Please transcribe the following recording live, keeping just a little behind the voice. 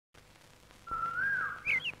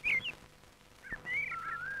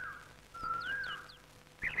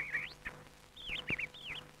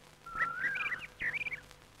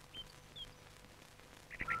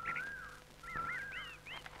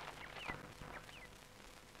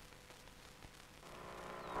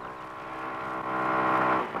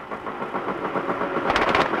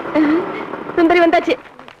வந்தாச்சு.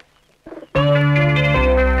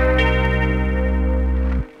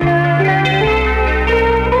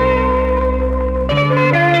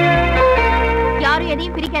 யாரும்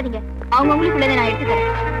எதையும் பிரிக்காதீங்க. அவங்க உங்களுக்குள்ளதை நான் எடுத்து தரேன்.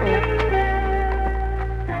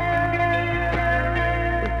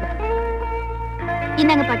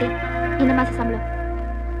 இந்தாங்க பாட்டி, இந்த மாசம் சம்பளம்.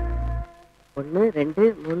 1 2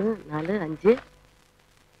 3 4 5.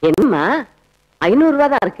 என்னம்மா 500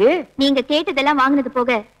 ரூபாய் தான் இருக்கு. நீங்க கேட்டதெல்லாம் வாங்கினது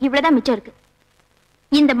போக இவ்வளவுதான் மிச்சம் இருக்கு.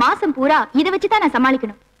 இந்த மாசம் பூரா இதை வச்சுதான் நான்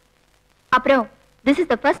சமாளிக்கணும். அப்புறம் this is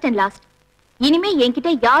the first and last. இனிமே என்கிட்ட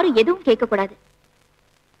யாரும் எதுவும் கேட்க கூடாது.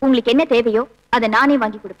 உங்களுக்கு என்ன தேவையோ அதை நானே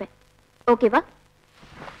வாங்கி கொடுப்பேன். ஓகேவா?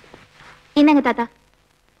 என்னங்க தாத்தா?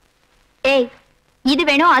 ஏய், இது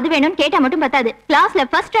வேணும் அது வேணும்னு கேட்டா மட்டும் பத்தாது. கிளாஸ்ல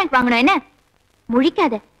ஃபர்ஸ்ட் ரேங்க் வாங்கணும். என்ன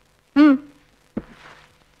முழிக்காத.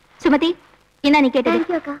 சுமதி, என்ன நீ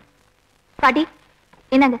கேட்டது? பாட்டி,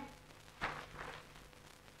 என்னங்க?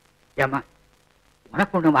 ஏமா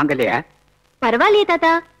உனக்கு ஒண்ணும் வாங்கலையா? பரவாயில்லையே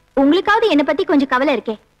தாத்தா, உங்களுக்காவது என்ன பத்தி கொஞ்சம் கவலை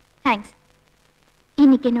இருக்கே. தேங்க்ஸ்.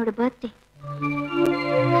 இன்னைக்கு என்னோட பர்த்டே.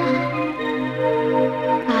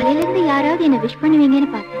 காலையில இருந்து யாராவது என்ன விஷ் பண்ணுவீங்கன்னு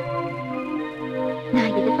பார்த்தேன்.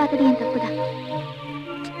 நான் எதிர்பார்த்தது என் தப்புதான்.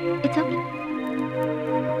 It's okay.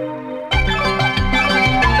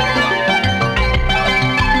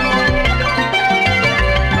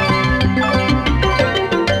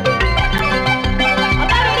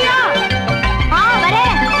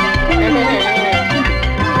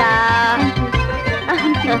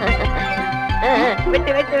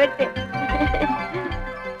 வெட்டு வெட்டு வெட்டு.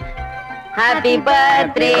 Happy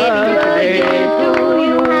birthday to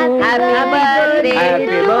you. Happy birthday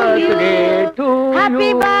to you. Happy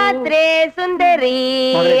birthday Sundari.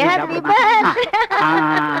 Happy birthday.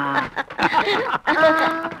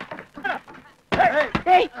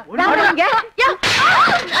 Hey, நாங்க யா.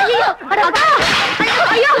 ஐயோ, அடடா.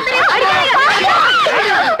 ஐயோ,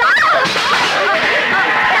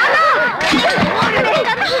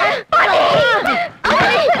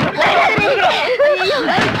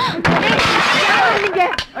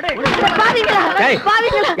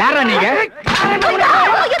 யாரா நீங்க?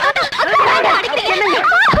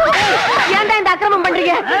 ஏன்டா இந்த அக்கிரமம்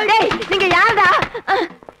பண்றீங்க? டேய், நீங்க யாருடா?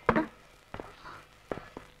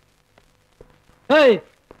 ஏய்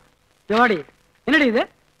ஜவாடி, என்னடி இது?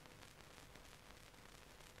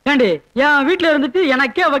 ஏண்டி என் வீட்டுல இருந்துட்டு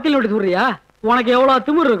எனக்கே வக்கீல் நோட்டீஸ் விடுறியா? உனக்கு எவ்வளவு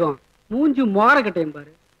திமிரு இருக்கும்? மூஞ்சி மொகர கட்டையும்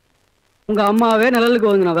பாரு. உங்க அம்மாவே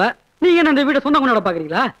நிழலுக்கு ஒதுங்கினவ, நீங்க என்ன இந்த வீட்டை சொந்த கொண்டாட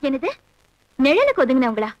பாக்குறீங்களா? என்னது நிழலுக்கு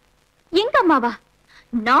ஒதுங்கினவங்களா? எங்க அம்மாவா?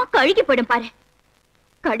 நான் கழுகி போயிடும் பாரு.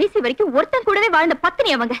 கடைசி வரைக்கும் ஒருத்தன் கூடவே வாழ்ந்த பத்தினி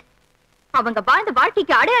அவங்க. அவங்க வாழ்ந்த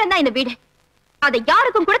வாழ்க்கைக்கு அடையாளம் தான் இந்த வீடு. அதை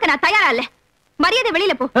யாருக்கும் கொடுக்க நான் தயாரா இல்ல. மரியாதை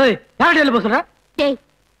வெளியில போ. ஏய், யாரடி வெளியில போ சொல்ற? டேய்,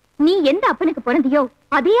 நீ எந்த அப்பனுக்கு பிறந்தியோ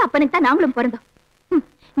அதே அப்பனுக்கு தான் நாங்களும் பிறந்தோம்.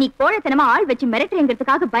 நீ கோழத்தனமா ஆள் வச்சு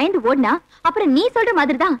மிரட்டுறேங்கிறதுக்காக பயந்து ஓடினா அப்புறம் நீ சொல்ற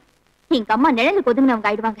மாதிரிதான் எங்க அம்மா நிழலுக்கு ஒதுங்கினவங்க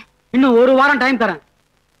ஆயிடுவாங்க. இன்னும் ஒரு வாரம் டைம் தரேன்.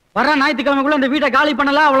 வர ஞாயிற்றுக்கிழமைக்குள்ள இந்த வீட்டை காலி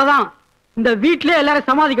பண்ணல, அவ்வளவுதான். இந்த வீட்லயே எல்லாரும்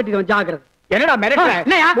சமாதி கட்டிடுவோம். ஜாக்கிரதை. என்னடா மிரட்டுற?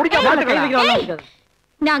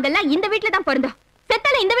 நாங்கெல்லாம் இந்த வீட்டுல தான் பிறந்தோம்.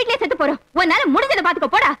 செத்தால இந்த வீட்லயே செத்து போறோம். உன்னால முடிஞ்சதை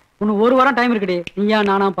பாத்துக்கோ போடா. இன்னும் ஒரு வாரம் டைம் இருக்குடி. நீயா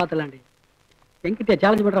நானா பாத்துலாண்டி. என்கிட்ட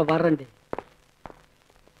சேலஞ்ச் பண்ற வர்றேன்டி.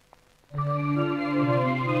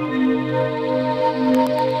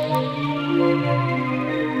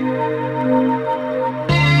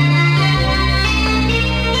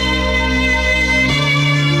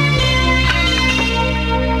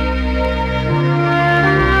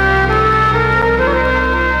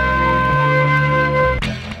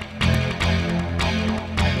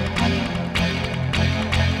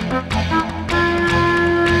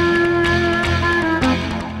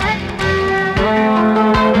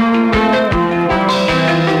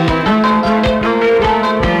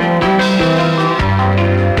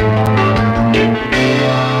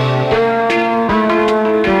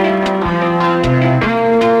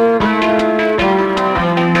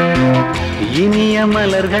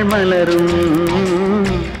 மலர்கள் மலரும்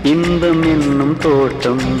இன்பம் என்னும்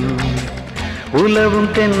தோட்டம், உலவும்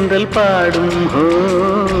தென்றல் பாடும் ஹோ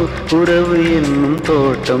உறவு என்னும்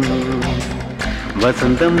தோட்டம்.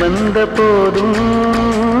 வசந்தம் வந்த போதும்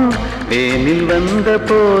வேனில் வந்த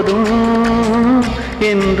போதும்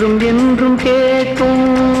என்றும் என்றும் கேட்கும்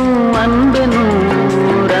அன்பனும்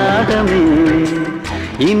ராகமே.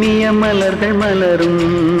 இனிய மலர்கள் மலரும்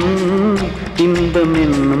இன்பம்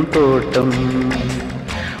என்னும் தோட்டம்,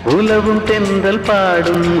 உலவும் தென்றல்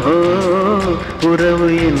பாடும் ஹோ உறவு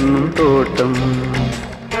என்னும் தோட்டம்.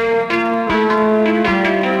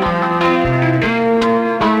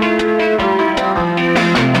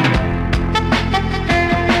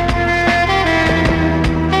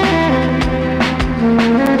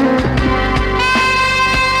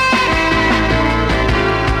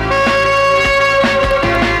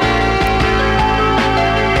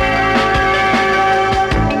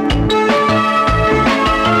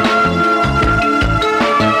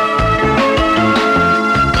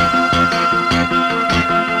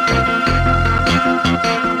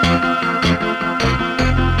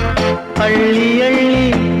 அள்ளி அள்ளி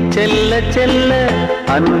செல்ல செல்ல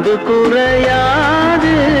அன்பு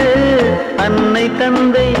குறையாது. அன்னை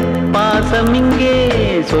தந்தை பாசம் இங்கே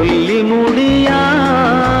சொல்லி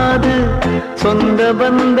முடியாது. சொந்த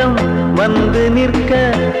பந்தம் வந்து நிற்க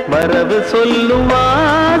வரவு சொல்லும்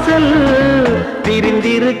வாசல்.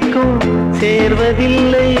 பிரிந்திருக்கும்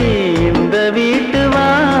சேர்வதில்லை இந்த வீட்டு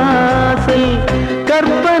வாசல்.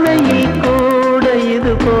 கற்பனையில் கூட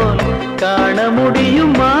இது போல் காண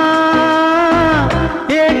முடியுமா?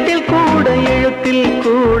 ஏட்டில் கூட எழுத்தில்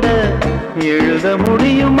கூட எழுத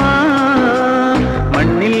முடியுமா?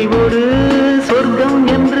 மண்ணில் ஒரு சொர்க்கம்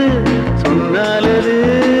என்று சொன்னால் அது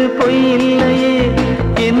பொய் இல்லையே.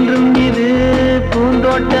 என்றும் இது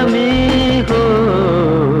பூந்தோட்டமே. ஹோ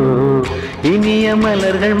இனிய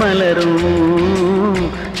மலர்கள் மலரும்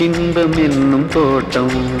இன்பம் என்னும்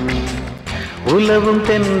தோட்டம். உலவும்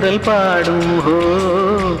தென்றல் பாடும் ஹோ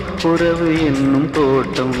உறவு என்னும்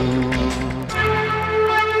தோட்டம்.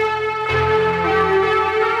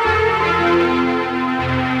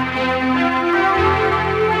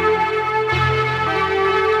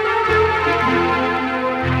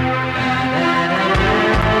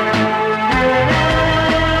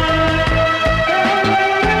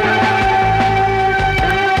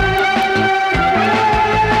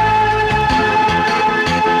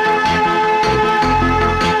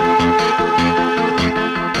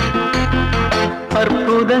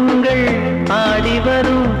 அற்புதங்கள் ஆடி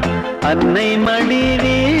வரும் அன்னை மடி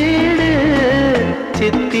வீடு.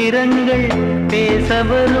 சித்திரங்கள் பேச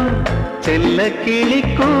வரும் செல்ல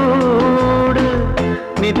கிளிக்கூடு.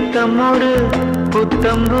 நித்தம் ஒரு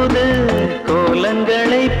புத்தம்புது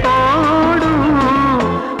கோலங்களை போடும்.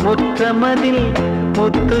 முற்றமதில்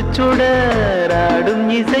முத்துச்சுடராடும்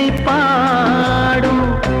இசை பாடும்.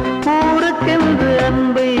 ஊருக்கென்று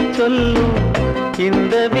அன்பை சொல்லும்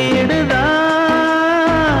இந்த வீடுதான்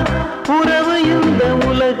உறவு இந்த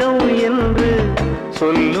உலகம் என்று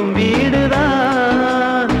சொல்லும்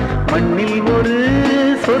வீடுதான். மண்ணில் ஒரு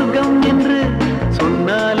சொர்க்கம் என்று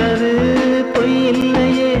சொன்னால் அது பொய்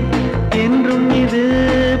இல்லையே. என்றும் இது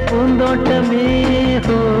பூந்தோட்டமே.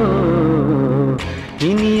 ஹோ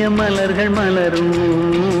இனிய மலர்கள் மலரும்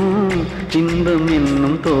இன்பம்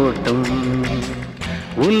என்னும் தோட்டம்.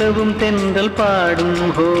 உலவும் தென்றல் பாடும்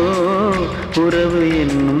ஹோ உறவு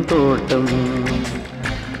என்னும் தோட்டம்.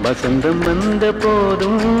 வசந்தம் வந்த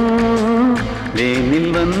போதும்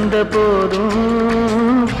வேனில் வந்த போதும்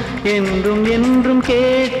என்றும் என்றும்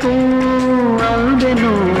கேட்கும்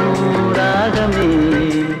அன்பெனும் ராகமே.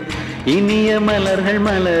 இனிய மலர்கள்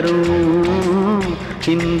மலரும்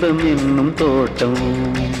இன்பம் என்னும் தோட்டம்.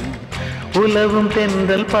 உலவும்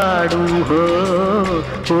தென்றல் பாடும் ஹோ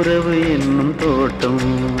உறவு என்னும் தோட்டம்.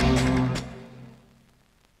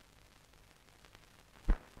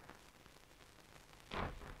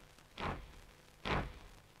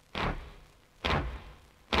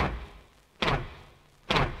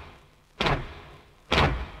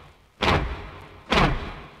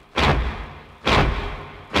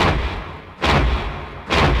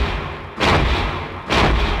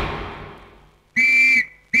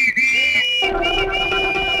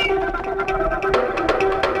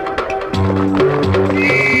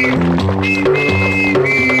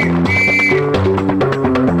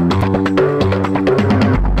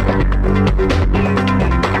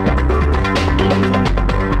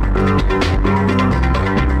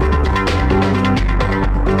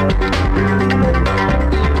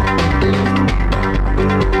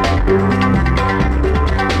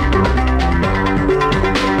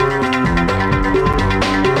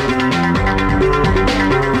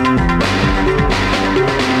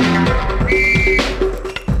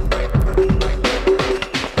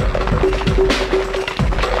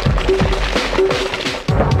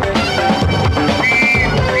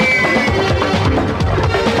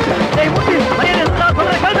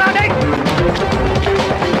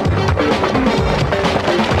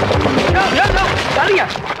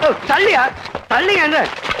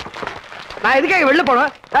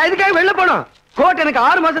 நான் எதுக்காக வெளில போனோம்? கோர்ட் எனக்கு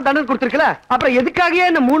 6 மாசம் தண்டனை கொடுத்திருக்கல. அப்புறம் எதுக்காக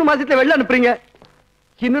என்ன 3 மாசத்துல வெளில அனுப்புறீங்க?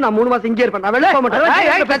 இன்னும் நான் 3 மாசம் இங்கே இருப்பேன். நான் வெளில போக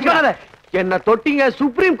மாட்டேன். என்ன தொட்டிங்க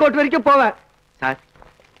சுப்ரீம் கோர்ட் வரைக்கும் போவேன் சார்.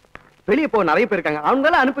 வெளியே போ நிறைய பேர் இருக்காங்க.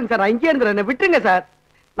 அவங்களால அனுப்புங்க சார். நான் இங்கே இருந்துறேன். என்ன விட்டுருங்க சார்.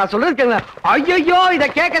 நான் சொல்றது கேளுங்க. ஐயோ இத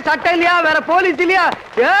கேட்க சட்டம் இல்லையா? வேற போலீஸ் இல்லையா?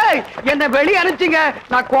 ஏய் என்ன வெளியே அனுப்பிச்சிங்க.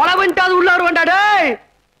 நான் கொலை பண்ணிட்டாது உள்ள வருவேன்டா. டேய்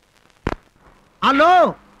ஹலோ,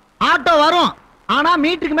 ஆட்டோ வரும். ஆனா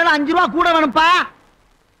மீட்டருக்கு மேல 5 ரூபா கூட வேணும்பா.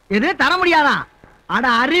 எது தர முடியாதா? அட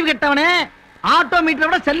அறிவு கெட்டவனே, ஆட்டோ மீட்டரை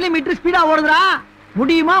விட செல்லி மீட்டர் ஸ்பீடா ஓடுதுடா.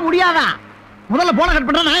 முடியுமா முடியாதா? முதல்ல போன கட்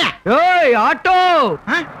பண்றேன் நாயா. ஏய் ஆட்டோ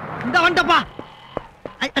இந்த வந்துட்டப்பா.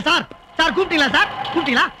 சார் சார் கூப்பிட்டீங்களா? சார்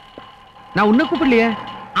கூப்பிட்டீங்களா? நான் உன்னை கூப்பிடலையே.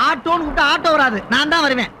 ஆட்டோன்னு கூப்பிட்டா ஆட்டோ வராது, நான் தான்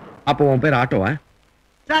வருவேன். அப்போ உன் பேர் ஆட்டோவா?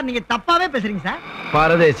 சார் நீங்க தப்பாவே பேசுறீங்க சார்.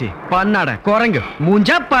 பரதேசி, பன்னாட, குரங்கு,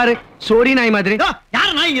 மூஞ்சா பாரு, சோரி நாய் மாதிரி. யார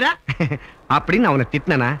நாய்ங்கிற? அப்படின்னு அவனை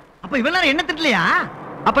திட்டினா? அப்ப இவெல்லாம் என்ன திட்டலையா?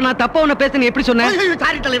 அப்ப நான் தப்பா உன்னை பேசுன்னு எப்படி சொன்னேன்?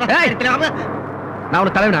 சாரி தலைவா. நான்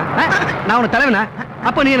உன தலைவனா? நான் உன தலைவனா?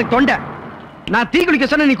 அப்ப நீ எனக்கு தொண்டை. நான் தீ குளிக்க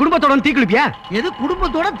சொன்ன, நீ குடும்பத்தோட தீ குளிப்பியா? எது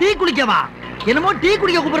குடும்பத்தோட தீ குளிக்கவா? என்னமோ டீ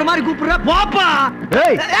குடிக்க கூப்பிடுற மாதிரி கூப்பிடுற. போப்பா.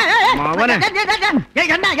 ஏய் மவனே.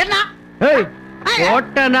 என்ன என்ன? ஏய்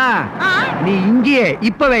ஓட்டனா, நீ இங்கேயே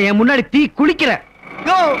இப்பவே என் முன்னாடி தீ குளிக்கிற.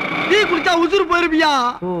 யோ, டீ குடிச்சா உசுறு போயிருவியா?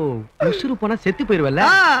 ஓ, உசுறு போனா செத்து போயிருவல்ல?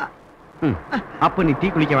 அப்ப நீ டீ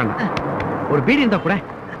குளிக்க வேண்டாம். ஒரு பீடி இருந்தா கூட.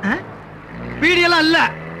 பீடி எல்லாம் இல்ல.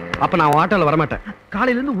 அப்ப நான் ஆட்டோல வர மாட்டேன்.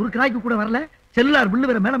 காலையில இருந்து ஒரு கிராய்க்கு கூட வரல. செல்லுலார் பில்லு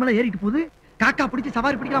வேற மேல மேல ஏறிட்டு போகுது. காக்கா பிடிச்சு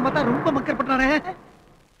சவாரி பிடிக்கலாம் பார்த்தா ரொம்ப மக்கர் பண்றானே.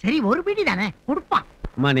 சரி ஒரு பீடி தானே கொடுப்பான்.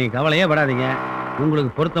 அம்மா நீ கவலையே படாதீங்க,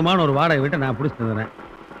 உங்களுக்கு பொருத்தமான ஒரு வாடகை வீட்டை நான் பிடிச்சு தந்துறேன்.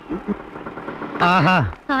 ஆஹா,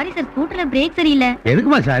 சாரி சார், ஸ்கூட்டர்ல பிரேக் சரியில்லை.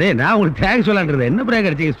 எதுக்குமா சாரி? நான் உங்களுக்கு தேங்க்ஸ் சொல்லலான்றது. என்ன பிரேக்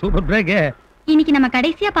அடிச்சீங்க? Super break. இன்னைக்கு நம்ம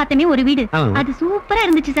கடைசியா பார்த்தமே ஒரு வீடு, அது சூப்பரா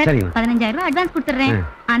இருந்துச்சு சார். சரிங்க. 15,000 ரூபாய் அட்வான்ஸ் கொடுத்துறேன்.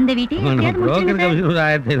 அந்த வீட்டையும் எப்படியாவது முடிச்சிருங்க சார். ஒரு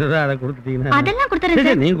 1,500 அதை கொடுத்துட்டீங்கன்னா அதெல்லாம் கொடுத்துறேன்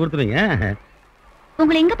சார். நீங்க கொடுத்துருங்க.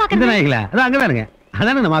 உங்களை எங்க பாக்குறது? நாய்களா? அதான் அங்கதானுங்க.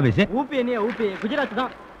 அதானே நம்ம ஆபீஸ். ஊபி என்ன ஊபி? குஜராத்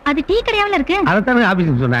தான். அது டீ கடையாவுல இருக்கு. அதத்தானே ஆபீஸ்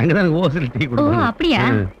சொன்னேன். அங்கதானே ஓசல் டீ ஓ கொடுப்போம். அப்படியா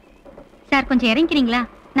சார்? கொஞ்சம் இறங்கிறீங்களா?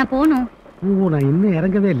 நான் போகணும். ஓ, நான் இன்னும்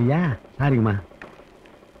இறங்கவே இல்லையா? சாரிங்கம்மா.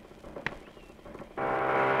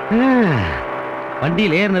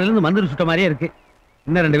 வண்டியில் ஏறினதுல இருந்து மந்திரி சுட்ட மாதிரியே இருக்கு.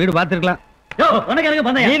 இன்னும் 2 வீடு பார்த்திருக்கலாம்.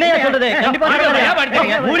 நீனே சொல்றது கண்டிப்பா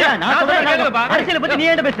நான் சொல்றேன். அரசியலை பத்தி நீ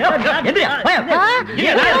என்ன பேசு? எந்திரியா?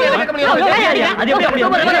 அது எப்படி?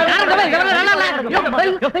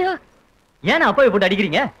 ஏன் அப்பாவை போட்டு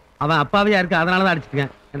அடிக்கிறீங்க? அவன் அப்பாவே இருக்கு, அதனாலதான்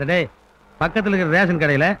அடிச்சிருக்கேன். என்ன டேய், பக்கத்துல இருக்கிற ரேஷன்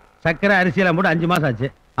கடையில சக்கரை அரிசி எல்லாம் போட்டு 5 மாசம் ஆச்சு.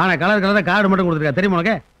 ஆனா கலர் கலரா கார்டு மட்டும் கொடுத்துருக்கா. தெரியுமா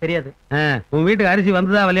உனக்கு? தெரியாது. உன் வீட்டுக்கு அரிசி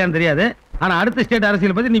வந்ததா வரலையான்னு தெரியாது. ஆனா அடுத்த ஸ்டேட்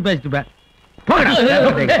அரசியலை பத்தி நீ பேசிட்டு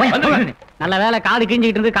நல்ல வேலை, காது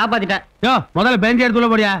கிஞ்சிட்டு இருந்து காப்பாத்திட்டேன். யோ, முதல்ல பெஞ்ச் எடுத்து உள்ள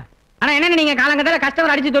போடியா. ஆனா என்ன நீங்க காலங்கத்தால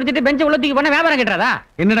கஸ்டமர் அடிச்சு துரத்திட்டு பெஞ்ச உள்ள தூக்கி போனா வியாபாரம் கட்டுறதா?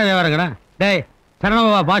 என்னடா வியாபாரம் கடா? டேய்,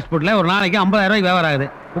 சரணபாபா பாஸ்போர்ட்ல ஒரு நாளைக்கு 50,000 ரூபாய்க்கு வியாபாரம் ஆகுது.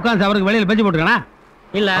 உட்காந்து அவருக்கு வெளியில பெஞ்சு போட்டுருக்கானா?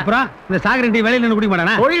 இல்ல. அப்புறம் இந்த சாகரன் டீ வெளியில நின்னு குடிக்க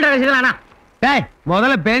மாட்டானா? தொழில் ரகசியம். டேய்,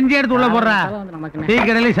 முதல்ல பெஞ்சு எடுத்து உள்ள போடுறா. டீ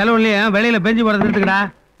கடையில செலவுலையும் வெளியில பெஞ்சு போறது நிறுத்துக்கடா.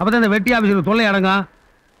 அப்பதான் இந்த வெட்டி ஆபீஸுக்கு தொல்லை அடங்கும்.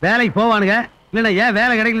 வேலைக்கு போவானுங்க, இல்லைன்னா ஏன்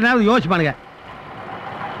வேலை கிடைக்கலன்னா யோசிப்பானுங்க.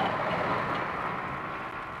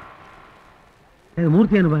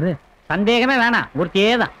 மூர்த்தி பாரு. சந்தேகமே வேணாம், மூர்த்தியே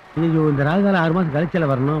தான். ஐயோ, இந்த ராகுகால 6 மாசம் கழிச்சல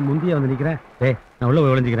வரணும். முந்திய வந்து நிக்கிறேன். டேய், நான் உள்ள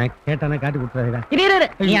போய் ஒளிஞ்சுக்கிறேன். கேட்டானா காட்டி கொடுத்துறாதீடா. இரு,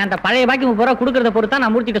 நீ அந்த பழைய பாக்கி 30 ரூபா கொடுக்கறத பொறுத்தா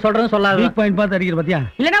நான் மூர்த்திட்ட சொல்றேன்னு சொல்லாத. வீக் பாயிண்ட் பார்த்து அடிக்கிற பாத்தியா?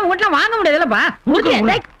 இல்லனா உங்ககிட்ட வாங்க முடியாதுலப்பா.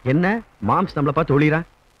 மூர்த்தி என்ன மாம்ஸ் நம்மள பார்த்து ஒளிரா?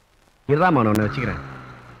 இறாம நான் வச்சுக்கிறேன்.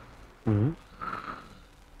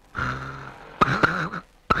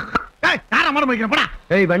 ஏய் யார மாட முடிக்கிறேன் போடா.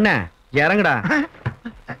 ஏய் வண்ண இறங்குடா.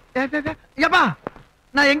 ஏப்பா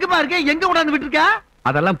நான் எங்கப்பா இருக்கேன்? எங்க கொண்டாந்து விட்டுருக்க?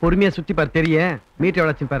 அதெல்லாம் பொறுமையா சுத்தி பாரு, தெரியும். மீட்டர்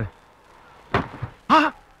எவ்வளவு பாரு.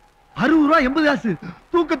 60 ரூபா 80 காசு.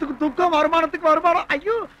 தூக்கத்துக்கு தூக்கம், வருமானத்துக்கு வருமானம்.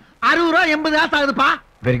 ஐயோ, 60 ரூபா 80 காசு ஆகுதுப்பா.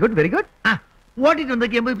 Very good very good. ஓட்டிட்டு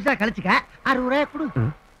வந்ததுக்கு 80 பைசா கழிச்சுக்க. 60 ரூபாய் கொடு.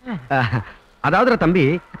 அதாவது தம்பி,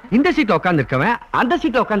 இந்த சீட்ல உட்கார்ந்து இருக்கவன் அந்த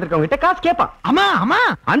சீட்ல உட்கார்ந்து இருக்கவங்க கிட்ட காசு கேட்பான். ஆமா ஆமா.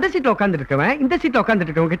 அந்த சீட்ல உட்கார்ந்து இருக்கவன் இந்த சீட்ல உட்கார்ந்து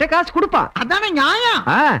இருக்கவங்க கிட்ட காசு கொடுப்பான். அதானே நியாயம்.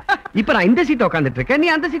 இப்ப நான் இந்த சீட்ல உட்கார்ந்துட்டு இருக்கேன், நீ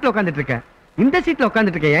அந்த சீட்ல உட்கார்ந்துட்டு இருக்க. இந்த சீட்ல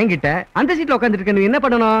உட்கார்ந்துட்டு இருக்க என்கிட்ட, அந்த சீட்ல உட்கார்ந்துட்டு இருக்க, நீ என்ன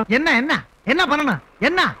பண்ணணும்? என்ன என்ன என்ன பண்ணணும்?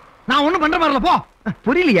 என்ன நான் ஒண்ணும் பண்ற மாதிரில போ.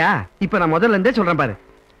 புரியலையா? இப்ப நான் முதல்ல இருந்தே சொல்றேன் பாரு.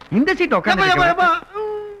 இந்த சீட்ல உட்கார்ந்து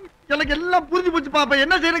எனக்கு எல்லாம் புரிஞ்சு போச்சு பாப்பா.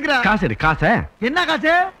 என்ன செய்யற? காசு எடு. காசு என்ன?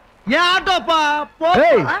 காசு ஏன் ஆட்டோப்பா? போ.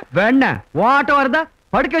 வேணா ஆட்டோ வருதா?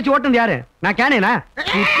 படுக்க வச்சு ஓட்டுறது யாரு? நான் கேனேனா?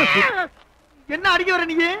 என்ன அடிக்க வர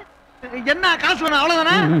நீ? என்ன காசு வேணும்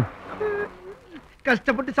அவ்வளவுதானே?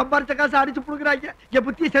 கஷ்டப்பட்டு சம்பாரிச்ச காசு அடிச்சு புடுங்கறாங்க. என்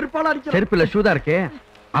புத்திய செருப்பால அடிச்சு. செருப்புல ஷூதா இருக்கு.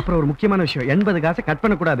 அப்புறம் ஒரு முக்கியமான விஷயம், 80 காசை கட்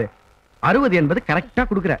பண்ண கூடாது. 60 80 கரெக்டா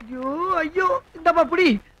குடுக்குற. ஐயோ ஐயோ, இந்தப்பா புடி.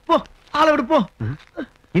 போ, ஆள விடு போ.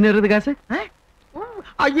 இன்னும் 20 காசு?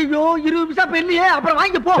 ஐயோ 20 பைசா பெல்லியே, அப்புறம்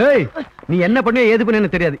வாங்கி போ. ஏய், நீ என்ன பண்ணே ஏது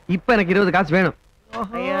பண்ணேன்னு தெரியாது. இப்போ எனக்கு 20 காசு வேணும்.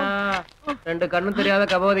 ஐயா, 2 கண்ணும் தெரியாத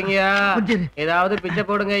கபோதிங்கயா, ஏதாவது பிச்சை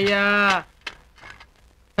போடுங்க ஐயா.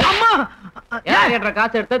 அம்மா, யார் கேட்ற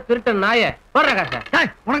காசு எடுத்த திருட்ட நாயே? போடுற காசை.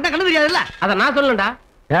 உனக்கு தான் கண்ணு தெரியாதுல்ல? அத நான் சொல்லணும்டா.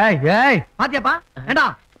 ஏய் ஏய், பாத்தியாப்பா? ஏண்டா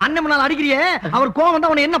அண்ணன் முன்னால அடிக்கிறியே, அவர் கோவம்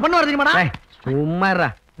வந்தா உன்னை என்ன பண்ணுவார் தெரியுமாடா? சும்மா இருடா.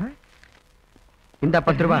 இந்த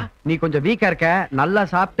 10 ரூபாய் நீ கொஞ்சம் வீக்கா இருக்க, நல்லா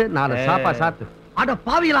சாப்பிட்டு 4 சாப்பா சாப்பிட்டு. அட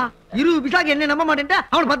பாவிகளா, 20 பைசாக்கு என்ன நம்ப மாட்டேன்டா,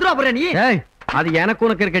 அவன் 10 ரூபா போறே நீ. ஏய், அது எனக்கு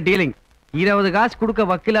உனக்கு இருக்க டீலிங். 20 காசு கொடுக்க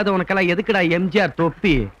வக்கில்லாத உனக்கெல்லாம் எதுக்குடா எம்ஜிஆர்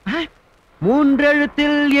தொப்பி?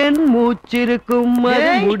 மூன்றெழுத்தில் என் மூச்சிருக்கும்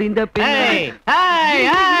அது முடிந்த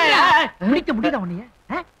முடிக்க முடியுதா உன்னைய?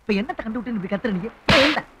 இப்ப என்னத்தை கண்டு விட்டு இப்படி கத்துற நீ?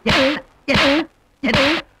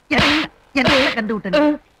 என்ன கண்டு விட்ட?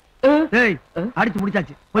 அடிச்சு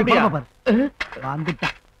முடிச்சாச்சு. போய் பாப்பா பாரு. வந்துட்டா.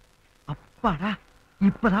 அப்பாடா,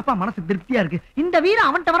 இப்பதாப்பா மனசு திருப்தியா இருக்கு. இந்த வீடு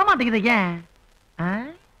அவன்கிட்ட வர மாட்டேங்குது. ஏன்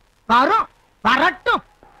வரும்? வரட்டும்.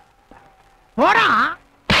 போடா.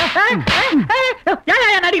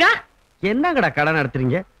 நடிகா என்னங்கடா கடை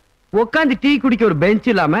நடத்துறீங்க? உட்காந்து டீ குடிக்க ஒரு பெஞ்ச்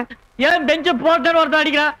இல்லாம ஏன் பெஞ்ச போட்டன்னு ஒருத்தன்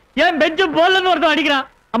அடிக்கிறான், ஏன் பெஞ்ச போடலன்னு ஒருத்தன் அடிக்கிறான்.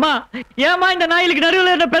 அம்மா ஏமா இந்த நாயிலுக்கு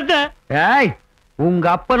நடுவில் என்ன பெத்த? ஏய், உங்க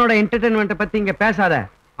அப்பனோட என்டர்டெயின்மெண்ட்ட பத்தி இங்க பேசாத.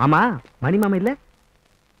 ஆமா, மணிமாமா இல்ல?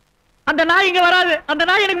 அந்த நாய் இங்க வராது. அந்த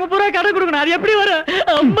நாய் எனக்கு 30 ரூபாய் கடன் கொடுக்கணும். அது எப்படி வரும்?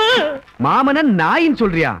 அம்மா, மாமன நாயின்னு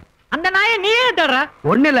சொல்றியா? அந்த நாயை நீயே தர்ற.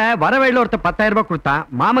 ஒண்ணுல வர வழியில ஒருத்த 10,000 ரூபாய் கொடுத்தான்,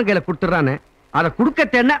 மாமன் கையில கொடுத்துறான்னு. அத குடுக்க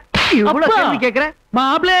தென்ன இவ்வளவு கேள்வி கேக்குற?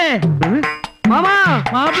 மாப்ளே மாமா,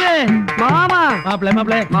 மாப்ளே மாமா, மாப்ளே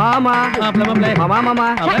மாப்ளே மாமா, மாப்ளே மாப்ளே மாமா, மாமா,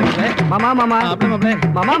 மாமா, மாமா, மாப்ளே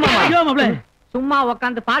மாமா, மாமா. ஐயோ மாப்ளே, சும்மா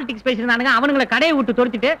உட்காந்து பாலிடிக்ஸ் பேசிருந்தானுங்க. அவனுங்களை கடையை விட்டு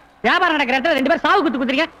தொடுத்துட்டு வியாபாரம் நடக்கிற இடத்துல 2 பேரும் சாவு குத்து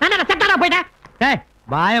குத்துறீங்க. நான் செட்டாரா போயிட்டேன். ஏய்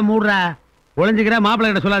வாய மூடுறா. ஒளிஞ்சுக்கிற மாப்பிள்ளை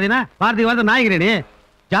கிட்ட சொல்லாதீனா வார்த்தைக்கு வார்த்தை நாய்க்கிறே நீ.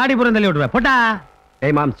 ஜாடிபுரம் தள்ளி விட்டுருவேன் போட்டா.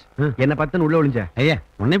 ஏய் மாம்ஸ், என்ன பத்துன்னு உள்ள ஒளிஞ்ச? ஐயா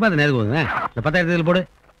உன்னை பார்த்து நேருக்கு போகுங்க. இந்த 10,000 போடு.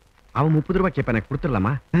 அவன் 30 ரூபாய் கேட்பேன், எனக்கு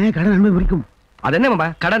கொடுத்துடலாமா? கடன் நன்மை முறிக்கும். அது என்ன மாமா,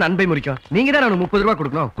 கடன் அன்பை முறிக்கும்? நீங்க தான் அவனுக்கு 30 ரூபாய்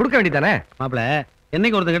கொடுக்கணும், கொடுக்க வேண்டியதானே? மாப்பிள்ள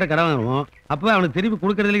என்னைக்கு ஒருத்தன் கிட்ட கடன் வாங்குவோம், அப்பவே அவனுக்கு திருப்பி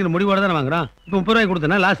கொடுக்கறதுல முடிவோட தானே வாங்குறோம். இப்ப 30 ரூபாய்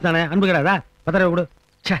கொடுத்தனா லாஸ்ட் தானே, அன்பு கிடையாதா? 10,000 ரூபாய் கொடு.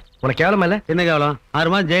 ச்சே, உனக்கு கேவலமா இல்ல? என்ன கேவலம்?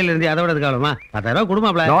 6 மாசம் ஜெயில இருந்து அதை விட கேவலமா? 10,000 ரூபாய் கொடு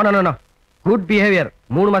மாப்பிள்ள. No no no, good behaviour.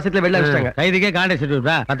 3 மாசத்துல வெளில அனுப்பிச்சாங்க. கைதிக்கே காண்டக்ட்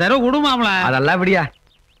சர்டிபிகேட் 10,000 ரூபாய் கொடு மாப்பிள்ள. அதெல்லாம் விடியா,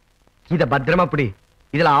 இத பத்திரமா பிடி.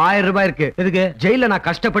 இதுல 1000 ரூபாய் இருக்கு. எதுக்கு? ஜெயில நான்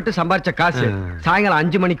கஷ்டப்பட்டு சம்பாரிச்ச காசு. சாயங்காலம்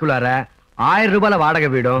 5 மணிக்குள்ளார 1000 ரூபாய்ல வாடகை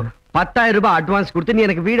வீடும், 10,000 ரூபாய் அட்வான்ஸ் கொடுத்து நீ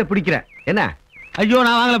எனக்கு வீட பிடிக்கிற என்ன? ஐயோ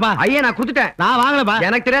நான் வாங்கலப்பா. ஐயா நான் கொடுத்துட்டேன். நான் வாங்கலப்பா.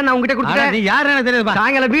 எனக்கு தெரியாது, நான் உங்ககிட்ட கொடுத்துட்டேன். நீ யாரு எனக்கு தெரியாதுப்பா.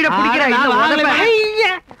 சாயங்காலம் வீட பிடிக்கிற. நான் வாங்கல.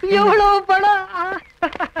 எவ்வளவு பணம்?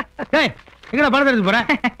 ஏய் எங்கடா பணத்தை எடுத்து போற?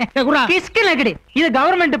 ஏய் குறா. கிஸ்கில கடி. இது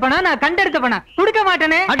கவர்மெண்ட் பணம், நான் கண்டெடுத்த பணம். கொடுக்க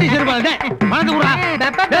மாட்டேனே. அடி செருப்பா. டேய் பணத்தை குறா.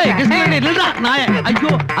 டேய் கிஸ்கில நில்றா நாயே.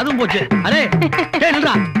 ஐயோ அதுவும் போச்சு. அரே டேய்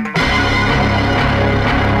நில்றா.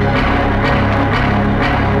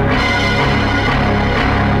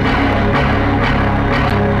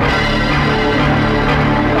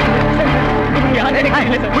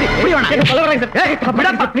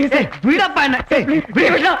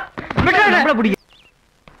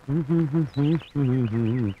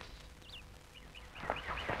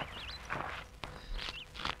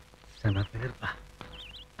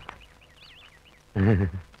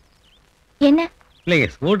 என்ன இல்லைங்க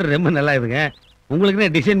ஸ்கூட்டர் ரொம்ப நல்லா இருக்குங்க. உங்களுக்கு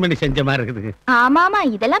டிசைன் பண்ணி செஞ்ச மாதிரி இருக்குது. ஆமா ஆமா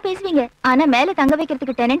இதெல்லாம் பேசுவீங்க. ஆனா மேல தங்க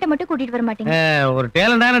வைக்கிறதுக்கு டெனன்ட் மட்டும் கூட்டிட்டு வர மாட்டீங்க. ஒரு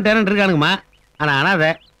டேலண்டான டேலண்ட் இருக்கானுங்கம்மா. ஆனா அனாதை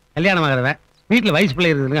கல்யாணம் ஆகிறவன் வீட்டுல வயசு பிள்ளை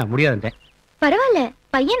இருக்குதுங்க முடியாதுட்டேன். பரவாயில்ல,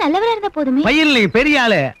 பையன் நல்லவரா இருந்தா போதுமே. பையன் இல்லைங்க பெரிய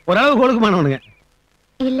ஆளு, ஓரளவு கொடுக்குமானவனுங்க.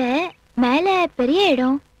 இல்ல மேல பெரிய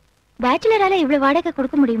இடம், பேச்சுலரால இவ்வளவு வாடகை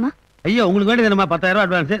கொடுக்க முடியுமா? ஐயோ உங்களுக்கு வேண்டியது என்னமா 10,000 ரூபாய்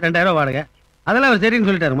அட்வான்ஸ், 2,000 ரூபாய் வாடகை. அதெல்லாம் அவர் சரின்னு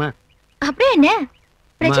சொல்லிட்டாருமா. அப்படியே என்ன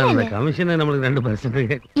பிரச்சனை இல்ல. கமிஷன் நம்மளுக்கு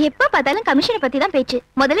 2%. எப்ப பார்த்தாலும் கமிஷனை பத்தி தான் பேச்சு.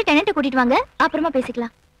 முதல்ல டெனன்ட் கூட்டிட்டு வாங்க, அப்புறமா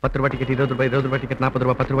பேசிக்கலாம். 10 ரூபாய் டிக்கெட் 20 ரூபாய், 20 ரூபாய் டிக்கெட் 40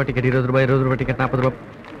 ரூபாய், 10 ரூபாய் டிக்கெட் 20 ரூபாய், 20 ரூபாய் டிக்கெட் 40 ரூபாய்.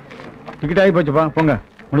 டிக்கெட் ஆகி போச்சுப்பா, போங்க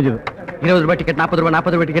முடிஞ்சது. 20 ரூபாய் டிக்கெட் 40 ரூபாய்,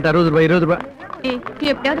 40 ரூபாய் டிக்கெட் 60 ரூபாய், 20 ரூபாய்.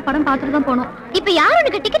 எப்படியாவது படம் பார்த்துட்டு தான் போனோம். இப்ப யார்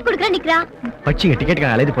உனக்கு டிக்கெட் கொடுக்கற நிக்கிறா? பச்சிங்க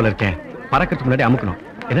டிக்கெட்டுக்கு அலைது போல இருக்கேன். பறக்கிறதுக்கு முன்னாடி அமுக்கணும்.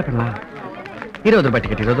 என்ன பண்ணலாம்? 20 ரூபாய்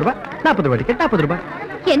டிக்கெட் 20 ரூபாய், 40 ரூபாய் டிக்கெட் 40 ரூபாய்.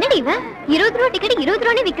 என்னடி இவ 20 ரூபாய் டிக்கெட் 20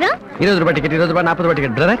 ரூபாய் விக்கிறான்? 20 ரூபாய் டிக்கெட் 20 ரூபாய், 40 ரூபாய்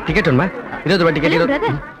டிக்கெட். பிரதர் டிக்கெட் வேணுமா? 20 ரூபாய் டிக்கெட் 20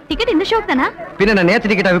 பிரதர் டிக்கெட் இந்த ஷோக்கு தானா? பின்ன நான்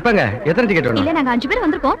நேத்து டிக்கெட்டா விப்பாங்க. எத்தனை டிக்கெட் வேணும்? இல்ல நாங்க 5 பேர்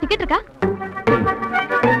வந்திருக்கோம். டிக்கெட் இருக்கா?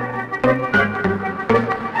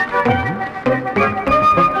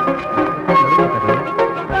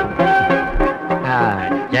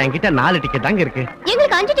 என்கிட்ட 4 டிக்கெட் தாங்க இருக்கு.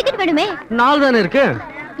 எங்களுக்கு 5 டிக்கெட் வேணுமே. 4 தானே இருக்கு.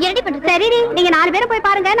 என்னடி பண்றது? சரிடி, நீங்க 4 பேரும் போய்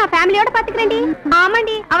பாருங்க, நான் ஃபேமிலியோட பாத்துக்கறேன்டி.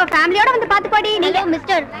 ஆமாண்டி, அவ ஃபேமிலியோட வந்து பாத்துப்பாடி. நீங்க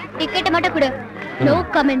மிஸ்டர் டிக்கெட் மட்டும் கொடு. No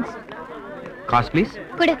comments. Cost please.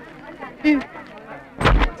 கொடு.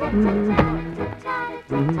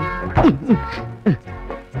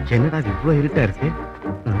 என்னடா இவ்வளவு இருட்டா இருக்கு?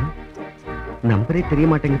 நம்பரே தெரிய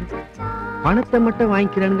மாட்டேங்குது. பணத்தை மட்டும்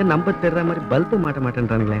வாங்கிக்கிறானுங்க, நம்பர் தெரியற மாதிரி பல்பு மாட்ட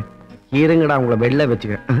மாட்டேன்றானுங்களே. இருங்கடா உங்களை வெளில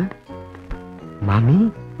வச்சுக்கிறேன். மாமி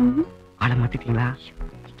ஆள மாத்திட்டீங்களா?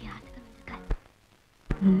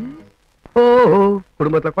 ஓ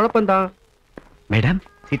குடும்பத்துல குழப்பம்தான். மேடம்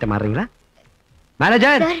சீட்டை மாறுறீங்களா?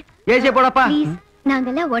 மேனேஜர் ஏசிய போடப்பா.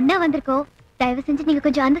 நாங்கெல்லாம் ஒண்ணா வந்திருக்கோம். தயவு செஞ்சு நீங்க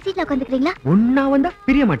கொஞ்சம் அந்த சீட்ல உட்காந்துக்கிறீங்களா? ஒண்ணா வந்தா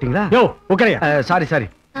பிரிய மாட்டீங்களா? யோ உட்காரியா. Sorry sorry.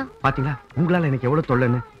 பாத்தீங்களா உங்களால எனக்கு எவ்வளவு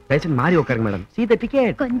தொல்லைன்னு. பேஷன் மாறி உட்காருங்க மேடம். See the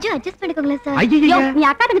ticket. கொஞ்சம் அட்ஜஸ்ட் பண்ணிக்கோங்களேன் சார். ஐயையே. நீ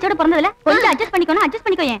அக்கா தங்கச்சியோட பிறந்ததுல கொஞ்சம் அட்ஜஸ்ட் பண்ணிக்கோனா அட்ஜஸ்ட்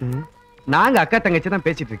பண்ணிக்கோயேன். நாங்க அக்கா தங்கச்சி தான்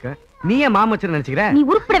பேசிட்டு இருக்கோம். நீ ஏன் மாமச்சர் நினைச்சுக்கிற? நீ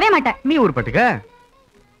உருப்படவே மாட்ட. நீ உருப்பட்டுக்க.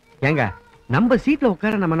 ஏங்க நம்ம சீட்ல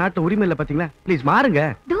உட்கார நம்ம நாட்டு உரிமை இல்ல பாத்தீங்களா? ப்ளீஸ் மாறுங்க.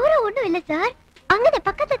 தூரம் ஒண்ணும் இல்ல சார். அங்கதே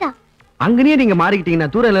பக்கத்துல தான். அங்கனே நீங்க மாறிக்கிட்டீங்கன்னா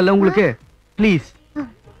தூரம் இல்ல உங்களுக்கு. Please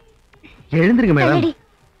எழுந்திருங்க madam.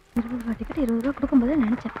 20 ரூபாய் டிக்கெட் 20 ரூபாய் கொடுக்கும்போது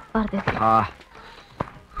நினைச்சேன் பாருங்க.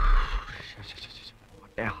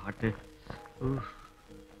 ஹாட்.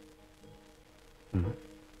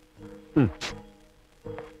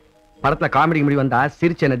 படத்துல காமெடி முடி வந்தா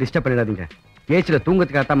சிரிச்சு என்ன டிஸ்டர்ப் பண்ணிடாதீங்க. ஏச்சில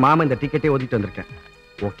தூங்கத்துக்காக தான் மாமா இந்த டிக்கெட்டே ஒதுக்கிட்டு வந்திருக்கேன்.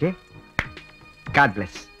 Okay, God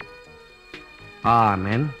plus.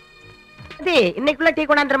 ஆமென். இன்னைக்குள்ள டீ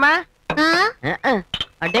கொண்டாந்துருமா?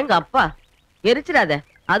 அடேங்க அப்பா, எரிச்சிடாத.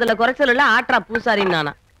 அதுல குறைச்சல் இல்ல, ஆட்ரா பூசாரின்னு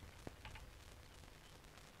நானா.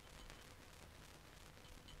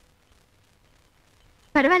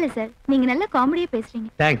 பரவாயில்ல சார், நீங்க நல்ல காமெடியா பேசுறீங்க.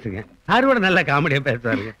 தேங்க்ஸ்ங்க. யாரோட நல்ல காமெடியா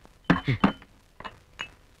பேசுவாருங்க.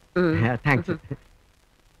 தேங்க்ஸ்.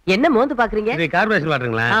 என்ன மோந்து பாக்குறீங்க? இது கார்பரேஷன்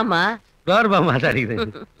வாட்டருங்களா? ஆமா. Floor bomb மாட்டாடிக்குது.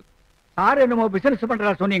 சார் என்னமோ பிசினஸ்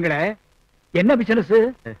பண்றதா சொன்னீங்களே, என்ன பிசினஸ்?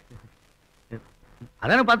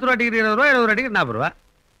 அதான 10 ரூபா டிக்கெட் 20 ரூபா, 70 ரூபா டிக்கெட் 40 ரூபா.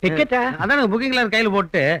 டிக்கெட்டா? அதான புக்கிங்ல கையில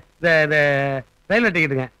போட்டு இந்த ரயில்வே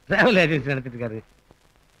டிக்கெட்டுங்க. டிராவல் ஏஜென்சி நடத்திட்டு இருக்காரு.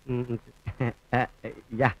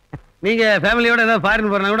 யா, நீங்க ஃபேமிலியோட ஏதாவது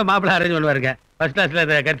ஃபாரின் போறனா கூட மாப்பிள்ள அரேஞ்ச் பண்ணுவாருங்க. ஃபர்ஸ்ட் கிளாஸ்ல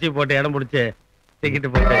இத கர்ச்சி போட்டு இடம் பிடிச்சு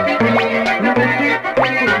டிக்கெட் போட்டு.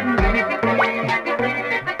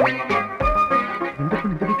 இந்த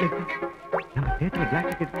பொண்ணு இந்த வீட்ல இருக்கு. நம்ம தியேட்டர்ல பிளாக்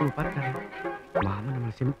டிக்கெட் போய் பார்த்தானே. மாமா நம்ம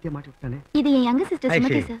செமித்தியா மாட்டி விட்டானே. இது என் யங்க sister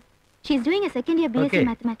Sumathi sir. She is doing a second year BSc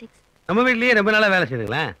Mathematics. நம்ம வீட்லயே ரொம்ப நாளா வேலை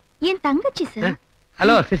செய்யுதுங்களா? என் தங்கச்சி சார்.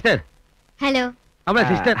 Hello sister. ஹலோ. அப்பா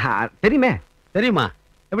சிஸ்டர். தெரியுமே. தெரியுமா?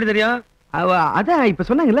 எப்படி தெரியும்? அதான் இப்ப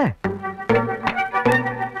சொன்னாங்கல்ல.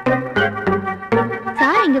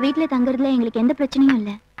 சார் எங்க வீட்ல தங்கறதுல எங்களுக்கு எந்த பிரச்சனையும்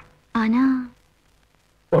இல்ல. ஆனா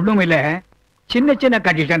ஒண்ணும் இல்ல, சின்ன சின்ன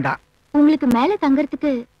கண்டிஷன் தான். உங்களுக்கு மேல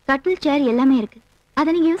தங்கறதுக்கு கட்டில் சேர் எல்லாமே இருக்கு. அத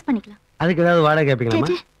நீங்க யூஸ் பண்ணிக்கலாம். அதுக்கு ஏதாவது வாடகை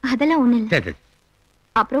கேப்பீங்களா? அதெல்லாம் ஒண்ணு இல்ல. சரி.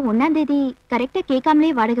 அப்புறம் 1ஆம் தேதி கரெக்ட்டா கேட்காமலே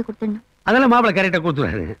வாடகை கொடுத்துடணும். அதெல்லாம் மாப்பிள்ள கரெக்டா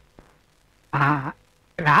கொடுத்துறாரு.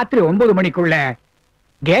 ராத்திரி 9 மணிக்குள்ள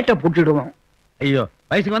கேட்ட பூட்டிடுவோம். ஐயோ,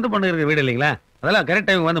 வயசுக்கு வந்து பொண்ணு இருக்க வீடு இல்லைங்களா? அதெல்லாம் கரெக்ட்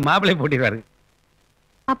டைம் வந்து மாப்பிள்ளை போட்டிடுவாரு.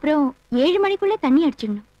 அப்புறம் 7 மணிக்குள்ள தண்ணி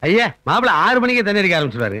அடிச்சிடணும். ஐயா, மாப்பிள்ளை 6 மணிக்கு தண்ணி அடிக்க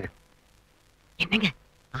ஆரம்பிச்சிருவாரு. என்னங்க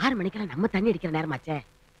 6 மணிக்கெல்லாம் நம்ம தண்ணி அடிக்கிற நேரமாச்சே.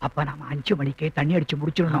 அப்ப நாம 5 மணிக்கே தண்ணி அடிச்சு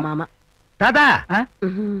முடிச்சிடணும். ஆமா. தாத்தா,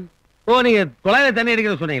 ஓ நீங்க குழாயில தண்ணி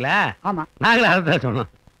அடிக்கிறது சொன்னீங்களா? ஆமா, நாங்களும் அதான் சொன்னோம்.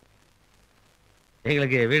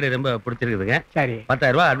 எங்களுக்கு வீடு ரொம்ப பிடிச்சிருக்குதுங்க. சரி,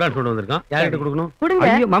 10,000 ரூபாய் அட்வான்ஸ் கொண்டு வந்திருக்கோம். யார்கிட்ட கொடுக்கணும்? கொடுங்க.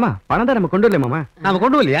 ஐயோ மாமா, பணம் தான் நம்ம கொண்டு வரல மாமா. நாம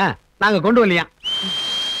கொண்டு வரலையா? நாங்க கொண்டு வரலையா?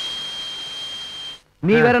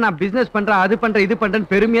 நீ வேற நான் பிசினஸ் பண்றேன், அது பண்றேன், இது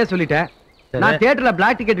பண்றேன்னு பெருமையா சொல்லிட்டேன். நான் தியேட்டர்ல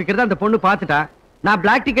பிளாக் டிக்கெட் விக்கிறதா அந்த பொண்ணு பாத்துட்டா. நான்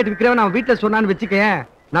பிளாக் டிக்கெட் விக்கிறவன் நான் வீட்டுல சொன்னான்னு வச்சுக்கேன்,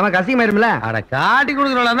 நமக்கு அசிங்கமாயிரும்ல. அட காட்டி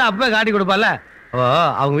கொடுக்குறவளா தான் அப்பவே காட்டி கொடுப்பால. ஓ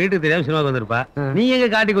அவங்க வீட்டுக்கு தெரியாம சினிமாக்கு வந்திருப்பா. நீ எங்க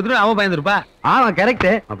காட்டி கொடுத்துட்டு அவன் பயந்துருப்பா. ஆமா கரெக்ட்.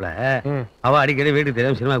 அப்பல அவ அடிக்கடி வீட்டுக்கு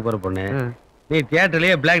தெரியாம சினிமாக்கு போற பொண்ணு. நீ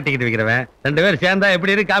தியேட்டர்லயே பிளாக் டிக்கெட் விக்கிறவன். 2 பேரும் சேர்ந்தா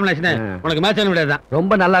எப்படி இருக்கு காம்பினேஷன்? உனக்கு மேட்ச் பண்ண முடியாதான்.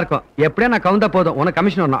 ரொம்ப நல்லா இருக்கும். எப்படியா நான் கவுந்தா போதும், உனக்கு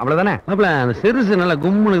கமிஷன் வரணும், அவ்வளவுதானே? அப்பல அந்த சிறுசு நல்லா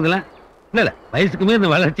கும்முனுதுல. இல்ல வயசுக்கு மீறி இந்த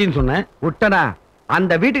வளர்ச்சின்னு சொன்னேன். விட்டனா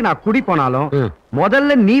அந்த வீட்டுக்கு நான் குடி போனாலும்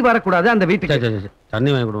முதல்ல நீ வரக்கூடாது அந்த வீட்டுக்கு.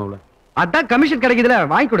 தண்ணி வாங்கி கொடுவோம்ல. அதான் கமிஷன் கிடைக்குதுல,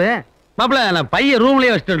 வாங்கி கொடு. மாப்பிள நான் பைய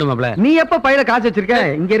ரூம்லயே வச்சுட்டு மாப்பிள. நீ எப்ப பையில காசு வச்சிருக்க?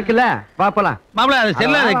 இங்க இருக்குல்ல, பாப்பலாம். மாப்பிள அது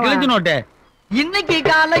செல்ல கிழிஞ்சு நோட்டு. இன்னைக்கு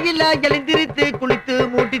காலையில எழுந்திருத்து குளித்து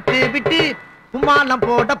மூட்டித்து விட்டு கும்மாளம்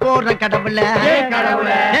போட போற கடவுளே. ஏ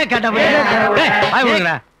கடவுளே. வாய்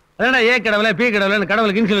மூடுங்கடா. என்னடா ஏ கடவுளே பி கடவுளே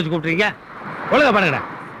கடவுளுக்கு இன்சியல் வச்சு கூப்பிடுறீங்க? ஒழுங்கா பண்ணுங்கடா.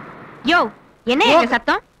 யோ, என்ன எங்க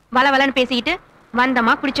சத்தம்? வளவலன்னு பேசிக்கிட்டு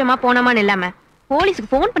வந்தமா குடிச்சமா போனமான்னு இல்லாம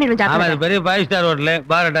போலீஸ்க்கு போன் பண்ணிடுவோம். ஆமா, இது பெரிய 5 ஸ்டார் ஹோட்டல்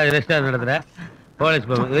பாரடா ரெஸ்டாரண்ட் நடத்துற போலீஸ்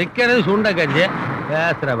வைக்கிறது சுண்ட கஞ்சி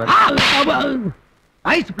பேசுற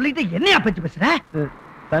ஐஸ் பிள்ளைகிட்ட என்னையா பேச்சு பேசுற?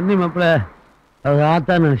 தண்ணி மாப்பிள அது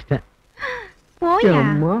ஆத்தான்னு நினைச்சிட்டேன்.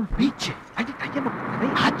 அடி கையமா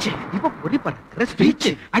ஆச்சு. இப்ப பொடி பண்ற ஸ்பீச்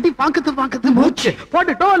அடி வாங்குது மூச்சு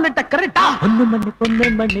போடு டோல்ட்ட கரெக்டா. பொண்ணு மணி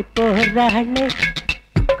போறாளே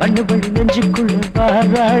கண்ணு படி நெஞ்சுக்குள்ள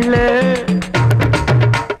வாராளே.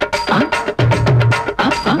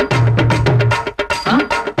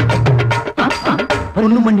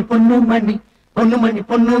 பொண்ணு மணி போறாளே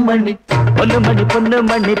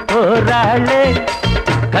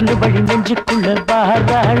கண்ணு படி நெஞ்சுக்குள்ள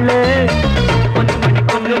வாராளே.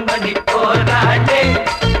 பொண்ணு மணி போறாளே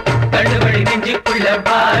கண்ணு படி நெஞ்சுக்குள்ள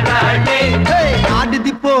வாராளே.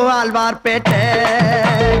 ஆடுதி போ ஆழ்வார் பேட்டை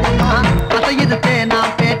அசையுது தேனா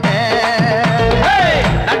பேட்டை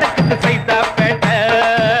நடக்குது சைதா பேட்டை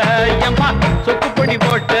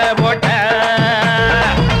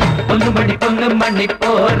பண்ணி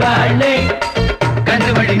போறாளே கண்ணு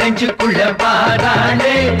வழி நெஞ்சுக்குள்ள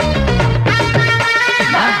வாராளே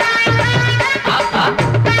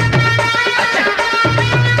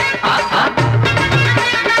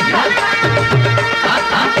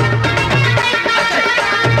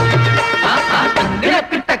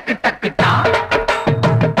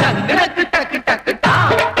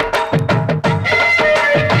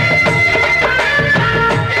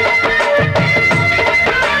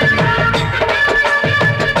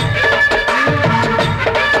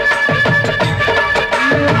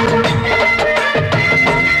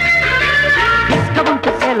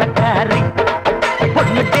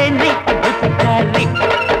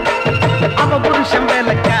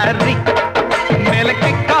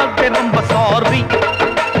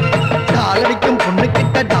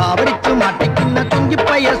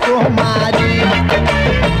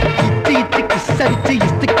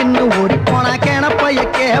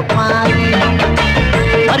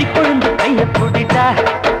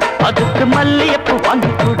அதுக்கு மல்லியப்பூ வாங்கி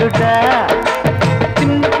கொடுடா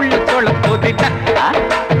சின்ன புள்ள சோழ போதிட்டா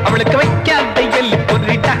அவளுக்கு வைக்காத எல்லி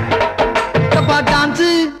போதிட்டா எப்பா டான்ஸ்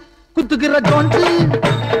குத்துக்கிற ஜோன்ஸ்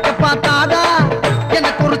எப்பா தாடா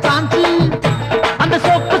எனக்கு ஒரு சான்ஸ் அந்த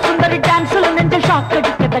சோப்பு சுந்தரி டான்ஸ்ல நெஞ்ச ஷாக்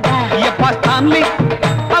அடிக்கதடா எப்பா ஸ்டான்லி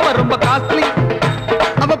அவ ரொம்ப காஸ்ட்லி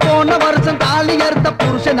அவ போன வருஷம் தாலி எடுத்த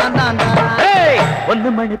புருஷன் நான்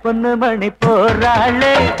பொண்ணு மணி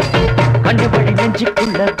போறாளே கண்டுபடி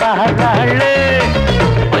நெஞ்சுக்குள்ள பாராளே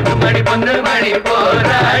பொண்ணு மணி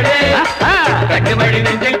போறாளே கண்டுபடி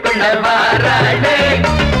நெஞ்சுக்குள்ள பாராளே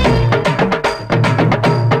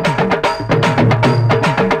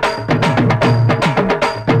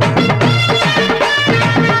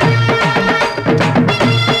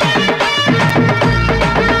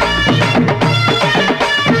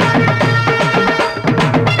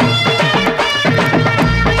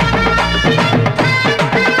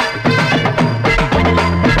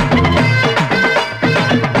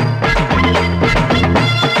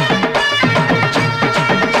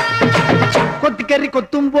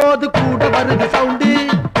கொத்தும் போது கூட வருது சவுண்டு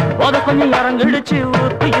போத கொஞ்சம் இறங்கிடுச்சு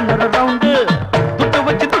ஊத்து இன்னொரு ரவுண்டு துட்டு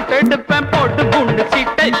வச்சு துட்டெடுப்பேன் போட்டு குண்டு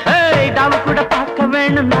சீட்டை டாவ கூட பார்க்க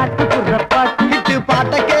வேணும் நாட்டுக்குற பாட்டு இட்டு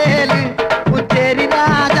பாட்ட கேளு புச்சேரி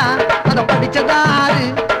ராஜா அத படிச்சதாரு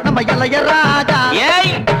நம்ம இளைய ராஜா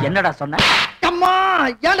ஏய் என்னடா சொன்ன அம்மா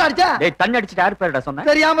ஏன்டா அடிச்ச டேய் தண்ணி அடிச்சிட்டு யார் பேரடா சொன்ன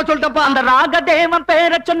தெரியாம சொல்லிட்டப்பா அந்த ராகதேவன்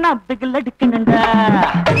பேரை சொன்னா பிகில் அடிக்கணும்டா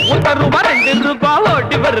 1 ரூபாய் 2 ரூபாய்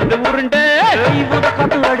ஓடி வருது உருண்டை இவட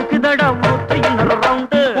காத்து அடிக்குதடா ஊத்து இன்னொரு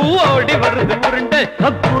ரவுண்டு ஓடி வருது உருண்டை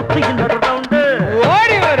ஊத்து இன்னொரு ரவுண்டு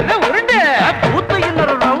ஓடி வருது உருண்டை ஊத்து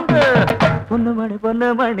இன்னொரு ரவுண்டு பொண்ணு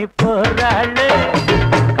மணி போறாளே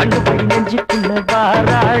கண்டுபடி நெஞ்சுக்குள்ள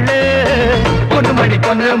வாராளே பொண்ணு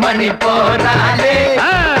மணி போறாளே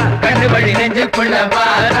கண்டுபடி நெஞ்சுக்குள்ள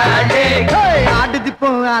வாராளே ஆடுது போ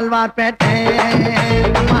ஆழ்வார் பேட்டை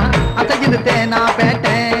அசைக்குது தேனா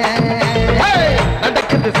பேட்டை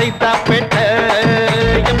நடக்குது சைத்தா பேட்டை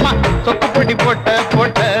எம்மா சொக்கு பொடி போட்ட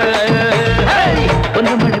பொண்ணு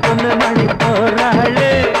மணி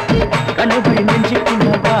போறாளே கண்டுபடி நெஞ்சுக்குள்ள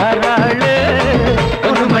வாராளே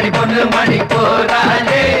பொண்ணு மணி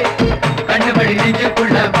போறாளே கண்டுபடி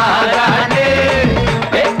நெஞ்சுக்குள்ள வாராளே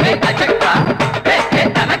அச்சக்கா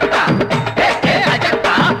தனக்கா அச்சக்கா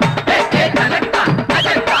தனக்கா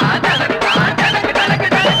அச்சக்கா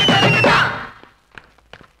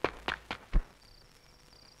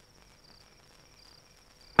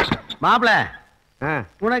மாப்பிள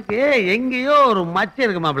உனக்கு எங்கேயோ ஒரு மச்சம்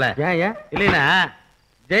இருக்கு மாப்பிள ஏன் இல்லைன்னா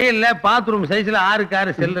ஜெயில பாத்ரூம் சைஸ்ல 6க்கு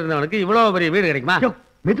 6 செல் இருந்தவனுக்கு இவ்வளவு பெரிய வீடு கிடைக்குமா?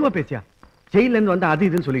 மெதுவா பேசியா ஜெயில இருந்து வந்து அது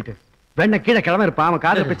இதுன்னு சொல்லிட்டு வேணா கீழே கிளம்ப இருப்பான் அவன்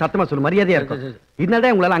காதுல போய் சத்தமா சொல்லு மரியாதையா இருக்கும்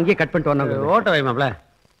இதனால உங்களால அங்கேயே கட் பண்ணிட்டு வந்தாங்க ஓட்ட வை மாப்பிள.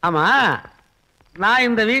 ஆமா நான்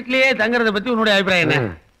இந்த வீட்லயே தங்குறத பத்தி உன்னுடைய அபிப்பிராயம் என்ன?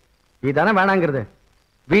 இதானே வேணாங்கிறது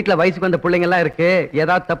வீட்டுல வயசுக்கு வந்த பிள்ளைங்க எல்லாம் இருக்கு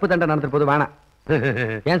ஏதாவது தப்பு தண்டை நடந்துட்டு போது வேணாம்.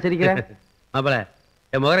 ஏன் சிரிக்கிற மாப்பிள?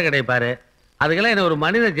 என் முகர கடை பாரு, அதுக்கெல்லாம் என்ன ஒரு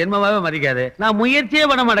மனித ஜென்மமாவே மதிக்காது. நான் முயற்சியே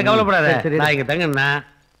பண்ண மாட்டேன், கவலைப்படாத. நான் இங்க தங்கன்னா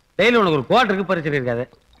டெய்லி உனக்கு ஒரு கோட்டருக்கு பரிசு இருக்காது.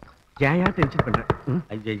 ஏன் டென்ஷன் பண்றேன்?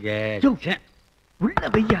 ஐயா உள்ள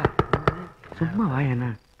வையா சும்மா வாயனா.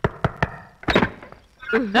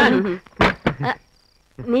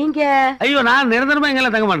 நீங்க ஐயோ நான் நிரந்தரமா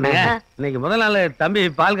எங்கெல்லாம் தங்க மாட்டேங்க. இன்னைக்கு முதல் நாள் தம்பி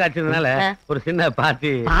பால் காய்ச்சதுனால ஒரு சின்ன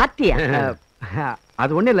பார்ட்டி. பார்ட்டியா?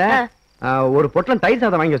 அது ஒண்ணு இல்ல, ஒரு பொட்டலம் தயிர்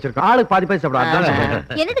சாதம் வாங்கி வச்சிருக்கோம், ஆளுக்கு பாதி பாதி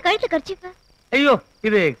சாப்பிடுவோம். என்னது கழுத்துல கர்ச்சீஃப்? ஐயோ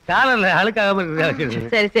இது காலர்ல அழுக்காகாம இருக்கு.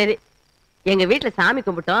 சரி சரி, எங்க வீட்டுல சாமி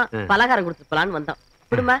கும்பிட்டோம், பலகாரம் கொடுத்துட்டு போலான்னு வந்தோம்.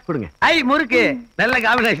 குடுமா கொடுங்க. ஐ முறுக்கு நல்ல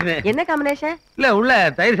காம்பினேஷன். என்ன காம்பினேஷன்? இல்ல உள்ள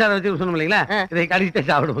தயிர் சாதம் வச்சு சொன்னோம் இல்லீங்களா, இதை கடிச்சிட்டு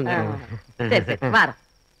சாப்பிடுவோங்க. சரி சரி வாரம்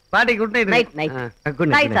பாட்டி குட் நைட். நைட் நைட்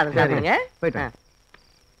தயிர் சாதம் சாப்பிடுங்க. போயிட்டு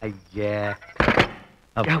ஐயா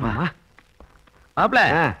பாப்பல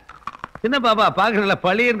சின்ன பாப்பா பாக்க நல்ல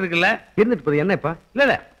பழியன்னு இருக்குல்ல இருந்துட்டு போகுது என்ன இப்ப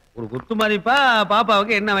இல்ல ஒரு குத்து மாதிரிப்பா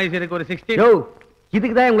பாப்பாவுக்கு என்ன வயசு இருக்கு ஒரு 16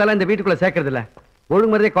 இதுக்குதான் உங்களால இந்த வீட்டுக்குள்ள சேர்க்கறது இல்ல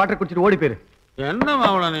ஒழுங்கு மாதிரியே குவார்டர் குடிச்சிட்டு ஓடி போயிரு என்ன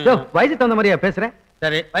மாவளம் வயசுக்கு தகுந்த மாதிரியா பேசுறேன்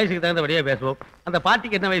சரி வயசுக்கு தகுந்தபடியா பேசுவோம் அந்த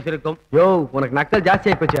பாட்டிக்கு என்ன வயசு இருக்கும் உனக்கு நக்கல்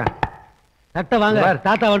ஜாஸ்தியாயி போச்சா சட்டை வாங்க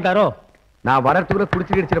தாத்தா வந்துட்டாரோ நான் வரத்துக்குள்ள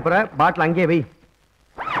குடிச்சு கிடிச்சிட போற பாட்டில் அங்கேயே வை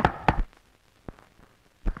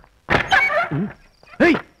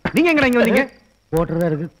நீங்க எங்க இங்க வந்தீங்க போட்டுறதா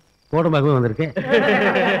இருக்கு கோடம்பாகவே வந்திருக்கேன்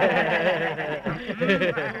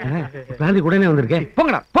காந்தி கூடனே வந்திருக்கேன்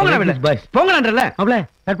போங்கடா போங்கடா வெளில போங்கடான்றல அவளே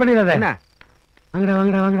கட் பண்ணிடாத என்ன வாங்கடா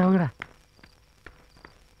வாங்கடா வாங்கடா வாங்கடா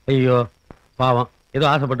ஐயோ பாவம் ஏதோ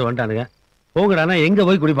ஆசைப்பட்டு வந்துட்டானுங்க போங்கடானா எங்க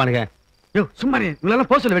போய் குடிப்பானுங்க சும்மா உங்களால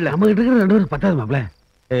போக சொல்ல வெளில நம்ம கிட்ட இருக்கிற 2 பேரும் பத்தாது மாப்ள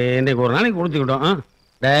இன்னைக்கு ஒரு நாளைக்கு குடிச்சுக்கிட்டோம்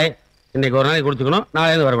டேய் இன்னைக்கு ஒரு நாளைக்கு குடிச்சுக்கணும்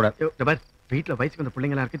நாளைக்கு வரக்கூடாது வீட்டுல வயசுக்கு வந்த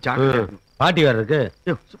பிள்ளைங்களா இருக்கு ஜாக்கிரதையா இருக்கணும் பாட்டி வேற இருக்கு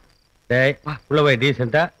டேய் உள்ள போய்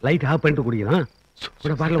டீசென்ட்டா லைட் ஆஃப் பண்ணிட்டு குடிக்கலாம்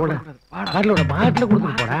கூட பாட்டில கூட பாட்டில கொடுத்து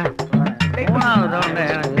போடா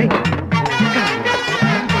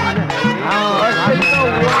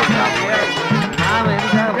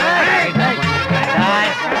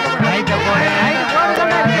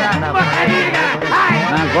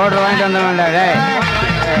கோட்டை வாங்கிட்டு வந்தவன்டா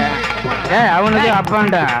அவனுக்கு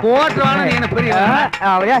அப்பான்டா கோட்டை வாங்க என்ன பெரிய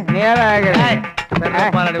நேரா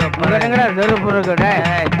செருப்பு இருக்கு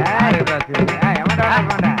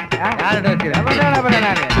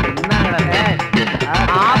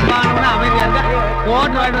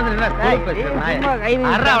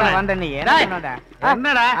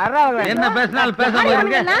என்ன பேசினாலும்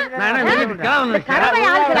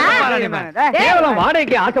கேவலம்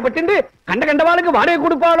வாடகைக்கு ஆசைப்பட்டு கண்ட கண்டவாளுக்கு வாடகை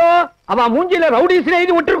கொடுப்பாளோ அவ மூஞ்சில ரவுடிஸ்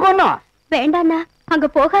எழுதி விட்டுருக்கோம் வேண்டாண்ணா அங்க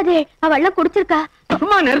போகாதே அவள்லாம் குடிச்சிருக்கா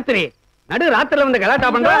சும்மா நிறுத்துறே நடு ராத்திரில வந்து கலாட்டா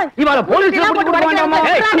பண்றா இவாள போலீஸ்ல புடிச்சு கொடுக்க வேண்டாமா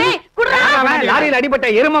லாரியில அடிபட்ட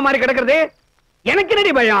எருமை மாதிரி கிடக்குறது எனக்கு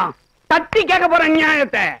நடி பயம் தட்டி கேட்க போற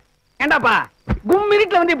நியாயத்தை ஏண்டாப்பா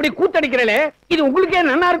கும்மிரிட்ல வந்து இப்படி கூத்தடிக்கிறே இது உங்களுக்கே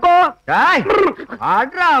நல்லா இருக்கும்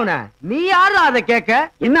நீ யாரு அதை கேட்க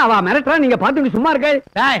என்ன அவ மிரட்டா நீங்க பாத்துட்டு சும்மா இருக்க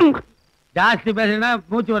ஜாஸ்தி பேசினா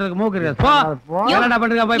மூச்சு வர்றதுக்கு மூக்கு இருக்கு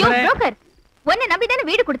உன்னை நம்பிதானே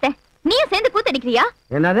வீடு கொடுத்தேன் நீயும் சேர்ந்து கூத்தடிக்கிறியா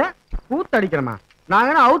என்னது கூத்தடிக்கிறமா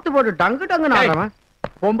நாங்க அவுத்து போட்டு டங்கு டங்கு நாடுறவன்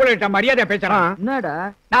பொம்பளைட்ட மரியாதை பேசுறான் என்னடா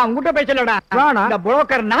நான் உங்ககிட்ட பேசலடா இந்த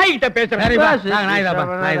புரோக்கர் நாய்கிட்ட பேசுறேன்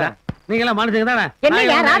நாய்தான் நீங்க எல்லாம் மனுஷங்க தானே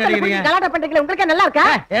கலாட்டா பண்றீங்களா உங்களுக்கு நல்லா இருக்கா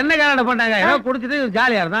என்ன கலாட்டா பண்ணாங்க ஏதோ குடிச்சிட்டு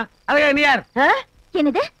ஜாலியா இருந்தான் அதுக்கு நீ யார்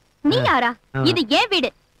என்னது நீ யாரா இது ஏன் வீடு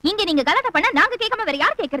இங்க நீங்க கலாட்டா பண்ணா நாங்க கேட்காம வேற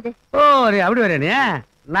யார் கேக்குறது ஓ அப்படி வரேன் நீ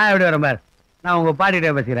நான் எப்படி வரேன் பார் நான் உங்க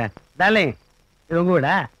பாட்டிகிட்ட பேசிக்கிறேன் டார்லிங் இது உங்க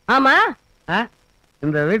வீடா ஆமா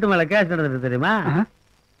இந்த வீட்டு மேல கேஸ் நடந்துட்டு தெரியுமா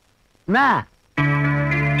என்ன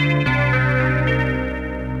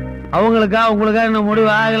அவங்களுக்கா உங்களுக்கா இன்னும் முடிவு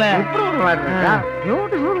ஆகல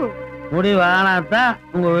முடிவு ஆனாத்தான்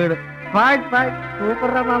உங்க வீடு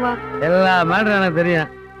எல்லா மேட்டரும் எனக்கு தெரியும்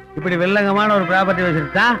இப்படி வெள்ளங்கமான ஒரு ப்ராப்பர்ட்டி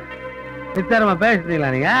வச்சிருக்கா நித்தரமா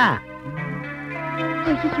பேசுறீங்களா நீங்க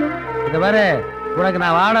இந்த பாரு உனக்கு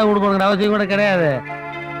நான் வாடகை கொடுக்கணுங்கிற அவசியம் கூட கிடையாது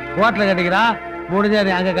கோட்ல கட்டிக்கிறா முடிஞ்சா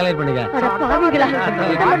நீ அங்க கலெக்ட் பண்ணிக்க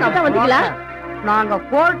நாங்க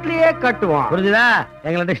கோர்ட்லயே கட்டுவோம் புரிஞ்சுதா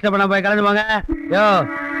எங்களை டிஸ்டர்ப் பண்ண போய் கலந்து போங்க யோ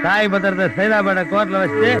தாய் பத்திரத்தை சைதாப்பேட்டை கோர்ட்ல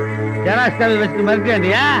வச்சு ஜெராக்ஸ் காப்பி வச்சுட்டு மறுக்க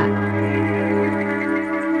வேண்டியா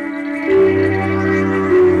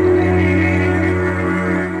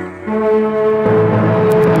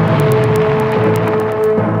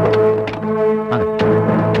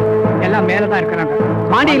எல்லாம் மேலதான் இருக்கிறாங்க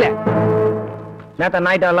மாடியில நேத்த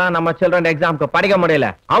நைட்டெல்லாம் நம்ம சில்ட்ரன் எக்ஸாம்க்கு படிக்க முடியல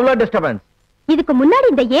அவ்வளவு டிஸ்டர்பன்ஸ் இதுக்கு முன்னாடி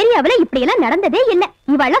இந்த ஏரியாவுல இப்படி எல்லாம் நடந்ததே இல்ல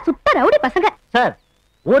இவெல்லாம் சுத்த ரவுடி பசங்க சார்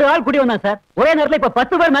ஒரு ஆள் குடி வந்தான் சார் ஒரே நேரத்துல இப்ப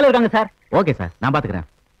 10 பேர் மேல இருக்காங்க சார் ஓகே சார் நான்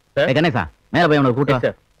பாத்துக்கிறேன் கணேசா மேல போய் உனக்கு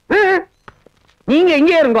கூட்டம் நீங்க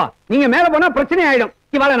எங்கே இருங்கோ நீங்க மேல போனா பிரச்சனை ஆயிடும்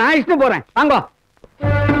இவாள நான் இஷ்டம் போறேன் வாங்கோ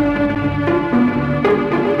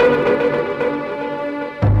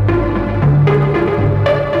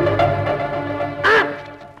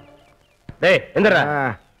டேய் எந்திரா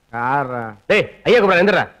டேய் ஐயா கூப்பிடுறா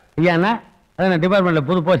எந்திரா ஐயா என்ன அதான் டிபார்ட்மெண்ட்ல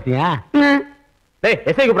புது போஸ்டியா டேய்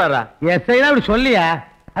எஸ்ஐ கூப்பிடுறா எஸ்ஐ தான் அப்படி சொல்லியா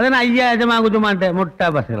அதான் ஐயா எஜமா குஜமான்ட்டு முட்டா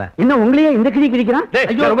பசங்களா இன்னும் உங்களையே இந்த கிளி கிழிக்கிறான்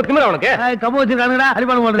ஐயோ ரொம்ப திமிரா உனக்கு கம்பு வச்சிருக்கானுங்கடா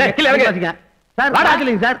அடிப்பாடு போடுறது சார்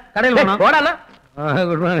வாடாக்கலிங்க சார் கடையில் போனோம் போடால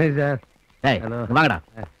குட் மார்னிங் சார் வாங்கடா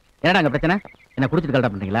என்னடா அங்க பிரச்சனை என்ன குடிச்சிட்டு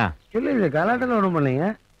கலட்டா பண்றீங்களா இல்லை இது கலாட்டில் ஒன்றும் பண்ணீங்க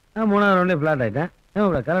நான் 3வது ரவுண்ட்லேயே ஃபிளாட் ஆயிட்டேன்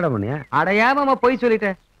ஏன் கலாட்டா பண்ணியா அடையாம போய்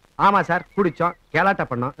சொல்லிட்டேன் ஆமா சார் குடிச்சோம் கேலாட்டா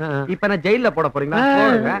பண்ணோம் இப்ப நான் ஜெயில போட போறீங்களா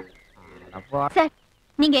சார்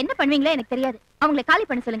நீங்க என்ன பண்ணுவீங்களோ எனக்கு தெரியாது அவங்களை காலி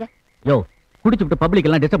பண்ண சொல்லுங்க யோ குடிச்சுட்டு பப்ளிக்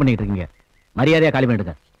எல்லாம் டிஸ்டர்ப் பண்ணிட்டு இருக்கீங்க. மரியாதையா காலி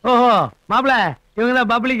பண்ணிடுங்க. ஓஹோ மாப்பிள, இவங்க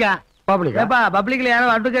தான் பப்ளிக்கா? பப்ளிக் ஏப்பா பப்ளிக்ல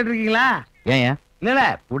யாரும் அட்வொகேட் இருக்கீங்களா? ஏன் இல்ல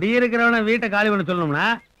குடியிருக்கிறவன வீட்டை காலி பண்ண சொல்லணும்னா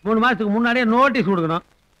 3 மாசத்துக்கு முன்னாடியே நோட்டீஸ் கொடுக்கணும்.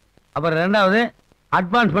 அப்புறம் 2வது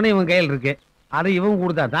அட்வான்ஸ் பண்ணி இவங்க கையில் இருக்கு. அதை இவங்க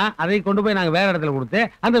கொடுத்தா தான் அதை கொண்டு போய் நாங்க வேற இடத்துல கொடுத்து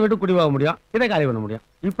அந்த வீட்டு குடி போக முடியும், இதை காலி பண்ண முடியும்.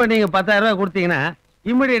 இப்ப நீங்க 10,000 ரூபாய் கொடுத்தீங்கன்னா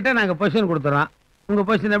இமிடியேட்டா நாங்க பொசிஷன் கொடுத்துறோம். உங்க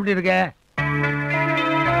பொசிஷன் எப்படி இருக்கு?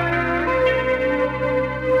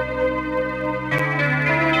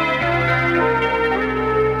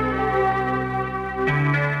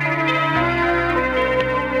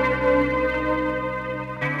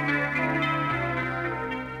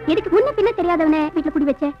 எதுக்கு முன்ன பின்ன தெரியாதவனே வீட்டுல குடி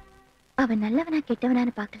வச்ச? அவன் நல்லவனா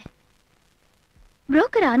கெட்டவனான்னு பாக்கல.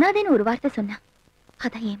 புரோக்கர் அனாதைன்னு ஒரு வார்த்தை சொன்னா,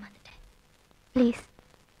 அதான் ஏமாந்துட்டேன். ப்ளீஸ்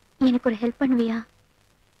எனக்கு ஒரு ஹெல்ப் பண்ணுவியா?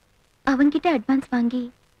 அவன்கிட்ட அட்வான்ஸ் வாங்கி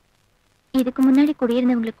இதுக்கு முன்னாடி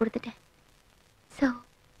குடியிருந்தவங்களுக்கு கொடுத்துட்டேன். சோ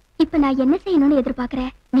இப்ப நான் என்ன செய்யணும்னு எதிர்பார்க்கற?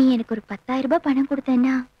 நீ எனக்கு ஒரு 10,000 ரூபாய் பணம்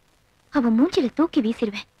கொடுத்தேன்னா அவன் மூஞ்சில தூக்கி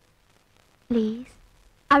வீசிடுவேன். ப்ளீஸ்.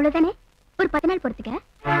 அவ்வளவுதானே? ஒரு 10 நாள் பொறுத்துக்க.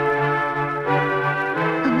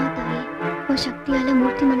 அம்மா தாயே, உன் சக்தியால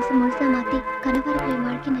மூர்த்தி மனசு முழுசா மாத்தி கணவர்களை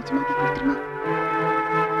வாழ்க்கை நிஜமாக்கி கொடுத்துருமா?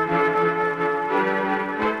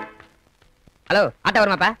 Hello, auto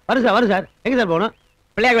வருமாப்பா? வரும் சார், வரும் சார். எங்க சார் போகணும்?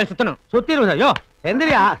 பிள்ளையார் கோயில் சுத்தணும். சுத்திடுவோம் சார். யோ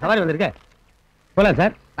எந்திரியா, சவாரி வந்திருக்க. போலாம்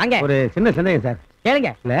சார். வாங்க. ஒரு சின்ன சந்தேகம் சார். கேளுங்க.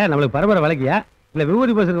 இல்ல நம்மளுக்கு பரம்பரை வழக்கியா இல்ல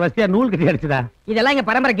விபூதி பசங்க வசதியா நூல் கட்டி அடிச்சுதா? இதெல்லாம் எங்க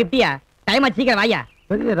பரம்பரை கிப்டியா? டைம் ஆச்சு, சீக்கிரம் வாயா.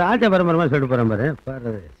 பெரிய ராஜ பரம்பரை சொல்லிட்டு போறேன்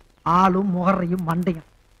பாரு. ஆளும் முகரையும் மண்டையும்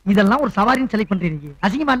இதெல்லாம் ஒரு சவாரின்னு செலக்ட் பண்றீங்க.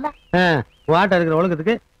 அசிங்கமா இல்ல? வாட்டா இருக்கிற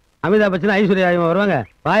ஒழுக்கத்துக்கு அமிதாப் பச்சன் ஐஸ்வர்யா வருவாங்க.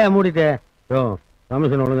 வாயா மூடிட்டு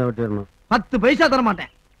கமிஷன் ஒழுங்கா விட்டு வரணும். 10 பைசா தர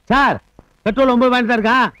மாட்டேன் சார். பெட்ரோல் 9 பாயிண்ட் தான்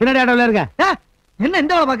இருக்கான். பின்னாடி ஆட்டோல இருக்க. என்ன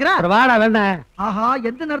எந்த வேலை பாக்குற? வாடா வேண்டாம். ஆஹா,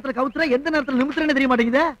 எந்த நேரத்துல கவுத்துற எந்த நேரத்துல நிமித்துறேன்னு தெரிய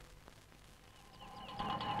மாட்டேங்குது.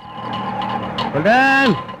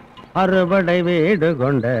 அறுபடை வீடு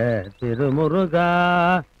கொண்ட திருமுருகா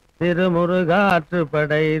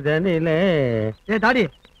திருமுருகாற்றுப்படைதனிலே. தாடி,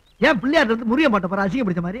 ஏன் பிள்ளையார் வந்து முறிய மாட்ட போற? அசிங்க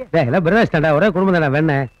பிடிச்ச மாதிரி. பிரதர்ஸ் தாண்டா, ஒரே குடும்பம் தானே.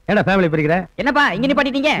 வேணா ஏடா ஃபேமிலி பிரிக்கிற? என்னப்பா இங்க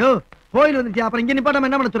நிப்பாட்டிட்டீங்க? கோயில் வந்துச்சு, அப்புறம் இங்க நிப்பாட்டாம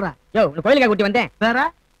என்ன பண்ண சொல்ற? கோயிலுக்கா கூட்டி வந்தேன். வேற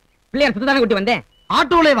பிள்ளையார் சுத்தானே கூட்டி வந்தேன்.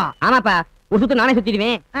 ஆட்டோலே வா. ஆமாப்பா, ஒரு சுத்து நானே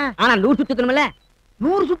சுத்திடுவேன். ஆனா 100 சுத்தணும்ல.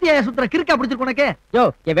 100 சுத்தியா சுத்துற? கிறுக்கா பிடிச்சிருக்கு உனக்கு?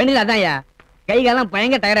 என் வேண்டியது அதான்யா. கை காலம்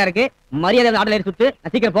பயங்கர டயர்டா இருக்கு. மரியாதை ஆட்டோல ஏறி சுத்து,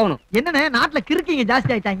 நான் சீக்கிரம் போகணும். என்னன்னு நாட்டுல கிறுக்கிங்க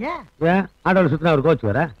ஜாஸ்தி ஆயிட்டாங்க. ஆட்டோல சுத்தினா ஒரு கோச்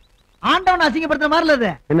வர ஆண்டவன் அசிங்கப்படுத்துற மாதிரி இல்ல.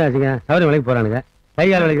 என்ன அசிங்க? சவரி மலைக்கு போறானுங்க.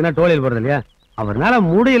 கையால் வலிக்குன்னா டோலியில் போறது இல்லையா? அவர்னால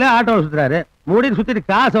முடியல ஆட்டோல சுத்துறாரு. முடியில் சுத்திட்டு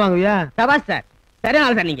காசு வாங்குவியா? சபாஸ் சார்,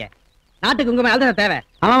 சரியான சார். நீங்க நாட்டுக்கு உங்க மேல தேவை.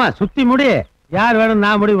 ஆமாமா, சுத்தி முடி. யார் வேணும்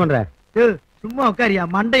நான் முடிவு பண்றேன். சும்மா உட்காரியா,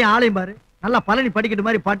 மண்டையும் ஆளையும் பாரு. நல்லா பழனி படிக்கிட்டு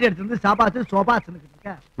மாதிரி பட்டி எடுத்து வந்து சபாசு சோபாசு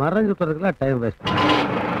மறைஞ்சு சுத்துறதுக்குலாம் டைம் வேஸ்ட்.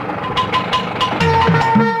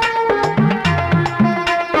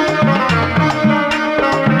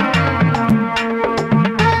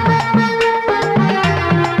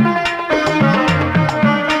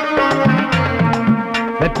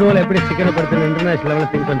 பெட்ரோல் எப்படி சிக்கனப்படுத்துறது இன்டர்நேஷனல்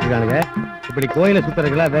லெவலில் திங்க் பண்ணிருக்கானுங்க. இப்படி கோயில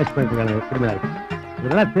சுத்துறதுக்கெல்லாம் வேஸ்ட் பண்ணிருக்கானுங்க கிரிமினல்.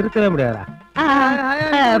 இதெல்லாம் திருத்தவே முடியாதா?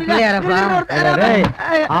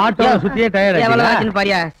 ஆட்டோ சுத்தியே டயர்ட்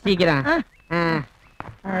பாரியா சீக்கிரம்.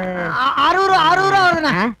 60 ரூபா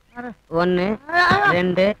வருதுண்ணா. 1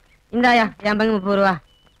 2 இந்தாயா என் பங்கு 30 ரூபா.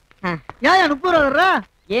 ஏன் 30 ரூபா வர்ற?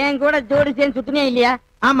 ஏன் கூட ஜோடி சேர்ந்து சுத்தினே இல்லையா?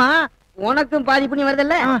 ஆமா. உனக்கும் பாதி புண்ணி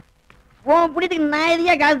வருதுல்ல. உன் புண்ணியத்துக்கு நான்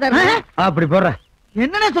எதையா காசு தரேன். அப்படி போடுற.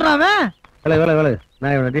 என்னன்னு சொல்றாம?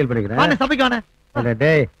 நான் இவனை டீல் பண்ணிக்கிறேன். சபைக்கு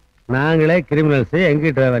டேய், நாங்களே கிரிமினல்ஸ்,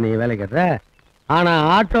 எங்கிட்ட நீ வேலை கேட்ற. ஆனா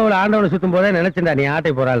ஆட்டோவில் ஆண்டவனை சுத்தும் போதே நினைச்சுடா நீ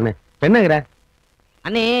ஆட்டை போறாள்னு. என்னங்கிற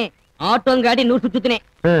அண்ணே? ஆட்டோங்காட்டி 100 சுத்து சுத்தினேன்.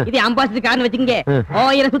 இது 50 காரணம் வச்சுங்க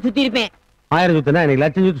 1000 சுத்து சுத்தி இருப்பேன். 1000 சுத்தினா நீ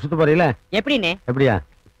லட்சம் சுத்து சுத்த போறீல? எப்படின்னு? எப்படியா?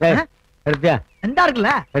 எடுத்தியா? எந்தா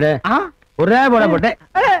இருக்குல்ல? ஒரே போட போட்டேன்.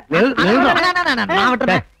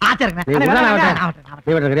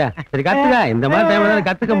 சரி கத்துக்க. இந்த மாதிரி டைம்ல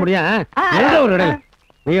கத்துக்க முடியும். எந்த ஒரு இடம்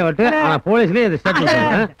நீ விட்டு. ஆனா போலீஸ்லயே இது ஸ்டார்ட்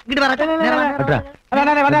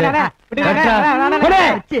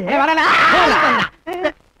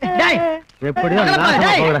எப்படியோ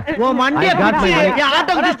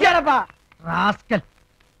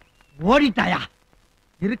ஓடிட்டாயா?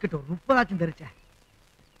 இருக்கட்டும், 30 தெரிச்ச.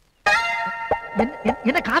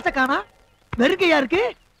 என்ன காசை காணா? வெறுக்கையா இருக்கு.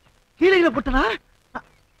 கீழே போட்டனா?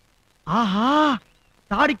 ஆஹா,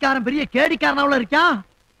 தாடிக்காரன் பெரிய கேடிக்காரனாவுல இருக்கான்.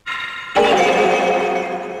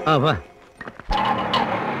 வா.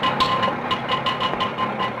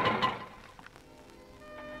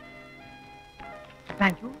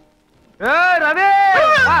 தேங்க்யூ. ரவி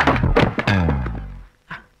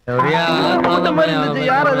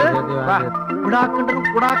யார் அது?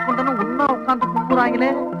 குடாக்குண்டனும் ஒன்னா உட்காந்து கும்புறாங்களே,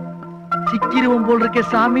 சிக்கிருவன் போல் இருக்கே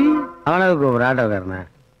சாமி. அவனுக்கு ஒரு ஆட்டோக்காரன,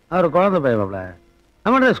 அவர் குழந்தை பையன்,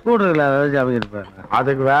 நம்மகிட்ட ஸ்கூட்டர்ல அமைச்சிருப்பாரு.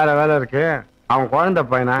 அதுக்கு வேற வேலை இருக்கு. அவன் குழந்தை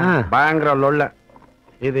பையனா பயங்கர லொல்ல.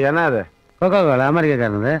 இது என்ன அது? Coca Cola,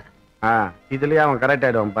 அமெரிக்காரனது. இதுலயே அவன் கரெக்ட்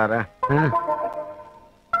ஆயிடுவான் பாரு.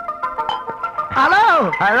 Hello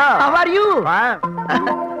hello, how are you?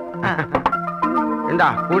 இந்தா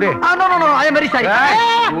குடி. no no no, I am very sorry.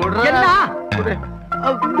 என்ன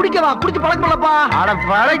குடிக்கவா? குடிச்சு பழக்கலப்பா. அட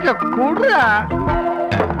பழக்க குடுடா.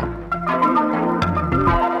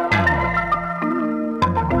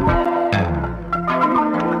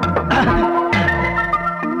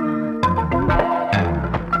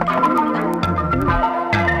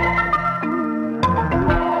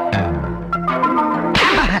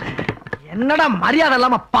 என்னடா மரியாதை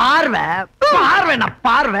இல்லாம பார்வை பார்வை நான்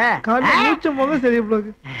பார்வை மூச்சு முகம் சரி போகுது.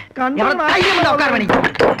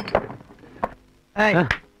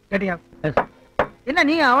 என்ன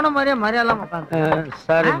நீ அவன மாதிரியா மரியாதை இல்லாம உட்கார்ந்து?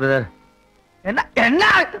 Sorry brother. என்ன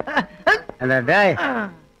என்ன டேய்,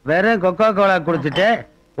 வெறும் கொக்கோ கோலா குடிச்சிட்டு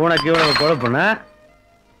உனக்கு இவ்வளவு கொழுப்புனா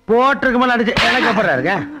போட்டிருக்கு மேல அடிச்சு எனக்கு அப்புறம்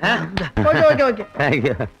இருக்கேன். ஓகே ஓகே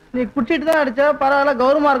ஓகே, நீ குடிச்சிட்டு தான் அடிச்ச, பரவாயில்ல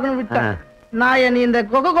கௌரவமா இருக்குன்னு விட்டேன். நான் நீ இந்த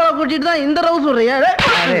கொக்கோ கோலா குடிச்சிட்டு தான் இந்த ரவு சொல்றியா?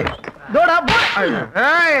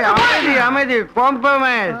 அமைதி அமைதி,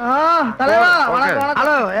 காம்ப்ரமைஸ். தலைவா வணக்கம்.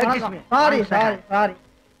 Hello excuse me, sorry sorry sorry.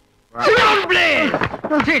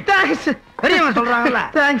 Thanks. பெரியவங்க சொல்றாங்கல்ல.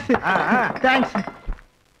 Thanks thanks.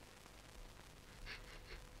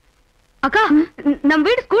 அக்கா, நம்ம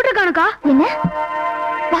வீடு ஸ்கூட்டர் காணுக்கா? என்ன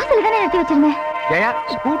வாசல்ல தானே நிறுத்தி வச்சிருந்தேன். ஜெயா,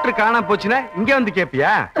 ஸ்கூட்டர் காணாம போச்சுன்னா இங்க வந்து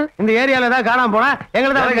கேப்பியா? இந்த ஏரியால தான் காணாம போனா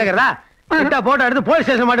எங்களை தான் கேக்குறதா? போட்டோ எடுத்து போலீஸ்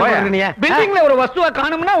ஸ்டேஷன் மாட்டி போறீங்க. பில்டிங்ல ஒரு வஸ்துவ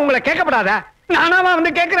காணும்னா உங்களை கேட்கப்படாத. நானாவா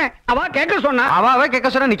வந்து கேக்குறேன், அவ கேட்க சொன்னா. அவ கேட்க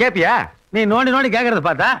சொன்னா நீ கேப்பியா? நீ நோண்டி நோண்டி கேக்குறத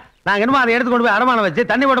பார்த்தா நாங்க என்னமோ அதை எடுத்து கொண்டு போய் அடமானம் வச்சு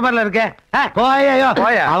தண்ணி போட்ட மாதிரில இருக்கு.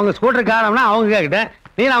 போயோ அவங்க ஸ்கூட்டர் காணோம்னா அவங்க கேக்கிட்டேன்,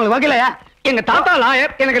 நீ அவங்களுக்கு வைக்கலையா? எங்க தாத்தா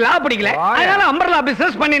லாயர், எனக்கு லா பிடிக்கல, அதனால அம்பர்லா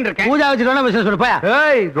பிசினஸ் பண்ணிட்டு இருக்கேன். பூஜா வச்சுட்டு பிசினஸ் பண்ணு போயா.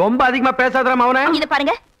 ஏய், ரொம்ப அதிகமா பேசாதடா மவனே. இத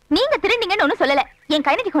பாருங்க, நீங்க திருந்தீங்கன்னு ஒண்ணும் சொல்லல. என்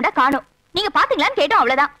கைநதி கொண்டா காணோம். நீங்க பாத்தீங்களான்னு கேட்டோம்,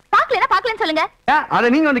 அவ்வளவுதான். பாக்கலனா பாக்கலன்னு சொல்லுங்க. அத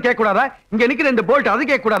நீங்க வந்து கேட்க கூடாதா? இங்க நிக்கிற இந்த போல்ட் அது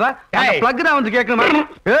கேட்க கூடாதா? அந்த பிளக் தான் வந்து கேட்கணுமா?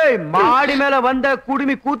 ஏய், மாடி மேல வந்த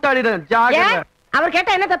குடுமி கூத்தாடிடும், ஜாகிரதை. அவர்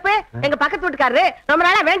கேட்டா என்ன தப்பு? எங்க பக்கத்து வீட்டுக்காரரு ரொம்ப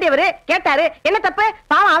நாளா வேண்டியவரு கேட்டாரு, என்ன தப்பு?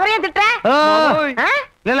 பாவம் அவரையும் திட்ட.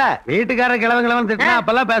 இல்ல வீட்டுக்காரர் கிழவன் திட்டினா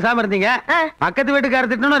அப்பெல்லாம் பேசாம இருந்தீங்க. பக்கத்து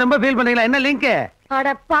வீட்டுக்காரர் திட்டணும் ரொம்ப ஃபீல் பண்ணீங்களா? என்ன லிங்க்? அட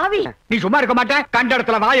பாவி, நீ சும்மா இருக்க மாட்டேன். கண்ட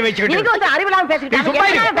இடத்துல வாயை வச்சுக்கிட்டு நீங்க வந்து அறிவில்லாம பேசிட்டு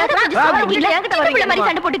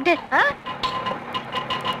சண்டை போட்டுக்கிட்டு.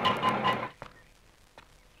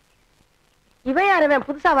 இவன் யாருவன்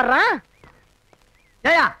புதுசா வர்றான்?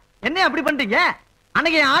 ஏயா, என்ன அப்படி பண்ணிட்டீங்க?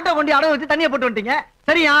 அன்னைக்கு என் ஆட்டோ கொண்டு அடகு வச்சு தண்ணியை போட்டு வந்துட்டீங்க.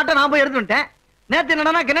 சரி, என் ஆட்டோ நான் போய் எடுத்து வந்துட்டேன். நேத்து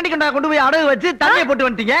என்னன்னா கிணடி கொண்டா கொண்டு போய் அடகு வச்சு தண்ணியை போட்டு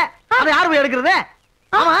வந்துட்டீங்க. அதை யாரு போய் எடுக்கிறது?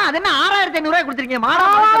 ஆமா, அது என்ன 6500 ரூபாய் கொடுத்துருக்கீங்க?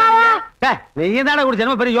 நீங்க தானே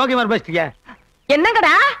குடிச்சா பெரிய யோகியமா பேசிட்டீங்க.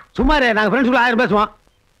 என்னங்கடா சும்மாரு, நாங்க ஃப்ரெண்ட்ஸ் 1000 பேசுவோம்.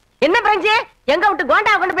 என்ன பிரெஞ்சு? எங்க விட்டு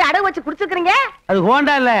கோண்டா கொண்டு போய் அடகு வச்சு குடிச்சுக்கிறீங்க? அது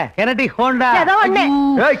ஹோண்டா இல்ல, கெனடிக் ஹோண்டா. ஏதோ ஒண்ணு.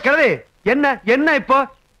 ஏய் கிழவி, என்ன என்ன இப்போ?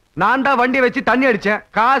 நான் தான் வண்டி வச்சு தண்ணி அடிச்சேன்,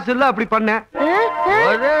 காசு இல்ல அப்படி பண்ணேன்.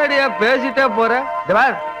 ஒரே அடியா பேசிட்டே போற.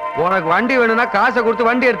 உனக்கு வண்டி வேணும்னா காசை கொடுத்து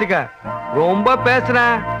வண்டி எடுத்துக்க. ரொம்ப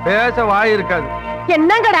பேசுறேன், பேச வாய் இருக்காது.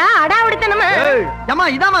 என்னங்கடா அடாவடித்தனமா? ஏமா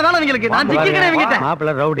இதாமா வேலை உங்களுக்கு? நான் சிக்கிக்கிறேன் இவங்கிட்ட.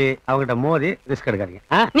 மாப்பிள்ள ரவுடி, அவங்கிட்ட மோதி ரிஸ்க் எடுக்காதீங்க.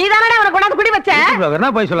 நீ தானடா அவனை கொண்டாந்து குடி வச்ச?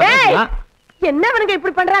 என்ன போய் சொல்ல? என்ன அவனுங்க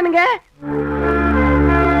இப்படி பண்றானுங்க?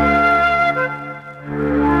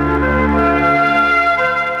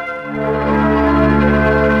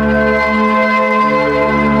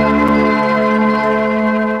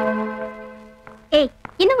 ஏய்,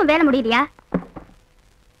 இன்னும் வேலை முடியலையா?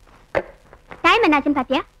 டைம் என்னாச்சுன்னு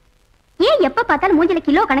பாத்தியா? ஏன் எப்ப பார்த்தாலும் மூஞ்சில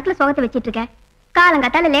கிலோ கணக்குல சோகத்தை வச்சிட்டு இருக்க?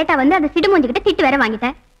 காலங்காத்தால லேட்டா வந்து அந்த சிடு மூஞ்சிக்கிட்ட திட்டு வேற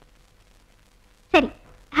வாங்கிட்டேன். சரி,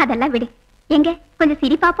 அதெல்லாம் விடு. எங்க கொஞ்சம்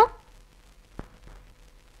சிரி பாப்போம்.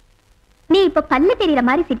 நீ இப்ப பல்லு தெரியற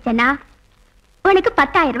மாதிரி சிரிச்சனா உனக்கு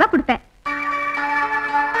 10,000 ரூபாய் கொடுப்பேன்.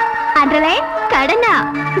 அன்றவே கடனா?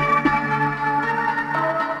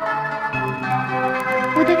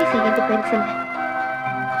 உதவி செய்யறது பெருசு இல்ல,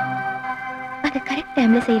 அது கரெக்ட்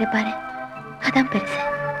டைம்ல செய்யற பாரு, அதான் பெருசு.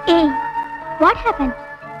 ஏய், வாட் ஹேப்பன்?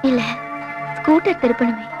 இல்ல, ஸ்கூட்டர்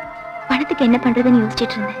திருப்பணுமே, பணத்துக்கு என்ன பண்றதுன்னு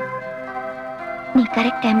யோசிச்சுட்டு இருந்தேன். நீ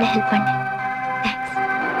கரெக்ட் டைம்ல ஹெல்ப் பண்ணு. தேங்க்ஸ்.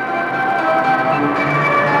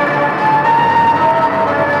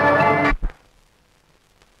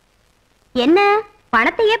 என்ன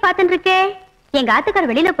பணத்தையே பார்த்துட்டு இருக்கே? எங்க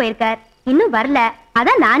ஆத்துக்கார் வெளியில போயிருக்கார், இன்னும் வரல.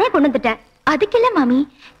 அதான் நானே கொண்டு வந்துட்டேன். அதுக்கு இல்ல மாமி,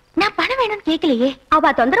 நான் பணம் வேணும்னு கேட்கலையே.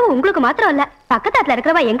 அவ தொந்தரவு உங்களுக்கு மாத்திரம் இல்ல, பக்கத்தாத்துல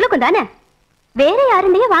இருக்கிறவா எங்களுக்கும் தானே. வேற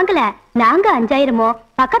யாருன்னே வாங்கல. நாங்க 5000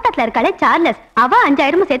 பக்கத்துல இருக்காளே சார்லஸ் அவ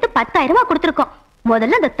 5000 சேர்த்து 10,000 கொடுத்துருக்கோம்.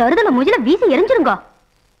 முதல்ல அந்த தருதல மூஞ்சில வீசி எரிஞ்சிருங்க.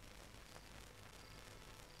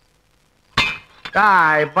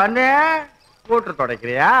 பண்ணு கூட்டு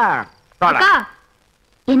தொடக்கிறியா?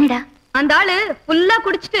 என்னடா அந்த ஆளு ஃபுல்லா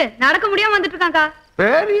குடிச்சிட்டு நடக்க முடியாம வந்துட்டு இருக்காங்கா.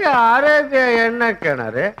 பெரிய அரேபியா என்ன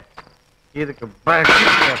கிணறு இதுக்கு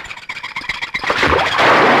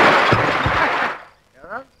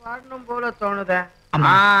பாடணும் போல தோணுதே.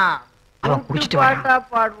 அவன் குடிச்சிட்டு பாட்டா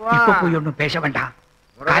பாடுவா. இப்ப போய் ஒண்ணும் பேச வேண்டாம்,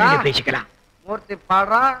 காலையில பேசிக்கலாம். மூர்த்தி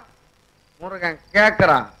பாடுறா, முருகன்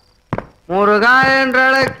கேக்குறான். முருகா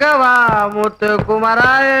என்றழைக்கவா, முத்து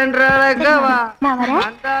குமரா என்றழைக்கவா. நான் வரேன்.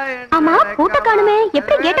 ஆமா பூட்ட காணுமே,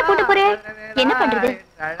 எப்படி கேட்ட போட்டு போறேன்? என்ன பண்றது?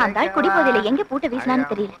 அந்த ஆள் குடி போதில எங்க பூட்ட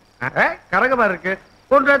வீசலான்னு தெரியல. கரகமா இருக்கு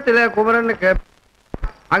குன்றத்திலே குமரனுக்கு.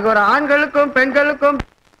 அங்க ஒரு ஆண்களுக்கும் பெண்களுக்கும்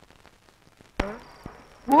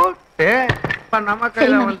பூட்டு நம்ம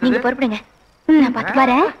கையில வந்து. நீங்க பொறுப்படுங்க, நான் பாத்து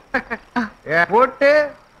வரேன். போட்டு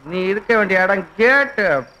நீ இருக்க வேண்டிய இடம் கேட்டு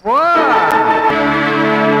போ.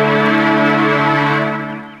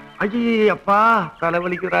 ஐயப்பா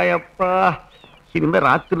தலைவலிக்கிறாய் அப்பா. இனிமே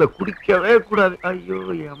ராத்திரில குடிக்கவே கூடாது. ஐயோ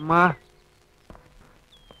அம்மா,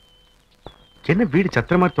 என்ன வீடு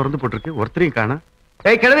சத்திரமா திறந்து போட்டிருக்கு, ஒருத்தரையும் காணா.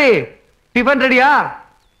 ஏய் கிழவி, டிஃபன் ரெடியா?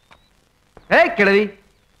 ஏய் கிழவி,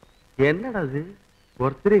 என்னடா அது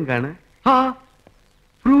ஒருத்தரையும் காணா?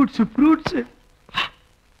 ஃப்ரூட்ஸ் ஃப்ரூட்ஸ்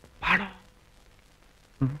பாடம்.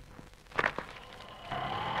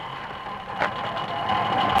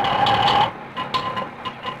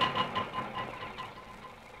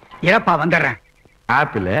 ஏப்பா வந்துடுறேன்.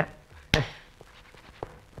 ஆப்பிள்.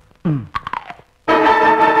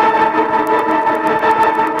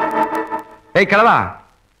 ஏய் கிழவா,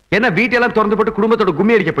 என்ன வீட்டெல்லாம் திறந்து போட்டு குடும்பத்தோட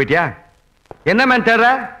கும்மி அடிக்க போயிட்டியா? என்ன மேன் தேடுற?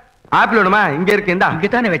 ஆப்பிள் வேணுமா? இங்க இருக்கு. இந்தா.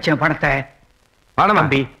 இங்கதானே வச்சேன் பணத்தை. பணம்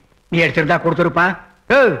தம்பி நீ எடுத்திருந்தா கொடுத்துருப்பா.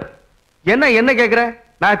 என்ன என்ன கேக்குற?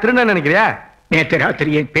 நான் திருட நினைக்கிறியா? நேற்று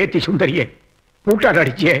ராத்திரி என் பேத்தி சுந்தரியே பூட்டால்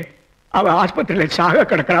அடிச்சியே, அவ ஆஸ்பத்திரியில சாக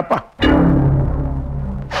கிடக்கிறாப்பா.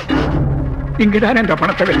 இங்கதானே இந்த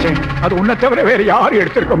பணத்தை வச்சேன், அது உன்னை தவிர வேற யாரும்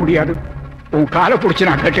எடுத்திருக்க முடியாது. உன் காலை பிடிச்சி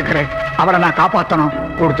நான் கேட்டுக்கிறேன், அவரை நான் காப்பாத்தணும்,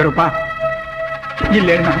 கொடுத்துருப்பா.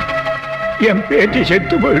 இல்லைன்னா என் பேத்தி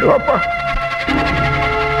செத்து போயிடுவாப்பா.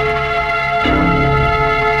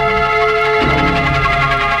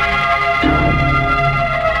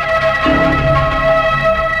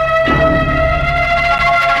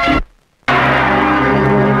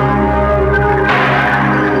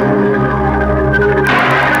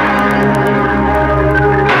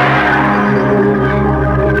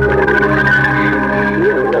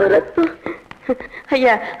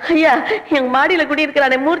 ஐயா ஐயா, எங்க மாடியில குடி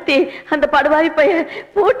இருக்கிறானே மூர்த்தி, அந்த படுவாரி பையன்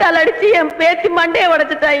பூட்டால் அடிச்சு என் பேத்தி மண்டைய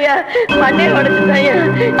உடைச்சிட்டான் ஐயா, மண்டைய உடைச்சிட்டான் ஐயா.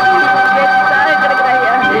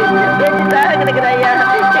 கிடக்குறாயா, கிடக்குறாயா,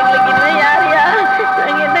 எங்களுக்கு இன்னும் யாரையா,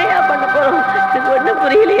 நாங்க என்னையா பண்ண போறோம்? எனக்கு ஒண்ணும்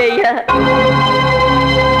புரியலையே ஐயா.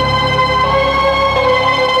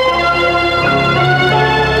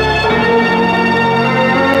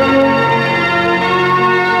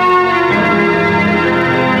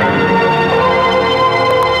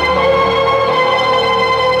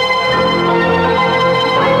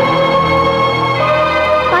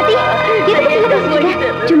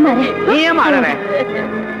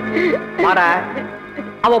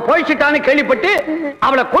 அவ போயிட்டான்னு கேள்விப்பட்டு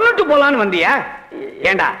அவளை கொன்னுட்டு போலான்னு வந்தியா?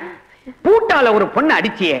 ஏண்டா பூட்டால ஒரு பொண்ணு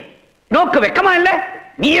அடிச்சியே, நோக்கு வெக்கமா இல்ல?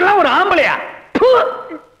 நீ எல்லாம் ஒரு ஆம்பளையா?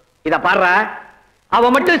 இத பாரு,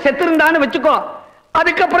 அவ மட்டும் செத்து இருந்தான்னு வச்சுக்கோ,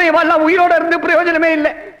 அதுக்கப்புறம் இவெல்லாம் உயிரோட இருந்து பிரயோஜனமே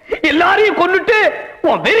இல்லை. எல்லாரையும் கொன்னுட்டு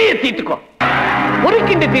உன் வெறிய தீட்டுக்கோ.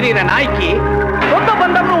 பொறுக்கிண்டு திரியிற நாய்க்கு சொந்த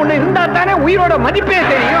பந்தம்னு ஒண்ணு இருந்தா தானே உயிரோட மதிப்பே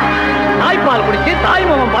தெரியும். தாய்ப்பால் குடிச்சு தாய்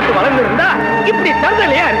மாமன் பார்த்து வளர்ந்து இருந்தா இப்படி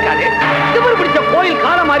தருதலையா இருக்காது. திமிர் பிடிச்ச கோயில்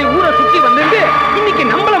கால மாதிரி ஊரை சுத்தி வந்து இன்னைக்கு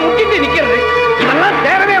நம்மள முட்டிட்டு நிக்கிறது. இவெல்லாம்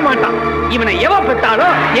தேரவே மாட்டான். இவனை எவ பெற்றாலோ,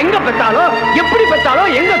 எங்க பெற்றாலோ, எப்படி பெற்றாலோ,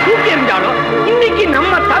 எங்க தூக்கி எறிஞ்சாலோ இன்னைக்கு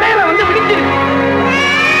நம்ம தலையில வந்து விடிச்சிருக்கு.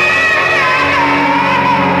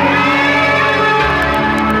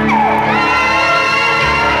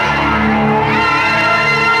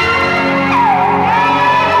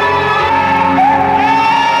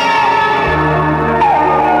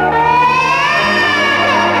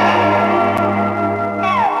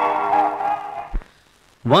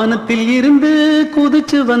 வானத்தில் இருந்து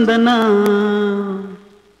குதிச்சு வந்தனா,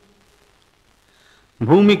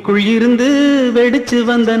 பூமிக்குள் இருந்து வெடிச்சு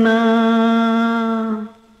வந்தனா.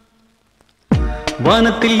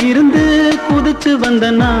 வானத்தில் இருந்து குதிச்சு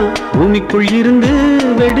வந்தனா, பூமிக்குள் இருந்து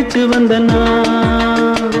வெடிச்சு வந்தனா.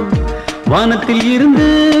 வானத்தில் இருந்து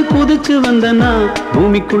குதிச்சு வந்தனா,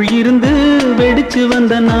 பூமிக்குள் இருந்து வெடிச்சு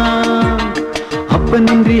வந்தனா.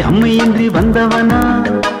 அப்பனின்றி அம்மையின்றி வந்தவனா,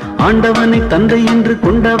 ஆண்டவனை தந்தை என்று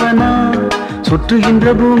கொண்டவனா, சுற்றுகின்ற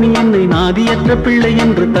பூமி என்னை நாதியற்ற பிள்ளை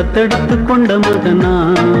என்று தத்தெடுத்து கொண்ட மகனா,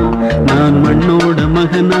 நான் மண்ணோட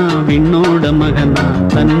மகனா விண்ணோட மகனா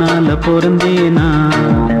தன்னால பிறந்தேனா,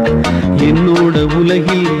 என்னோட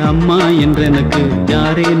உலகில் அம்மா என்றெனக்கு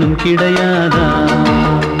யாரேனும் கிடையாதா,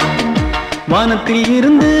 வானத்தில்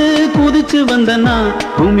இருந்து குதிச்சு வந்தனா,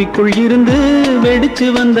 பூமிக்குள் இருந்து வெடிச்சு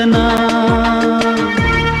வந்தனா,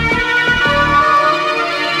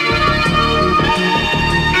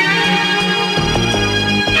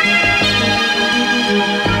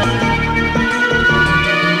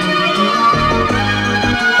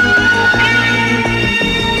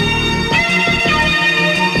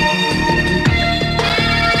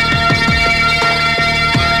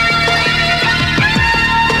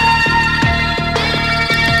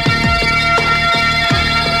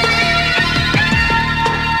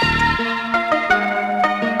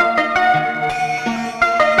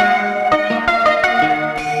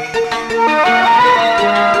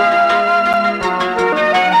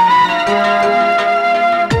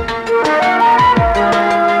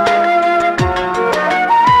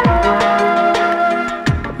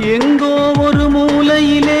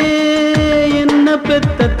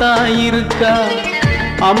 இருக்கா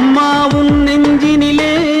அம்மா உன்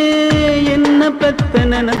நெஞ்சினிலே என்ன பெத்த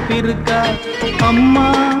நினைப்பிருக்கா, அம்மா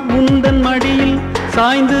உந்தன் மடியில்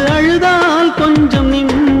சாய்ந்து அழுதால் கொஞ்சம்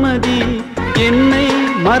நிம்மதி, என்னை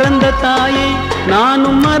மறந்த தாயை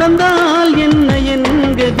நானும் மறந்தால் என்ன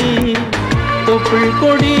என்கதி, தொப்புள்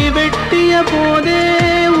கொடி வெட்டிய போதே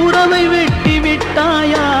உறவை வெட்டி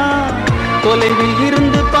விட்டாயா, தொலைவில்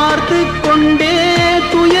இருந்து பார்த்து கொண்டே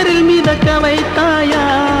துயரில் மிதக்க வைத்தாயா,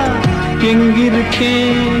 எங்கிருக்கே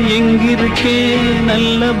எங்கிருக்கே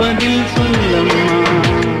நல்ல பதில் சொல்லம்மா,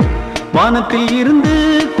 வானத்தில் இருந்து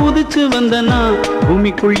குதிச்சு வந்தனா,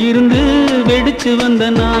 பூமிக்குள் இருந்து வெடிச்சு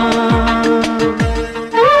வந்தனா,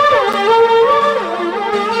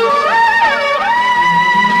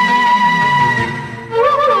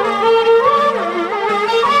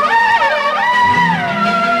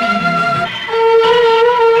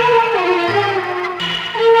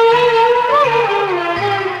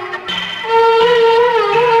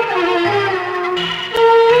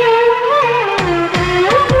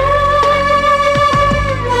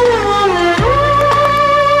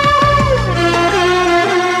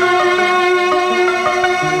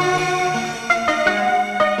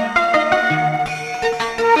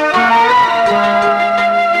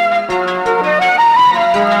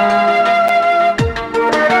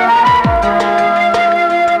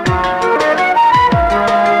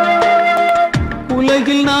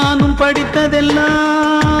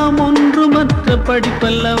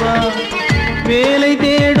 படிப்பல்லவா, வேலை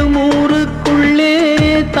தேடும் ஊருக்குள்ளே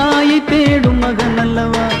தாயை தேடும் மகன்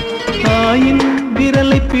அல்லவா, தாயின்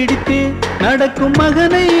விரலை பிடித்தே நடக்கும்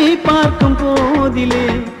மகனை பார்க்கும் போதிலே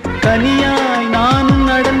தனியாய் நானும்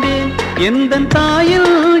நடந்தேன் எந்த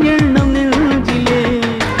தாயில் எண்ணம் நெஞ்சிலே,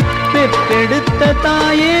 பெற்றெடுத்த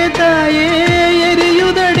தாயே தாயே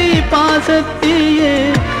எரியுதடி பாசத்தியே,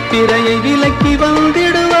 திரையை விலக்கி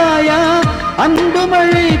வந்திடுவாயா, அன்பு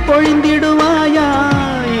மழை பொழிந்திடுவாயா,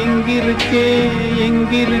 எங்கிருக்கே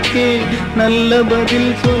எங்கிருக்கே நல்ல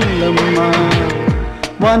பதில் சொல்லம்மா,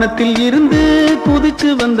 வானத்தில் இருந்து குதிச்சு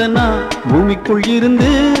வந்தனா, பூமிக்குள் இருந்து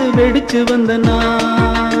வெடிச்சு வந்தனா,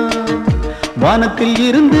 வானத்தில்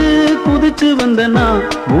இருந்து குதிச்சு வந்தனா,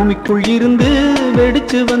 பூமிக்குள் இருந்து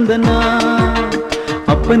வெடிச்சு வந்தனா,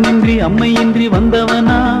 அப்பனின்றி அம்மையின்றி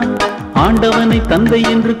வந்தவனா, ஆண்டவனை தந்தை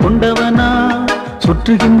என்று கொண்டவனா,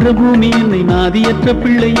 சுற்றுகின்ற பூமி என்னை நாதியற்ற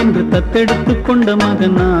பிள்ளை என்று தத்தெடுத்து கொண்ட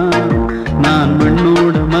மகனா, நான்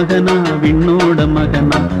மண்ணோட மகனா விண்ணோட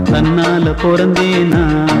மகனா தன்னால பிறந்தேனா,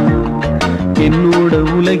 என்னோட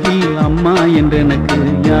உலகில் அம்மா என்றெனக்கு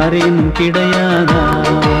யாரேனும் கிடையாதா,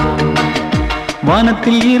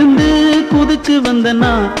 வானத்தில் இருந்து குதிச்சு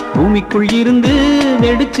வந்தனா, பூமிக்குள் இருந்து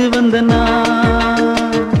வெடிச்சு வந்தனா,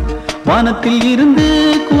 வானத்தில் இருந்து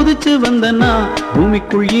குதிச்சு வந்தனா,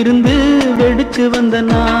 பூமிக்குள் இருந்து வெடிச்சு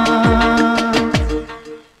வந்தனா.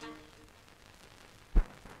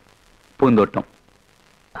 பூந்தோட்டம்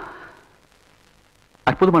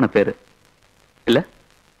அற்புதமான பேரு இல்ல?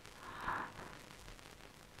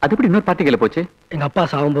 அது எப்படி இன்னொரு பார்ட்டிகளை போச்சு? எங்க அப்பா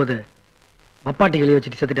சாகும்போது அப்பாட்டிகளை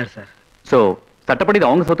வச்சுட்டு செத்துட்டார் சார். சோ சட்டப்படி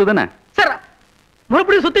அவங்க சொத்து தானே சார்?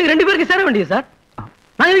 மறுபடியும் சொத்து எங்க 2 பேருக்கு சேர வேண்டியது சார்.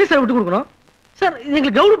 நான் எதுக்கு சார் விட்டு கொடுக்கணும் சார்? இது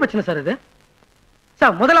எங்களுக்கு கௌரவ பிரச்சனை சார். இது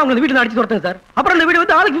சார் முதல்ல அவங்க வீட்டுல அடிச்சு துரத்துங்க சார். அப்புறம் இந்த வீடு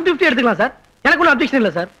வந்து ஆளுக்கு 50-50 எடுத்துக்கலாம் சார். எனக்கு ஒன்றும் அப்ஜெக்ஷன்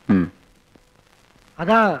இல்லை சார்.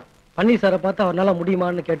 அதான் பன்னீர் சாரை பார்த்து அவரால்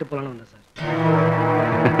முடியுமான்னு கேட்டு போலான்னு வந்தேன் சார்.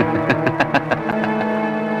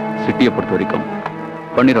 சிட்டியை பொறுத்த வரைக்கும்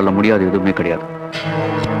பண்ணிடல முடியாது எதுவுமே கிடையாது.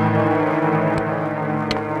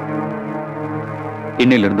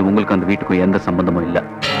 இன்னையில இருந்து உங்களுக்கு அந்த வீட்டுக்கும் எந்த சம்பந்தமும் இல்ல.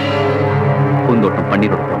 பூந்தோட்டம்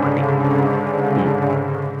பன்னீரோட ப்ராப்பர்ட்டி.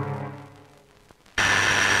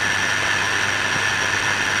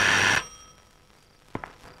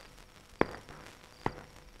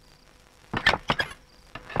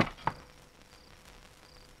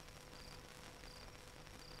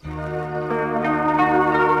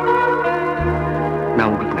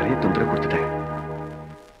 நான் உங்களுக்கு நிறைய தொந்தரவு கொடுத்துட்டேன்,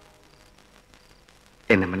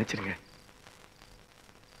 என்ன மன்னிச்சிருங்க.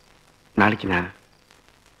 நாளைக்கு நான்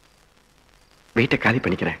வீட்டை காலி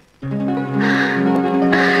பண்ணிக்கிறேன்.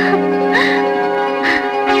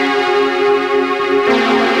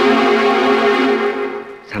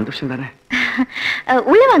 சந்தோஷம் தானே?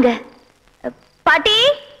 உள்ள வாங்க. பாட்டி,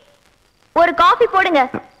 ஒரு காஃபி போடுங்க.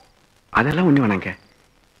 அதெல்லாம் ஒண்ணு வேணாங்க,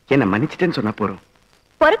 என்ன மன்னிச்சிட்டேன்னு சொன்னா போறோம்.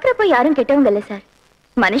 பிறக்கிறப்ப யாரும் கெட்டவங்க இல்ல சார்.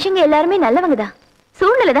 மனுஷங்க எல்லாருமே நல்லவங்க தான்.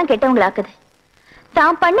 சூழ்நிலை தான் கெட்டவங்களை ஆக்குது.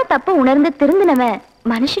 தான் பண்ண தப்ப உணர்ந்து திருந்தினவன்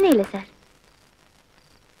மனுஷனே இல்ல சார்,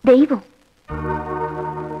 தெய்வம்.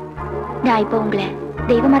 நான் இப்ப உங்களை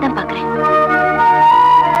தெய்வமா தான் பாக்குறேன்.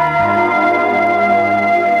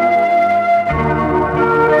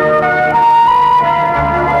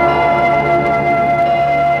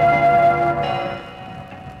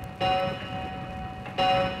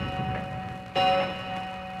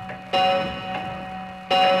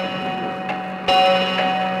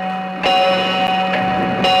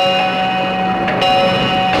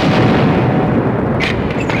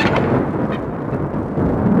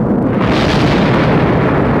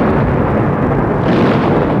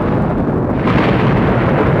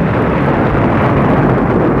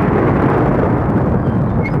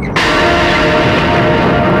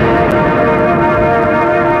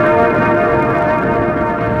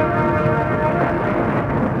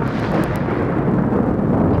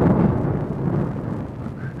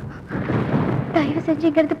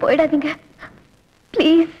 இங்கிருந்து போயிடாதீங்க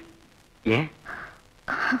ப்ளீஸ். ஏன்?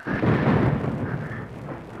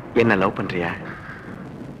 என்ன லவ் பண்றியா?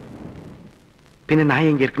 பின்ன நான்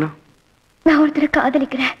எங்க இருக்கணும்? நான் ஒருத்தரை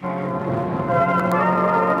காதலிக்கிறேன்.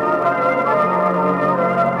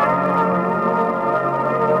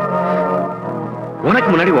 உனக்கு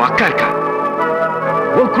முன்னாடி உன் அக்கா இருக்கா.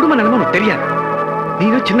 உன் குடும்ப நிலைமை உனக்கு தெரியாது.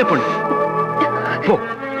 நீனும் சின்ன பொண்ணு. போ,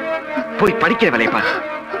 போய் படிக்கிற வேலையை பாரு.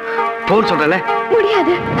 போன்னு சொல்றல.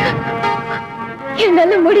 முடியாது,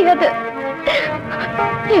 என்னால முடியாது.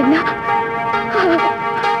 என்ன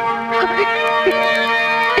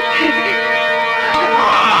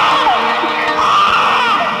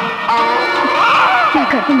நான்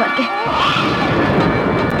கர்ப்பமா இருக்கேன்.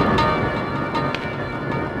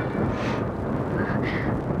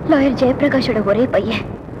 லாயர் ஜெயபிரகாஷோட ஒரே பையன்,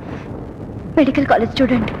 மெடிக்கல் காலேஜ்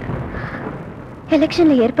ஸ்டூடெண்ட்.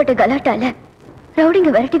 எலெக்ஷன்ல ஏற்பட்ட கலாட்டால ரவுடிங்க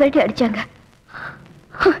விரட்டி விரட்டி அடிச்சாங்க.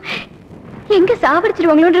 எங்க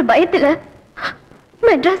சாவடிச்சிருவாங்களோன்ற பயத்துல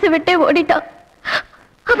மெட்ராஸை விட்டே ஓடிட்டான்.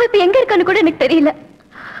 அவ இப்ப எங்க இருக்கான்னு கூட எனக்கு தெரியல.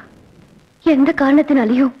 எந்த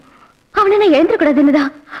காரணத்தினாலையும் அவனை நான் எழுந்திரக்கூடாதுன்னு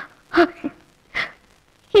தான்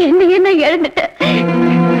என்னையே நான் இழந்துட்டேன்.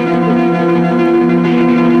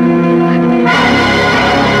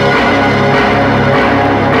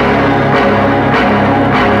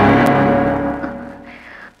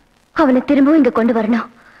 அவனை திரும்பவும் இங்க கொண்டு வரணும்.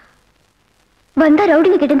 வந்தா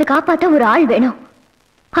ரவுடிங்க கிட்ட இருந்து காப்பாத்த ஒரு ஆள் வேணும்.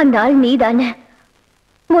 அந்த ஆள் நீதானே.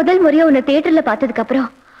 முதல் முறையா உன்னை தியேட்டர்ல பார்த்ததுக்கு அப்புறம்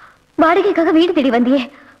வாடகைக்காக வீடு தேடி வந்தியே,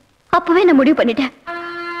 அப்பவே நான் முடிவு பண்ணிட்டேன்.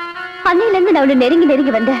 அன்னையில இருந்து நான் உன்னை நெருங்கி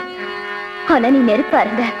நெருங்கி வந்தேன். ஆனா நீ நெருப்பா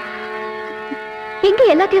இருந்த. எங்க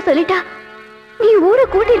எல்லாத்தையும் சொல்லிட்டா நீ ஊரை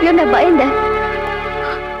கூட்டிட்டியோ நான் பயந்தேன்.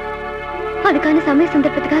 அதுக்கான சமய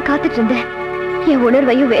சந்தர்ப்பத்துக்காக காத்துட்டு இருந்தேன். என்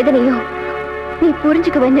உணர்வையும் வேதனையும் நீ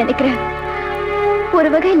புரிஞ்சுக்குவேன்னு நினைக்கிறேன். ஒரு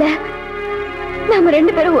வகையில நாம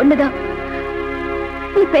ரெண்டு பேரும் ஒண்ணுதான்.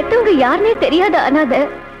 நீ பெத்தவங்க யாருன்னே தெரியாத அனாதை,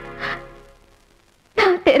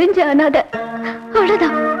 நான் தெரிஞ்ச அனாதை.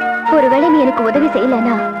 அவ்வளவுதான். ஒருவேளை நீ எனக்கு உதவி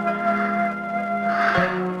செய்யலனா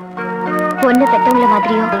பொண்ணு பெத்தவங்கள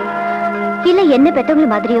மாதிரியோ இல்ல என்ன பெத்தவங்கள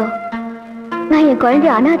மாதிரியோ நான் என்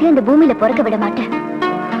குழந்தைய அனாதையா இந்த பூமியில பிறக்க விட மாட்டேன்.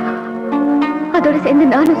 அதோட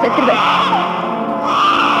சேர்ந்து நானும் செத்துருவேன்.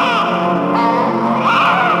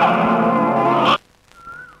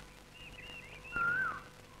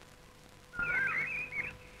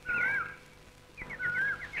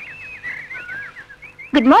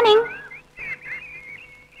 Good morning.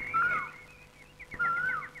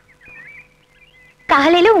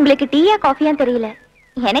 காலையில உங்களுக்கு டீயா காஃபியா தெரியல.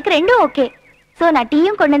 எனக்கு ரெண்டும் ஓகே. சோ நான்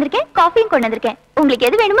டீயும் கொண்டு வந்திருக்கேன், காஃபியும் கொண்டு வந்திருக்கேன். உங்களுக்கு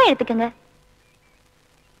எது வேணுமோ எடுத்துக்கங்க.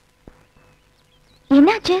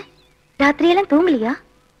 என்னாச்சு? ராத்திரியெல்லாம் தூங்கலையா?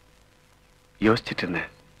 யோசிச்சுட்டு இருந்தேன்.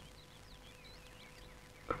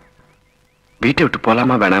 வீட்டை விட்டு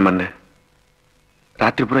போலாமா வேணாமன்னு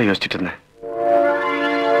ராத்திரி பூரா யோசிச்சுட்டு இருந்தேன்.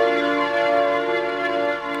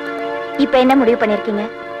 இப்ப என்ன முடிவு பண்ணிருக்கீங்க?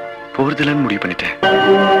 போறதுலன்னு முடிவு பண்ணிட்டேன்.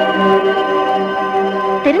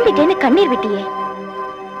 தெரிஞ்சிட்டேன்னு கண்ணீர் விட்டியே.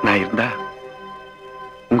 நான் இருந்தா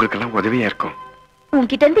உங்களுக்கெல்லாம் உதவியா இருக்கும்.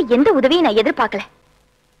 உன்கிட்ட இருந்து எந்த உதவியும் நான் எதிர்பார்க்கல.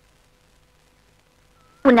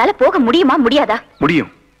 உன்னால போக முடியுமா முடியாதா?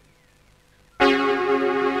 முடியும்.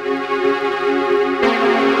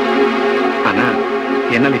 ஆனா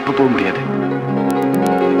என்னால இப்ப போக முடியாது.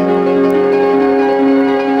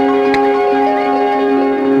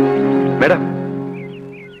 மேடம்,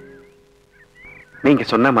 நீங்க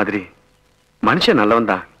சொன்ன மாதிரி மனுஷன்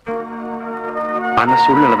நல்லவன் தான். ஆனா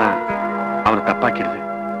சூழ்நிலை தான் அவனை தப்பாக்கிடுது.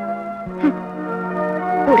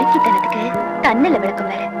 உருக்கித்தனத்துக்கு தன்னல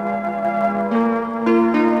விளக்கம் வேற.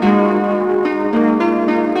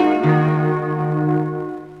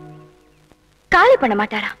 காலி பண்ண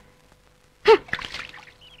மாட்டாரா?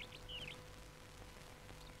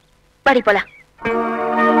 படி போலாம்.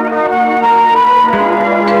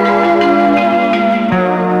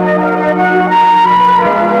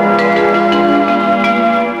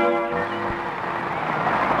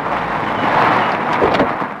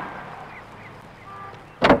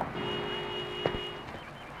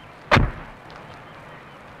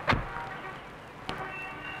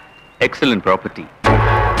 Excellent property.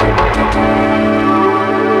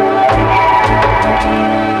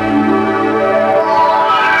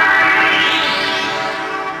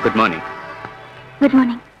 Good morning. Good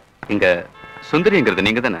morning. இங்க சுந்தரிங்கிறது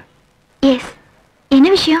நீங்க தானே? Yes. என்ன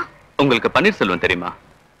விஷயம்? உங்களுக்கு பன்னீர்செல்வம் தெரியுமா?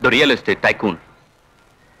 The real estate tycoon.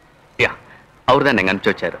 Yeah. அவர் தான் எங்க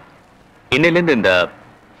அனுப்பிச்சு வச்சாரு. இன்னையிலேருந்து இந்த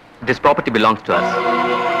this property belongs to us.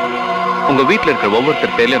 உங்க வீட்டுல இருக்கிற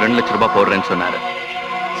ஒவ்வொருத்தர் பேர்லயும் 2 லட்சம் ரூபாய் போடுறேன்னு சொன்னாரு.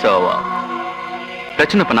 So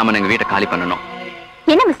பிரச்சனை பண்ணாம எங்க வீட்டை காலி பண்ணணும்.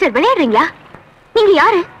 என்ன மிஸ்டர் விளையாடுறீங்களா? நீங்க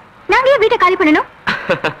யாரு? நாங்க ஏன் வீட்டை காலி பண்ணணும்?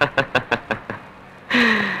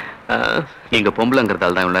 நீங்க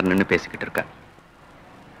பொம்பளைங்கிறதால தான் இவ்வளவு நின்று பேசிக்கிட்டு இருக்க.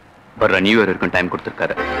 வர்ற நியூ இயர் வரைக்கும் டைம்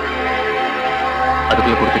கொடுத்துருக்காரு.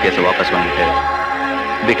 அதுக்குள்ள கொடுத்த கேஸை வாபஸ் வாங்கிட்டு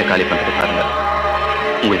வீட்டை காலி பண்றது பாருங்க.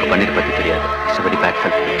 உங்களுக்கு பன்னீர் பத்தி தெரியாது. It's very bad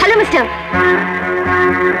help. Hello mister.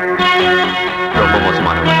 ரொம்ப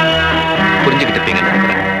மோசமானவன். புரிஞ்சுக்கிட்டு இருப்பீங்கன்னு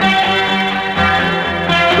நினைக்கிறேன்.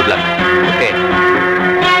 Good luck. Okay.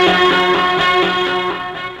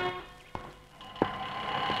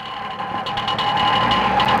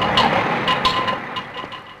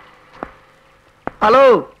 ஹலோ,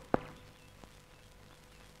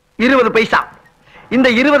 20 பைசா. இந்த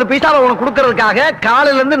 20 பைசாவை உனக்கு கொடுக்கறதுக்காக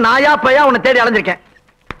காலையில இருந்து நாயா பையா உன்னை தேடி அலைஞ்சிருக்கேன்.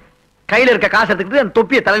 கையில இருக்க காசை எடுத்துக்கிட்டு அந்த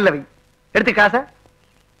தொப்பியை தலையில வை. எடுத்து காசை.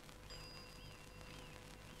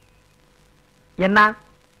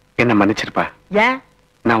 என்ன மன்னிச்சிருப்பா. ஏன்?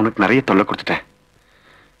 நான் உனக்கு நிறைய தொல்லை கொடுத்துட்டேன்.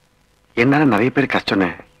 என்னால நிறைய பேர் கஷ்டம்னு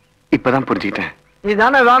இப்பதான் புரிஞ்சுக்கிட்டேன்.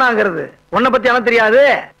 இதுதானே வேணாங்கிறது. உன்னை பத்தி எனக்கு தெரியாது.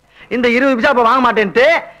 இந்த 20 பைசா இப்ப வாங்க மாட்டேன்ட்டு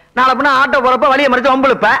நாளை பின்ன ஆட்டோ போறப்ப வழியை மறிச்சு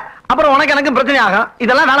வம்புழுப்ப. அப்புறம் உனக்கு எனக்கு பிரச்சனை ஆகும்.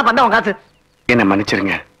 இதெல்லாம் வேலை பண்ண உன் காசு. என்ன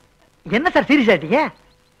மன்னிச்சிருங்க. என்ன சார் சீரியஸ் ஆயிட்டீங்க?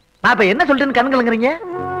 நான் இப்ப என்ன சொல்லிட்டேன்னு கண்ணுங்கிறீங்க?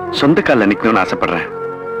 சொந்த காலில் நிக்கணும்னு ஆசைப்படுறேன்.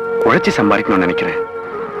 உழைச்சி சம்பாதிக்கணும்னு நினைக்கிறேன்.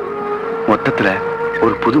 மொத்தத்துல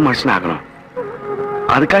ஒரு புது மனுஷன் ஆகணும்.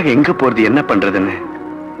 அதுக்காக எங்க போறது என்ன பண்றதுன்னு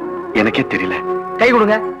எனக்கே தெரியல. கை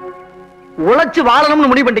கொடுங்க. உழைச்சு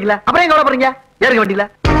வாழணும்னு முடிவு பண்ணிட்டீங்களா? அப்புறம் எங்க போறீங்க? ஏறுங்க வண்டியில.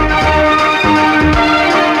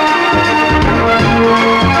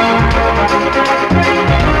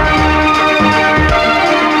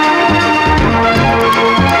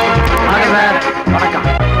 வணக்கம்.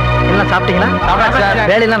 எல்லாம் சாப்பிட்டீங்களா?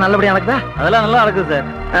 வேலையெல்லாம் நல்லபடியா நடக்குதா? அதெல்லாம் நல்லா நடக்குது சார்.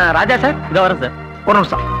 ராஜா சார், இதோ வரேன் சார். ஒரு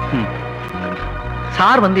நிமிஷம்.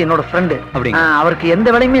 சார் வந்து என்னோட ஃப்ரெண்டு. அவருக்கு எந்த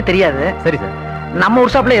வேலையுமே தெரியாது. சரி சார். நம்ம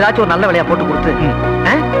ஒரு ஷாப்ல ஏதாச்சும் ஒரு நல்ல வேலையா போட்டு கொடுத்து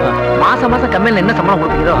மாசம் மாசம் கம்பெனில என்ன சம்பளம்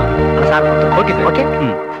கொடுப்பீங்களோ சார். Okay sir. ஓகே.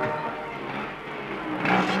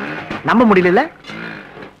 நம்ப முடியல.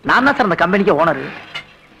 நான் தான் சார் அந்த கம்பெனிக்கு ஓனர்.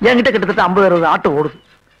 என்கிட்ட கிட்டத்தட்ட 50-60 ஆட்டோ ஓடுது.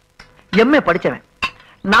 எம்ஏ படிச்சவன்.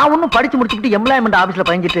 நான் ஒன்னும் படிச்சு முடிச்சுட்டு எம்ப்ளாய்மெண்ட் ஆபீஸ்ல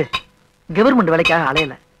பயஞ்சிட்டு கவர்மெண்ட் வேலைக்காக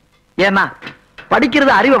அலையல. ஏன்னா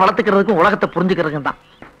படிக்கிறது அறிவை வளர்த்துக்கிறதுக்கும் உலகத்தை புரிஞ்சுக்கிறதுக்கும் தான்.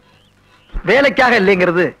 வேலைக்காக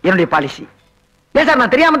இல்லைங்கிறது என்னுடைய பாலிசி. ஏன் சார்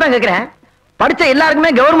நான் தெரியாம தான் கேட்கிறேன். படிச்ச எல்லாருக்குமே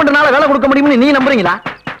கவர்மெண்ட்னால வேலை கொடுக்க முடியும்னு நீ நம்புறீங்களா?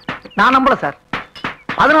 நான் நம்பல சார்.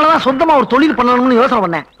 அதனாலதான் சொந்தமா ஒரு தொழில் பண்ணணும்னு யோசனை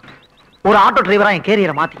பண்ணேன். ஒரு ஆட்டோ டிரைவரா என்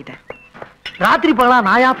கேரியரை மாத்திக்கிட்டேன். ராத்திரி பகலா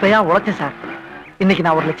நாயா பேயா உழைச்சேன் சார். இன்னைக்கு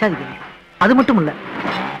நான் ஒரு லட்சாதிபதி. அது மட்டும் இல்ல,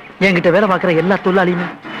 என்கிட்ட வேலை பார்க்கிற எல்லா தொழிலாளியுமே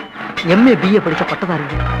எம்ஏ பிஏ படிச்ச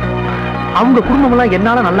பட்டதாரிங்க. அவங்க குடும்பம் எல்லாம்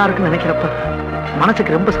என்னால நல்லா இருக்குன்னு நினைக்கிறப்ப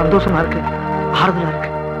மனசுக்கு ரொம்ப சந்தோஷமா இருக்கு, ஆறுதலா இருக்கு.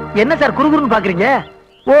 என்ன சார் குறுகுறுன்னு பாக்குறீங்க?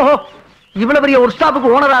 ஓஹோ, இவ்வளவு பெரிய ஒரு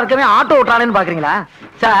ஸ்டாப்புக்கு ஓனரா இருக்கவே ஆட்டோ ஓட்டானேன்னு பாக்குறீங்களா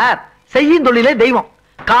சார்? செய்யும் தொழிலே தெய்வம்.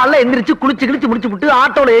 காலைல எந்திரிச்சு குளிச்சு கிழிச்சு முடிச்சு விட்டு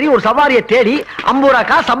ஆட்டோல ஏறி ஒரு சவாரியை தேடி 50 ரூபா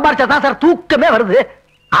காசு சம்பாரிச்சா தான் சார் தூக்கமே வருது.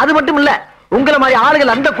 அது மட்டும் இல்ல, உங்களை மாதிரி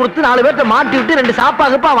ஆளுகள் அந்த கொடுத்து 4 பேர்த்த மாட்டி விட்டு 2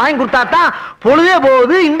 சாப்பாகுப்பா வாங்கி கொடுத்தா தான் பொழுதே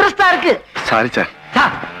போகுது, இன்ட்ரெஸ்டா இருக்கு. Sorry sir.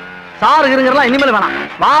 சார் சார் இருங்கலாம் இனிமேல் வேணாம்.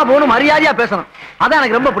 வா போன்னு மரியாதையா பேசணும். அதான்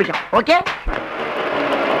எனக்கு ரொம்ப பிடிக்கும். ஓகே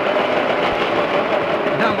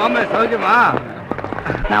மாமா சௌஜமா?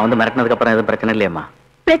 நான் வந்து மிரட்டினதுக்கு அப்புறம் எதுவும் பிரச்சனை இல்லையம்மா?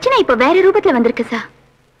 பிரச்சனை இப்ப வேற ரூபத்துல வந்திருக்கு சார்.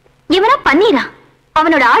 இவனா பண்ணிரான்.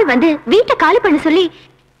 அவனோட ஆள் வந்து வீட்டை காலி பண்ண சொல்லி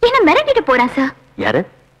என்ன மிரட்டிட்டு போறான் சார். யாரு?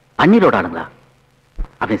 அண்ணீரோட ஆளுங்களா?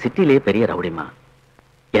 அவன் சிட்டிலேயே பெரிய ரவுடிமா.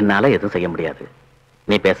 என்னால எதுவும் செய்ய முடியாது.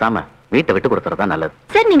 நீ பேசாம வீட்டை விட்டு கொடுத்துறதா நல்லது.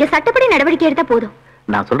 சார் நீங்க சட்டப்படி நடவடிக்கை எடுத்தா போதும்.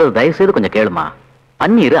 நான் சொல்றது தயவு செய்து கொஞ்சம் கேளுமா.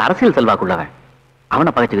 பன்னீர் அரசியல் செல்வாக்குள்ளவன்.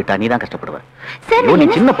 அவனை பகைச்சுக்கிட்டா நீ தான் கஷ்டப்படுவ. நீ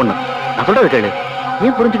சின்ன பொண்ணு. நான் சொல்றது கேளு.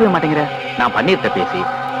 ஏன் புரிஞ்சுக்கவே மாட்டேங்கிற? நான் பன்னீர்கிட்ட பேசி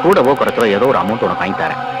கூடவோ குறைச்சோ ஏதோ ஒரு அமௌண்ட் உனக்கு வாங்கி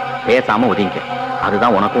தரேன். பேசாம ஒதுங்க.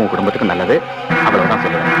 அதுதான் உனக்கும் உன் குடும்பத்துக்கும் நல்லது. அவ்வளவுதான்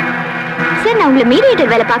சொல்லுவேன். சார் நான் உங்களை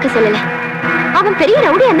மீடியேட்டர் வேலை பார்க்க சொல்லல. அவன் பெரிய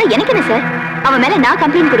ரவுடியா இருந்தா எனக்கு என்ன சார்? அவன் மேல நான்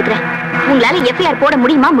கம்ப்ளைண்ட் கொடுக்குறேன். உங்களால எஃப்ஐஆர் போட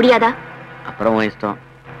முடியுமா முடியாதா? அப்புறம் உன் இஷ்டம்.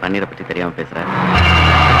 பன்னீரை பத்தி தெரியாம பேசுறேன்.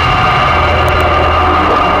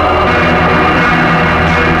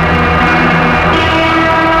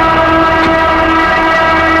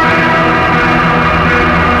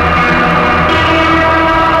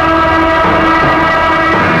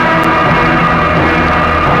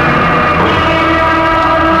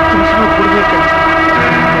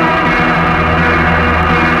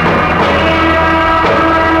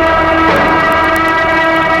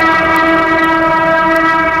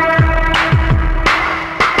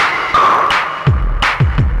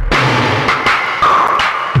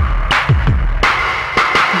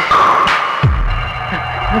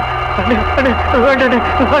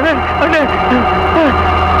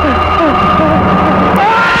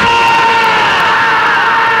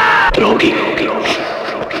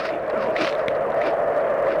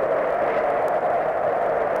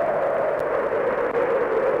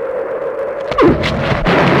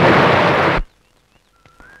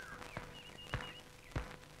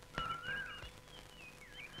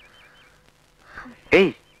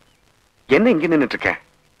 ஏய், என்ன இங்க நின்னுட்டு இருக்க?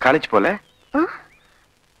 காலேஜ் போல?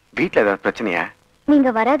 வீட்டுல ஏதாவது பிரச்சனையா? நீங்க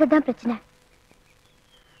வராததான் பிரச்சனை.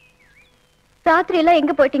 ராத்திரி எல்லாம்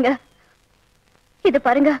எங்க போயிட்டீங்க? இது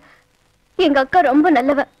பாருங்க, எங்க அக்கா ரொம்ப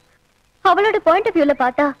நல்லவ. அவளோட பாயிண்ட் ஆஃப் வியூல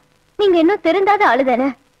பார்த்தா நீங்க இன்னும் திருந்தாத ஆளுதானே.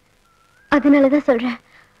 அதனாலதான் சொல்றேன்,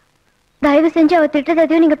 தயவு செஞ்சு அவ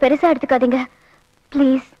திட்டத்தையும் நீங்க பெருசா எடுத்துக்காதீங்க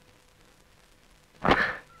பிளீஸ்.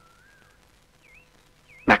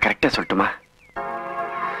 நான் கரெக்டா சொல்லட்டுமா?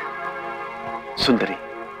 சுந்தரி,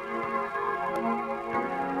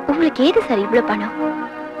 உங்களுக்கு ஏது சார் இவ்வளவு பணம்?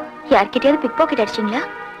 யார்கிட்டயாவது பிக் பாக்கெட் அடிச்சீங்களா?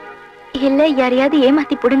 இல்ல யாரையாவது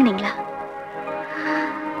ஏமாத்தி புடுங்கினீங்களா?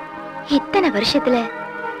 இத்தனை வருஷத்துல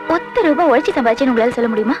 10 ரூபாய் உழைச்சி சம்பாதிச்சேன்னு உங்களால சொல்ல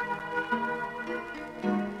முடியுமா?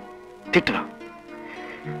 திட்டணும்,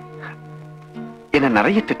 என்ன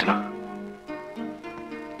நிறைய திட்டணும்.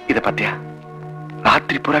 இத பத்தியா?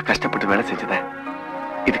 ராத்திரி பூரா கஷ்டப்பட்டு வேலை செஞ்சத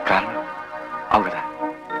இது காரணம் அவங்கதான்.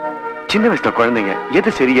 சின்ன வயசுல குழந்தைங்க எது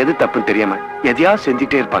சரி எது தப்புன்னு தெரியாம எதையாவது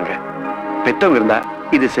செஞ்சுட்டே இருப்பாங்க. பெத்தவங்க இருந்தா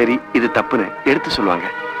இது சரி இது தப்புன்னு எடுத்து சொல்லுவாங்க.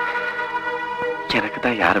 எனக்கு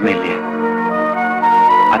தான் யாருமே இல்லையே.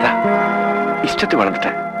 அதான் இஷ்டத்து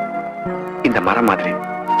வளர்ந்துட்டேன். இந்த மரம் மாதிரி,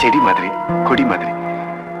 செடி மாதிரி, கொடி மாதிரி.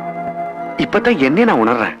 இப்பதான் என்ன நான்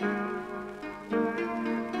உணர்றேன்.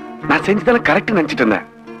 நான் செஞ்சதெல்லாம் கரெக்ட் நினைச்சிட்டு இருந்தேன்.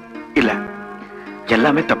 இல்ல,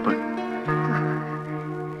 எல்லாமே தப்பு.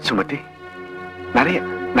 சுமதி, நிறைய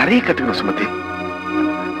நிறைய கத்துக்கணும் சுமதி.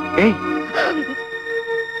 ஏய்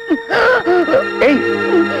ஏய்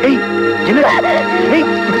ஏய், என்ன? ஏய்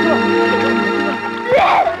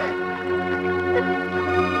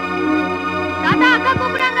தாத்தா, அக்கா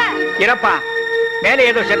கூப்பிடுறாங்க. இறப்பா, மேலே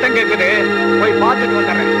ஏதோ சத்தம் கேக்குது, போய் பார்த்துட்டு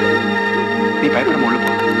வந்துடுறேன். நீ பயப்படாம உள்ள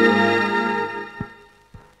போ.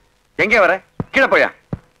 எங்க வர? கீழே போயா?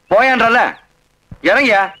 போயான்றல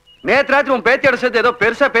இறங்கியா? நேத்து ராத்திரி உன் பேத்தியோட சேர்த்து ஏதோ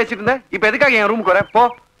பெருசா பேசிட்டு இருந்த. இப்ப எதுக்காக என் ரூமுக்கு வர? போ.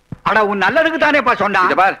 அட, உன் நல்லதுக்கு தானேப்பா சொன்னா.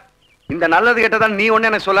 இத பார், இந்த நல்லது கேட்டதான் நீ ஒண்ணு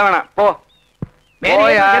எனக்கு சொல்ல வேணாம். போ.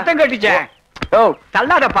 போயா. சத்தம் கட்டிச்சே. ஓ,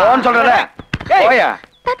 தள்ளாதப்பா. போன்னு சொல்றல. போயா.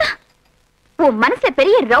 தாத்தா, உன் மனசுல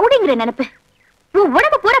பெரிய ரவுடிங்கிற நினைப்பு. உன்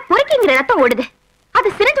உடம்பு பூரா பொறுக்கிங்கிற ரத்தம் ஓடுது. அது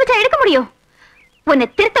சிரிஞ்சு வச்சா எடுக்க முடியும். உன்னை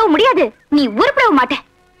திருத்தவும் முடியாது, நீ உருப்படவும் மாட்ட.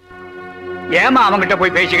 ஏமா அவங்கிட்ட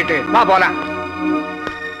போய் பேசிக்கிட்டு வா போலாம்.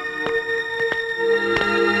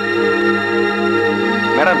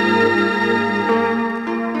 மேடம்,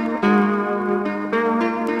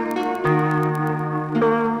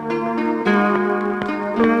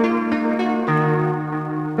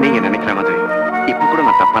 நீங்க நினைக்கிற மாதிரி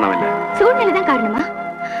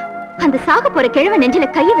அந்த சாக போற கிழவ நெஞ்சில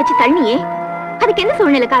கைய வச்சு தள்ளியே, அதுக்கு என்ன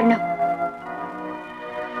சூழ்நிலை காரணம்?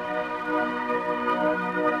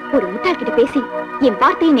 ஒரு முட்டாள் கிட்ட பேசி என்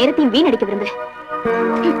வார்த்தையும் நேரத்தையும் வீணடிக்க விரும்பல.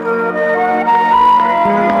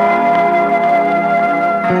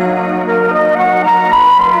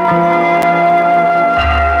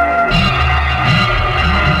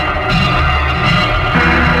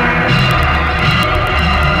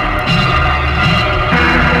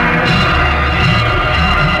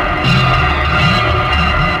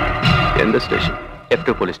 எந்த ஸ்டேஷன்?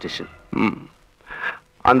 F2 police station.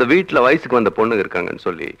 அந்த வீட்டுல வயசுக்கு வந்த பொண்ணுங்க இருக்காங்கன்னு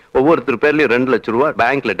சொல்லி ஒவ்வொருத்தர் பேர்லயும் 2 லட்சம் ரூபாய்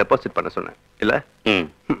பேங்க்ல டெபாசிட் பண்ண சொன்னேன் இல்ல?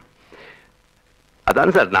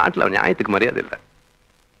 அதான் சார் நாட்டுல நியாயத்துக்கு மரியாதை இல்ல.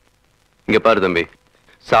 இங்க பாரு தம்பி,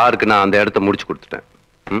 சாருக்கு நான் அந்த இடத்த முடிச்சு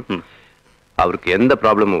கொடுத்துட்டேன். அவருக்கு எந்த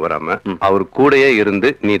ப்ராப்ளமும் வராம அவர் கூடயே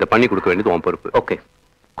இருந்து நீ இதை பண்ணி கொடுக்க வேண்டியது உன் பொறுப்பு. ஓகே,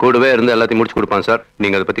 கூடவே இருந்து எல்லாத்தையும் முடிச்சு கொடுப்பான் சார்.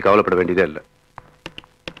 நீங்க அதை பத்தி கவலைப்பட வேண்டியதே இல்ல.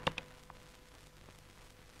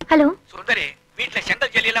 ஹலோ சுந்தரி, வீட்டுல செங்கல்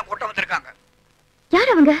ஜல்லி எல்லாம் கொட்ட வந்திருக்காங்க. யார்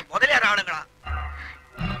அவங்க? முதலியார் ஆளுங்களா?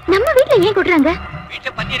 நம்ம வீட்டுல ஏன் கொட்டுறாங்க? வீட்டுல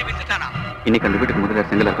பன்னீர் வித்துட்டானா? இன்னைக்கு அந்த வீட்டுக்கு முதலியார்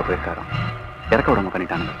செங்கல் இருக்க போயிருக்காராம். இறக்க விடாம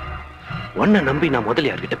பண்ணிட்டானுங்க. உன்னை நம்பி நான்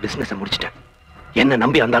முதலியார்கிட்ட பிசினஸ் முடிச்சிட்டேன். என்ன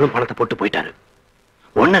நம்பி அந்தாலும் பணத்தை போட்டு போயிட்டாரு.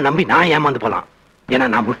 உன்னை நம்பி நான் ஏமாந்து போலாம், ஏன்னா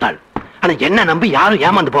நான் முட்டாள். ஆனா என்ன நம்பி யாரும்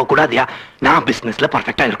ஏமாந்து போக கூடாதியா? நான் பிசினஸ்ல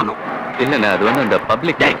பர்ஃபெக்டா இருக்கணும். இல்ல அது வந்து அந்த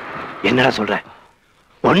பப்ளிக். என்னடா சொல்ற?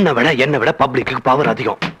 உன்னை விட என்ன விட பப்ளிக்கு பவர்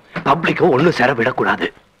அதிகம். பப்ளிக்கு ஒண்ணு சேர விடக்கூடாது.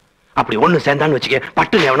 அப்படி ஒண்ணு சேர்ந்தான்னு வச்சுக்க,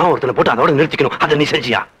 பட்டு எவனா ஒருத்தனை போட்டு அதோட நிறுத்திக்கணும். அதை நீ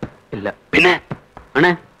செஞ்சியா? இல்ல. பின்ன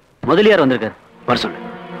அண்ணே, முதலியார் வந்திருக்காரு. வர சொல்லு.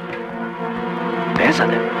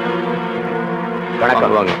 பேசாத.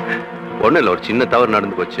 வணக்கம். வாங்க. ஒண்ணு இல்ல, ஒரு சின்ன தவறு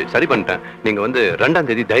நடந்து போச்சு, சரி பண்ணிட்டேன். நீங்க வந்து 2ஆம்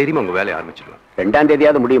தேதி தைரியமா உங்க வேலையை ஆரம்பிச்சுக்கலாம். 2ஆம்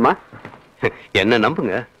தேதியாவது முடியுமா? என்ன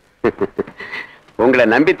நம்புங்க. உங்களை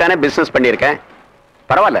நம்பித்தானே பிசினஸ் பண்ணிருக்கேன்.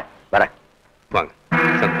 பரவாயில்ல, வரேன். வாங்க.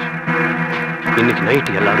 சந்தோஷம். இன்னைக்கு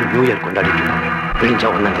நைட்டு எல்லாரும் நியூ இயர் கொண்டாடிட்டு இருக்காங்க. விழிஞ்சா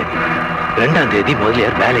 1ஆம் தேதி, 2ஆம் தேதி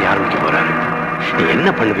முதலியார் வேலையை ஆரம்பிக்க போறாரு. நீ என்ன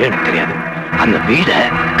பண்ணுவே எனக்கு தெரியாது. அந்த வீடை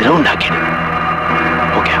கிரவுண்ட் ஆக்கிடு.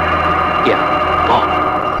 ஓகே? போ.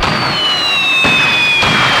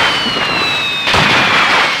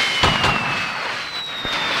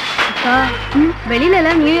 வெளியில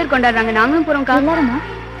எல்லாம் நியூ இயர் கொண்டாடுறாங்க, நாங்களும் போறோம்க்கா. எல்லாருமா?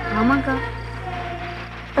 ஆமாக்கா.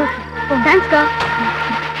 தேங்க்ஸ்க்கா.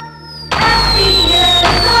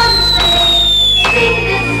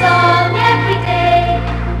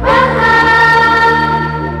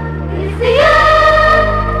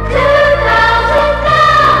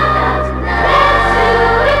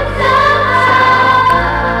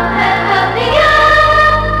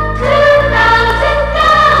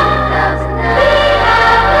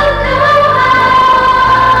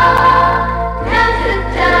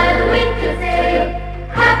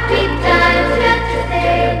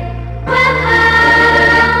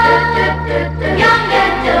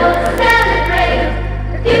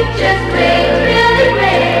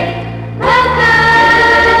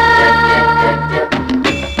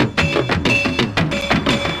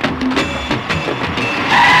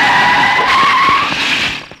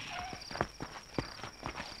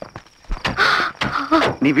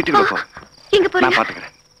 நீ வீட்டுக்கு போ. எங்க போறீங்க? நான்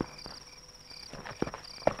பாத்துக்கிறேன்.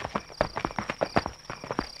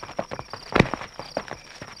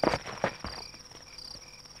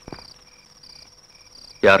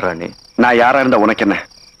 யார் ராணி? நான் யாரா இருந்தா உனக்கு என்ன?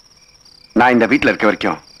 நான் இந்த வீட்டுல இருக்க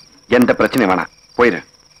வரைக்கும் எந்த பிரச்சனையும் வேணாம். போயிரு.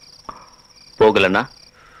 போகலன்னா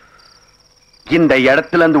இந்த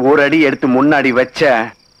இடத்துல இருந்து ஒரு அடி எடுத்து முன்னாடி வச்சா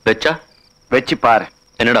வச்சு பாரு.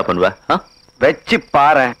 என்னடா பண்ணுவ? வச்சு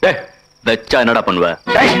பாரு. வச்சா என்னடா பண்ணுவ?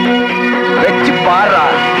 வச்சு பாரு.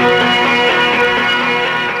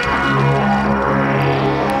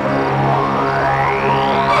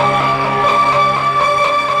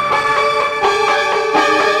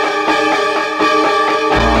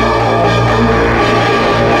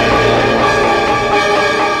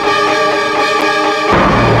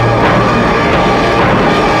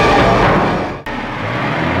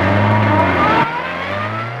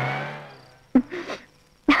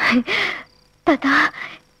 தாத்தா,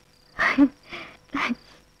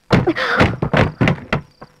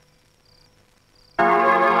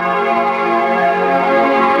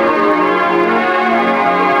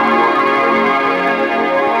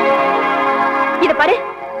 இத பாரு,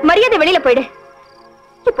 மரியாதை வெளியில போயிடு.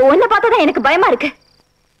 இப்போ உன்னை பார்த்தாதான் எனக்கு பயமா இருக்கு.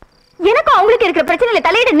 எனக்கும் அவங்களுக்கு இருக்கிற பிரச்சனையில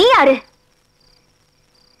தலையிட நீ யாரு?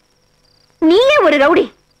 நீயே ஒரு ரவுடி.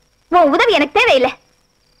 உன் உதவி எனக்கு தேவையில்லை.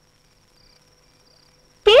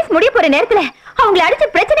 கேஸ் முடிய போற நேரத்துல அவங்களை அடிச்ச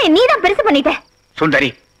பிரச்சனையை நீதான் பெருசு பண்ணிட்ட. சுந்தரி,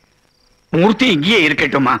 மூர்த்தி இங்கேயே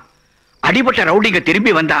இருக்கட்டுமா? அடிபட்ட ரவுடிங்க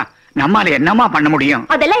திரும்பி வந்தா நம்மால என்னமா பண்ண முடியும்?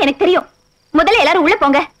 அதெல்லாம் எனக்கு தெரியும். முதல்ல எல்லாரும் உள்ள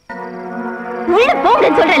போங்க. உள்ள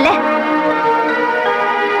போங்கன்னு சொல்றேன்ல.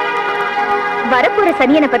 வரப்போற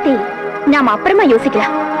சனியனை பத்தி நாம அப்புறமா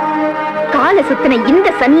யோசிக்கலாம். காலை சுத்தின இந்த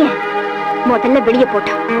சனிய முதல்ல வெளியே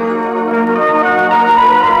போட்டோம்.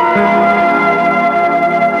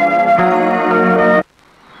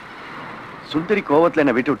 சுந்தரி கோவத்துல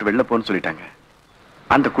என்ன வீட்டை விட்டு வெளில போன்னு சொல்லிட்டாங்க.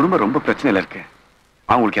 அந்த குடும்பம் ரொம்ப பிரச்சனையில இருக்கு.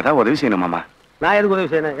 அவங்களுக்கு ஏதாவது உதவி செய்யணும் மாமா. நான் எதுக்கு உதவி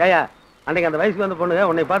செய்யணும்? ஏயா அன்னைக்கு அந்த வயசுக்கு வந்து பொண்ணுங்க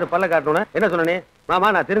உன்னை பார்த்து பல்ல காட்டணும் என்ன சொன்னே? மாமா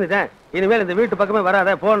நான் தெரிஞ்சுட்டேன், இனிமேல் இந்த வீட்டு பக்கமே வராத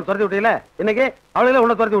போன்னு துரத்தி விட்டீங்களே. இன்னைக்கு அவளுக்கு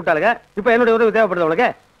உன்னை துரத்தி விட்டாளுங்க. இப்ப என்னுடைய உதவி தேவைப்படுது உனக்கு.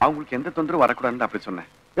 அவங்களுக்கு எந்த தொந்தரவும் வரக்கூடாதுன்னு அப்படி சொன்னேன்.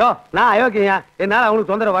 யோ நான் அயோக்கியா, என்னால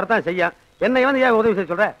அவங்களுக்கு தொந்தரவு வரத்தான் செய்ய. என்னை வந்து ஏன் உதவி செய்ய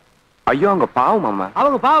சொல்ற? ஐயோ அவங்க பாவம் மாமா.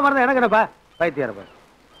 அவங்க பாவம் வரதான் எனக்கு என்னப்பா பைத்தியாரப்பா.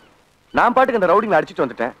 நான் பாட்டுக்கு அந்த ரவுடிங்களை அடிச்சுட்டு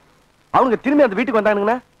வந்துட்டேன். அவங்க திரும்பி அந்த வீட்டுக்கு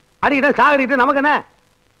வந்தானுங்கன்னா அடிக்கிட்ட சாகடிக்கிட்டு நமக்கு என்ன?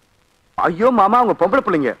 ஐயோ மாமா அவங்க பொம்பளை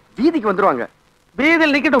பிள்ளைங்க வீதிக்கு வந்துருவாங்க.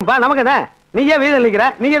 வீதியில் நிக்கட்டும்பா, நமக்கு என்ன? நீ ஏன் வீதியில் நிக்கிற?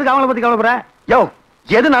 நீ எதுக்கு அவங்கள பத்தி கவலைப்படுற? யோ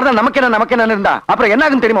எது நடந்தா நமக்கு என்ன இருந்தா அப்புறம் என்ன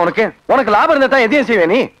ஆகும் தெரியுமா உனக்கு? உனக்கு லாபம் இருந்தா தான் எதையும் செய்வே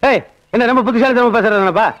நீ. ஏய் என்ன ரொம்ப புத்திசாலி தரமா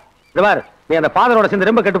பேசுறதுப்பா. இந்த பாரு நீ அந்த பாதரோட சேர்ந்து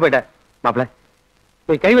ரொம்ப கெட்டு போயிட்ட மாப்பிள்ள.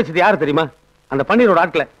 நீ கை வச்சது யாரு தெரியுமா? அந்த பன்னீரோட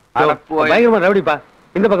ஆட்களை. பயங்கரமா ரவுடிப்பா.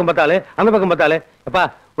 இந்த பக்கம் பார்த்தாலே அந்த பக்கம் பார்த்தாலே அப்பா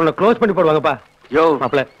உன்னை க்ளோஸ் பண்ணி போடுவாங்கப்பா. யோ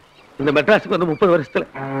மாப்பிள்ள இந்த மெட்ராஸுக்கு வந்து 30 வருஷத்துல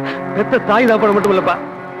பெத்த தாய் தாப்பட மட்டும் இல்லப்பா,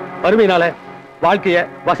 வறுமையினால வாழ்க்கைய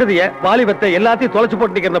வசதிய வாலிபத்தை எல்லாத்தையும் தொலைச்சு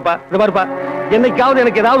போட்டு நிக்கிறப்பா. இந்த பாருப்பா என்னைக்காவது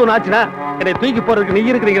எனக்கு ஏதாவது ஒன்று ஆச்சுன்னா என்னை தூக்கி போறதுக்கு நீ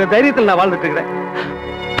இருக்கிற தைரியத்தில் நான் வாழ்ந்துட்டு இருக்கிறேன்.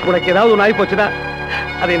 உனக்கு ஏதாவது ஒன்று ஆகி போச்சுன்னா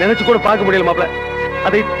அதை நினைச்சு கூட பார்க்க முடியல மாப்பிள்ள.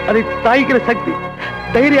 அதை தாய்க்கிற சக்தி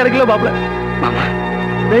தைரியம் எனக்கு இல்ல மாப்பிள்ள. மாமா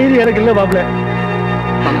தைரியம் எனக்கு இல்ல மாப்பிள்ள.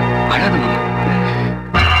 அழாத மாமா.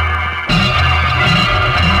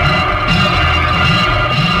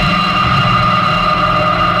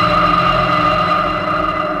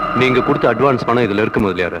 நீங்க கொடுத்த அட்வான்ஸ் பணம் இதுல இருக்கு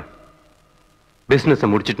முதலியார. பிசினஸ்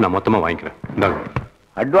முடிச்சிட்டு நான் மொத்தமா வாங்கிக்கிறேன்.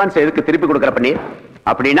 அட்வான்ஸ் எதுக்கு திருப்பி கொடுக்கற பண்ணி?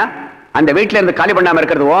 அப்படின்னா அந்த வீட்டுல இருந்து காலி பண்ணாம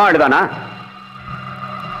இருக்கிறது ஓ ஆடுதானா?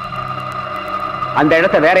 அந்த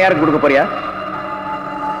இடத்தை வேற யாருக்கு கொடுக்க போறியா?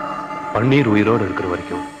 பன்னீர் உயிரோடு இருக்கிற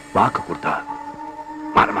வரைக்கும் வாக்கு கொடுத்தா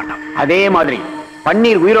மாற மாட்டான். அதே மாதிரி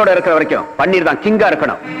பன்னீர் உயிரோட இருக்கிற வரைக்கும் பன்னீர் தான் கிங்கா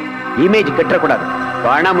இருக்கணும். இமேஜ் கெட்டக்கூடாது.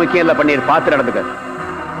 பணம் முக்கியம் இல்ல, பன்னீர் பார்த்து நடந்துக்க.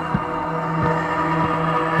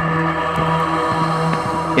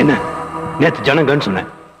 என்ன நேத்து ஜனங்கன்னு சொன்னேன்,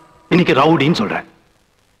 இன்னைக்கு ரவுடின்னு சொல்றேன்.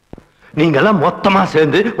 நீங்க எல்லாம் மொத்தமா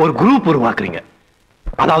சேர்ந்து ஒரு குரூப் உருவாக்குறீங்க.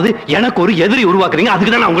 அதாவது எனக்கு ஒரு எதிரி உருவாக்குறீங்க.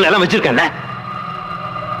 அதுக்கு தான் நான் உங்களை எல்லாம் வச்சிருக்கேன்ல.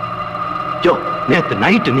 ஜோ நேத்து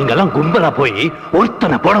நைட்டு நீங்க எல்லாம் கும்பலா போய்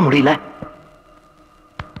ஒருத்தனை போட முடியல.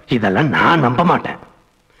 இதெல்லாம் நான் நம்ப மாட்டேன்.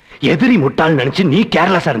 எதிரி முட்டாள் நினைச்சு நீ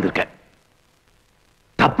கேர்லெஸ்ஸா இருந்திருக்க.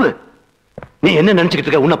 தப்பு. நீ என்ன நினைச்சுக்கிட்டு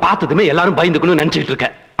இருக்க? உன்னை பார்த்ததுமே எல்லாரும் பயந்துக்கணும்னு நினைச்சுக்கிட்டு இருக்க.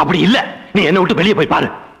 அப்படி இல்ல. நீ என்ன விட்டு வெளியே போய் பாரு.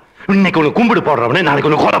 இன்னைக்கு உனக்கு கும்பிடு போடுறவனே நாளைக்கு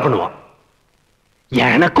உனக்கு கொலை பண்ணுவான்.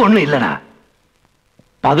 எனக்கு ஒண்ணு இல்லடா.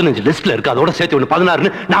 15 லிஸ்ட்ல இருக்கு, அதோட சேர்த்து ஒண்ணு 16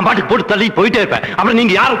 நான் பாட்டுக்கு போட்டு தள்ளி போயிட்டே இருப்பேன். அப்புறம்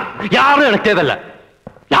நீங்க யாரும் எனக்கு தேவையில்லை.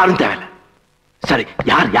 யாரும் தேவையில்லை. சரி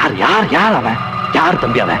யார் யார் யார் யார் அவன்? யார்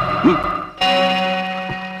தம்பி அவன்?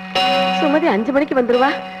 சுமதி 5 மணிக்கு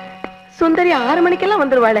வந்துருவா. சுந்தரி 6 மணிக்கெல்லாம்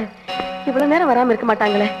வந்துருவாளே. இவ்வளவு நேரம் வராம இருக்க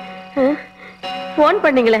மாட்டாங்களே. போன்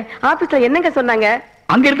பண்ணீங்களே, ஆபீஸ்ல என்னங்க சொன்னாங்க?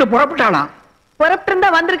 அங்க இருந்து புறப்பட்டானா? புறப்பட்டு இருந்தா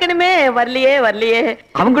வந்திருக்கணுமே. வரலையே.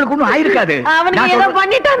 அவங்களுக்கு ஒண்ணும் ஆயிருக்காது. அவனுக்கு ஏதோ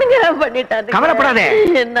பண்ணிட்டானுங்க. கவலைப்படாதே.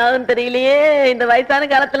 என்னாவும் தெரியலையே. இந்த வயசான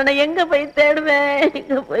காலத்துல நான் எங்க போய் தேடுவேன்.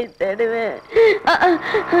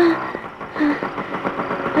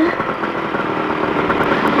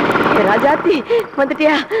 ராஜாத்தி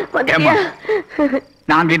வந்துட்டியா?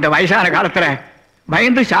 நாங்க இந்த வயசான காலத்துல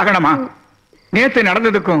பயந்து சாகணுமா? நேத்து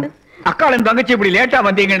நடந்ததுக்கும் அக்காளும் தங்கச்சி இப்படி லேட்டா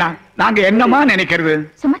வந்தீங்கன்னா நாங்க என்னமா நினைக்கிறது?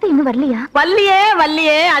 சுமதி இன்னும் வரலையா?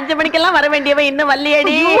 வல்லியே 5 மணிக்கெல்லாம் வர வேண்டியவ இன்னும்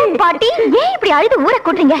வல்லியேடி. பாட்டி ஏன் இப்படி அழுது ஊரை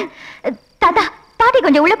கூட்டுறீங்க? தாத்தா பாட்டி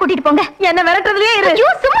கொஞ்சம் உள்ள கூட்டிட்டு போங்க. என்ன விரட்டுறதுலயே இரு.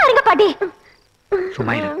 சும்மா இருங்க பாட்டி.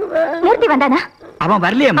 சும்மா இரு. மூர்த்தி வந்தானா? அவன்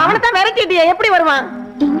வரலையே. அவனை தான் விரட்டிட்டியா? எப்படி வருவான்?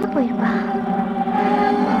 எங்க போயிருப்பா?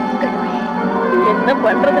 என்ன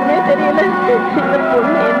பண்றதுன்னே தெரியல. இந்த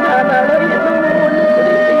பொண்ணு என்ன ஆனாலோ என்னமோ ஒண்ணு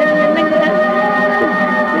புரியல. என்னங்க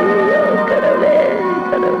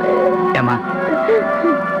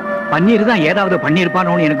பன்னீர் தான் ஏதாவது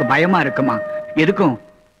பண்ணிருப்பானோன்னு எனக்கு பயமா இருக்குமா. எதுக்கும்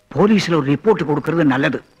போலீஸ்ல ஒரு ரிப்போர்ட் கொடுக்கறது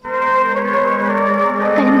நல்லது.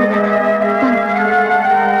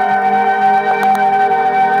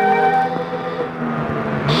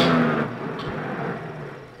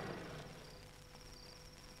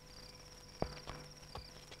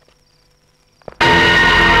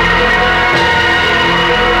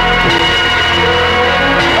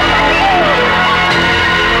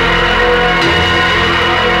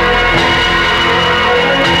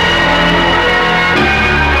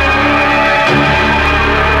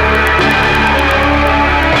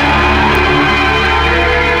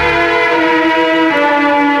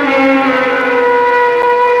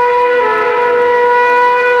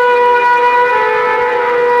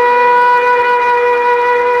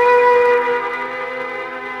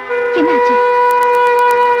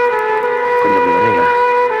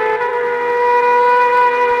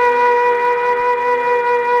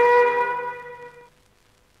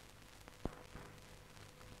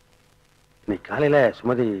 காலையில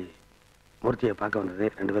சுமதி மூர்த்தியை பார்க்க வந்தது.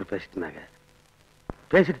 2 பேரும் பேசிட்டு இருந்தாங்க.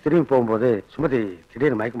 பேசிட்டு திரும்பி போகும்போது சுமதி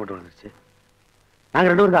திடீர்னு மயக்கம் போட்டு வந்துருச்சு. நாங்க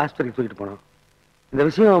 2 பேரும் ஆஸ்பத்திரிக்கு தூக்கிட்டு போனோம். இந்த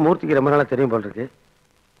விஷயம் மூர்த்திக்கு ரொம்ப நாளா தெரியும் போல் இருக்கு.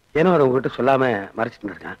 ஏன்னா அதை உங்ககிட்ட சொல்லாம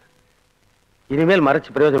மறைச்சிட்டு இருக்கான். இனிமேல்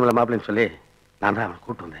மறைச்சு பிரயோஜனம் இல்லை மாப்பிள்ளைன்னு சொல்லி நான் தான் அவனை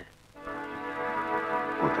கூப்பிட்டு வந்தேன்.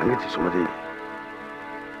 உன் தங்கச்சி சுமதி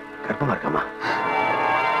கர்ப்பமா இருக்காமா?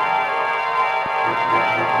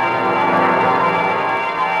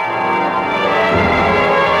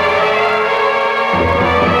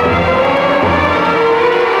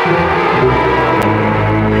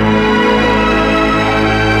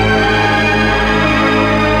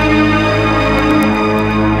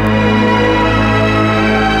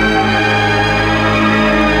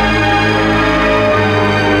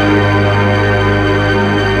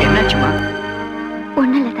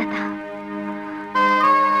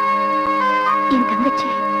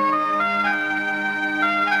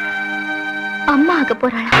 அம்மா ஆக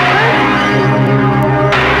போறாளா?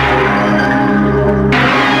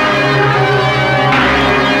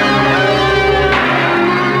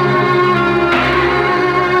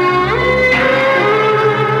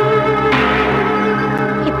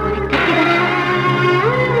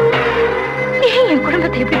 என்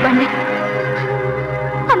குடும்பத்தை எப்படி பண்ண?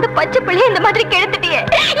 அந்த பச்சை பிள்ளைய இந்த மாதிரி கெடுத்துட்டியே.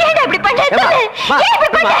 ஏன் இப்படி பண்ண?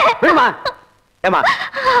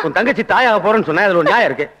 உன் தங்கச்சி தாயாக போறேன்னு சொன்ன அதுல ஒரு நியாயம்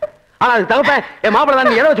இருக்கு. ஆனா அது தகப்ப என் மாப்பிள்ள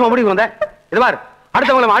தான் எதை வச்சு முடிவு வந்த? இது பார்,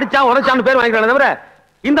 அடுத்தவங்களை அடிச்சா உரைச்சான்னு பேர் வாங்கிக்கிறானே தவிர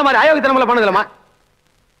இந்த மாதிரி அயோக்கியத்தனமல பண்ணதில்லமா.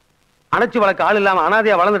 அணைச்சு வளர்க்க ஆள் இல்லாம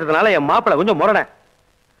அனாதையா வளர்ந்துட்டதுனால என் மாப்பிள்ள கொஞ்சம் முரண.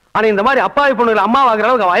 ஆனா இந்த மாதிரி அப்பாவி பொண்ணுகளை அம்மா வாங்குற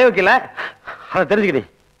அளவுக்கு அவன் அயோக்கியல. அதை தெரிஞ்சுக்கிட்டே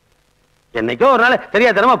என்னைக்கோ ஒரு நாள்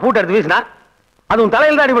தெரியாதனமா பூட்டை எடுத்து வீசினா அது உன்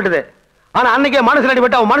தலையில தான் அடிபட்டது. ஆனா அன்னைக்கே மனசுல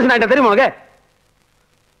அடிபட்டு அவன் மனுஷன் ஆயிட்ட தெரியுமா உனக்கு?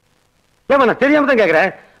 ஏமா நான் தெரியாம தான்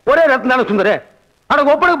கேட்கிறேன். ஒரே ரத்தம் தானே சுந்தரு. ஆனா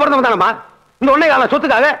ஒப்பனுக்கு பிறந்தவன் தானம்மா. இந்த ஒன்னே கால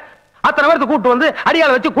சொத்துக்காக அத்தனை பேருக்கு கூப்பிட்டு வந்து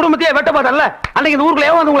அடியால வச்சு குடும்பத்தையே வெட்ட பார்த்தல. அன்னைக்கு இந்த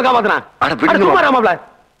ஊருக்குள்ள வந்து உங்களுக்கு காப்பாத்தினான்.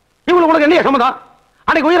 இவங்களுக்கு உங்களுக்கு என்ன சம்மதம்?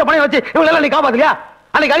 அன்னைக்கு உயிரை பணைய வச்சு இவங்க எல்லாம் நீ காப்பாத்தியா?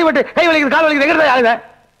 அன்னைக்கு அடிபட்டு கை வலிக்குது கால் வலிக்குது எங்க ஆளுங்க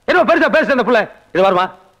என்ன பெருசா பேசுற அந்த புள்ள. இது வருமா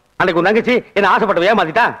அன்னைக்கு உன் தங்கச்சி என்ன ஆசைப்பட்டு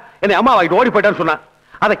ஏமாத்திட்டா என்னை அம்மா வாங்கிட்டு ஓடி போயிட்டான்னு சொன்னான்.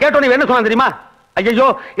 அதை கேட்டோன்னு என்ன சொன்னா தெரியுமா? ஐயோ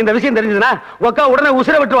இந்த விஷயம் தெரிஞ்சதுன்னா உக்கா உடனே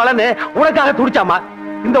உசிரை விட்டு வளர்ந்து உனக்காக துடிச்சாமா.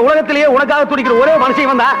 இந்த உலகத்திலேயே உனக்காக துடிக்கிற ஒரே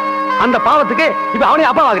மனுஷன் வந்தா அந்த பாவத்துக்கு இப்ப அவனே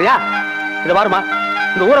அப்பா வாங்குறியா? இது பாருமா,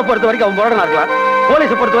 இந்த ஊரை பொறுத்த வரைக்கும் அவன் போராடனா இருக்கலாம்,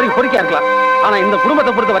 போலீஸை பொறுத்த வரைக்கும் பொறுக்கியா இருக்கலாம். ஆனா இந்த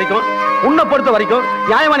குடும்பத்தை பொறுத்த வரைக்கும் உன்னை பொறுத்த வரைக்கும்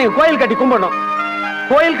நியாயமா நீங்க கோயில் கட்டி கும்பிடணும்.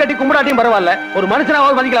 கோயில் கட்டி கும்பிடாட்டியும் பரவாயில்ல, ஒரு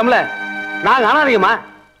மனுஷனாவது மதிக்கலாம்ல. நாங்க அனாதையமா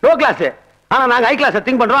லோ கிளாஸ், ஆனா நாங்க ஹை கிளாஸ்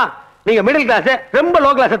திங்க் பண்றோம். நீங்க மிடில் கிளாஸ் ரொம்ப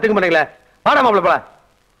லோ கிளாஸ் திங்க் பண்றீங்களே. வாடா மாப்பிள்ள போல.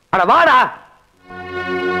 அட வாடா.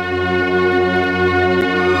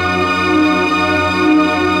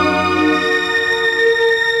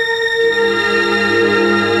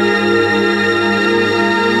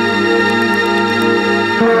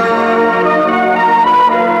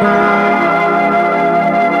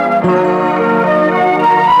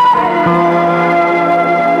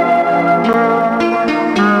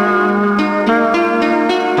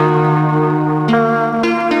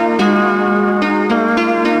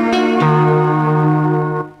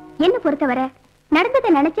 பொறுத்தவரை நடந்ததை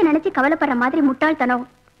நினைச்சு நினைச்சு கவலைப்படுற மாதிரி முட்டாள்தனம்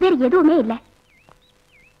வேற எதுவுமே இல்ல.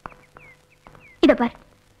 இத பார்,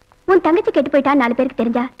 உன் தங்கச்சி கெட்டு போயிட்டா 4 பேருக்கு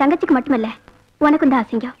தெரிஞ்சா தங்கச்சிக்கு மட்டும் இல்ல உனக்கும் தான்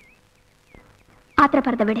அசிங்கம்.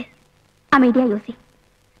 ஆத்திரப்படுறத விடு, அமைதியா யோசி,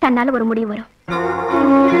 தன்னால ஒரு முடிவு வரும்.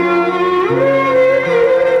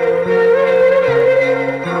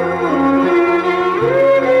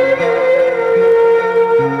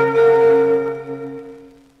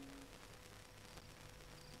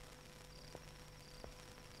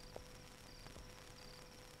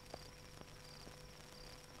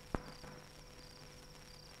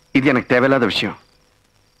 இது எனக்கு தேவையில்லாத விஷயம்,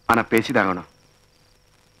 ஆனா பேசிதாகணும்.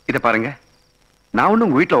 இத பாருங்க, நான் ஒண்ணும்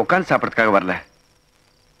உங்க வீட்டுல உட்காந்து சாப்பிடறதுக்காக வரல.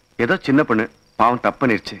 ஏதோ சின்ன பொண்ணு பாவம் தப்பு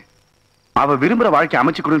பண்ணிருச்சு, அவ விரும்புற வாழ்க்கை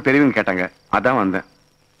அமைச்சு கொடுன்னு பெரியவங்க கேட்டாங்க, அதான் வந்தேன்.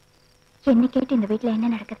 என்ன கேட்டு இந்த வீட்டுல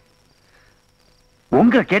என்ன நடக்குது?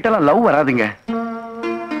 உங்களை கேட்டாலும் லவ் வராதுங்க.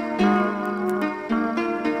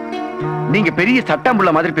 நீங்க பெரிய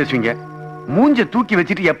சட்டாம்புள்ள மாதிரி பேசுவீங்க, மூஞ்ச தூக்கி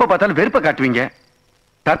வச்சுட்டு எப்ப பார்த்தாலும் வெறுப்ப காட்டுவீங்க,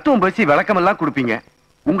 தத்துவம் பேசி விளக்கம் எல்லாம் கொடுப்பீங்க.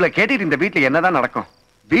 உங்களை கேட்டுட்டு இந்த வீட்டுல என்னதான் நடக்கும்?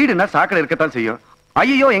 வீடுனா சாக்கடை இருக்கத்தான் செய்யும்.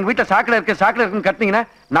 ஐயோ எங்க வீட்டுல சாக்கடை இருக்குன்னு கட்டினீங்கன்னா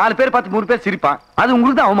 4 பேர் பார்த்து 3 பேர் சிரிப்பான். அது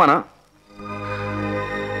உங்களுக்கு தான் அவமானம்.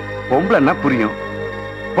 பொம்பளைன்னா புரியும்,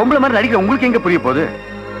 பொம்பளை மாதிரி நடிக்கிற உங்களுக்கு எங்க புரிய போகுது?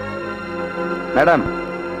 மேடம்,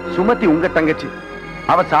 சுமதி உங்க தங்கச்சி,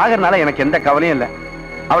 அவ சாகறனால எனக்கு எந்த கவலையும் இல்ல.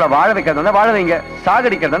 அவளை வாழ வைக்கிறதா வாழ வைங்க,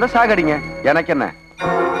 சாகடிக்கிறதா சாகடிங்க, எனக்கு என்ன.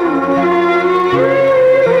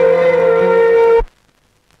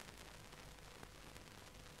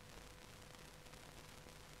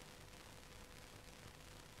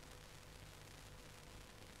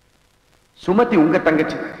 சுமதி உங்க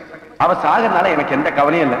தங்கச்சி. அவ சாகறதுனால எனக்கு எந்த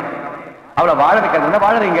கவலையும் இல்லை. அவளை வாழ வைக்கிறதா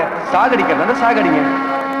வாழறீங்க, சாகடிக்கிறதா சாகடிங்க.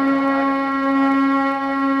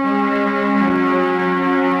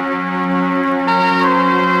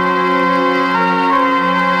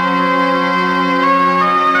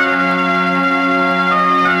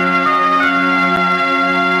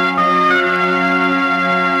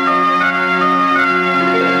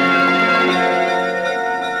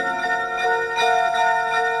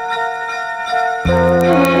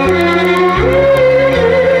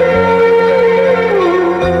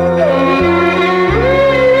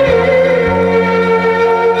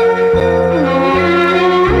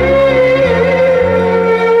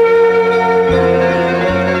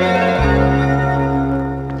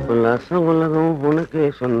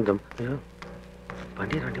 சொந்தம்.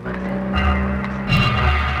 பன்னீர் வண்டி வருது.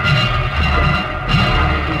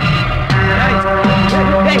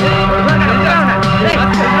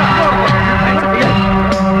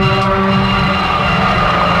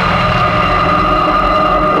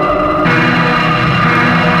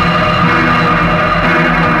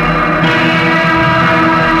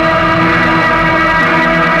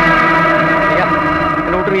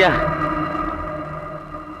 என்ன விட்டுருங்க,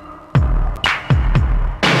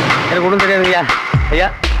 எனக்கு ஒன்றும் தெரியாதுங்கய்யா. ஐயா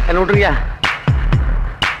என்ன விட்டுருங்க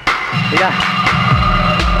ஐயா.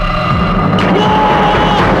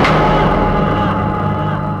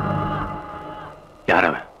 யார்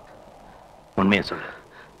அவன்? உண்மையை சொல்லு.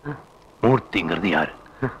 மூர்த்திங்கிறது யாரு?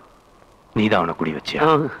 நீதான் அவனை குடி வச்சியா?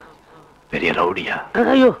 பெரிய ரவுடியா?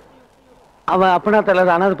 ஐயோ, அவன் அப்பனா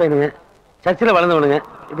தெரியல, அனாதை பையனுங்க, சர்ச்சில் வளர்ந்தவனுங்க.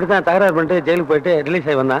 இப்படித்தான் தகராறு பண்ணிட்டு ஜெயிலுக்கு போயிட்டு ரிலீஸ்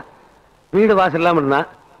ஆகி வந்தான். வீடு வாசல் இல்லாமல் இருந்தான்.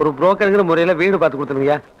 ஒரு புரோக்கருங்கிற முறையில் வீடு பார்த்து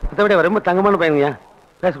கொடுத்துருங்கய்யா. மற்றபடி அவர் ரொம்ப தங்கமான பையனுங்கய்யா.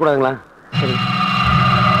 பேசக்கூடாதுங்களா? சரி.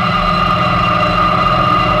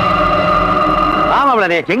 ஆமாம்ல,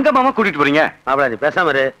 எங்க மாமா கூட்டிட்டு போறீங்க? மாப்பிள நீ பேசாம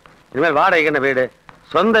இரு. இனிமேல் வாடகைக்கு என்ன வீடு,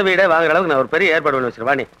 சொந்த வீடே வாங்குற அளவுக்கு நான் ஒரு பெரிய ஏற்பாடு பண்ணி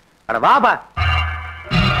வச்சிருக்கேன். வா நீ. அட வாபா.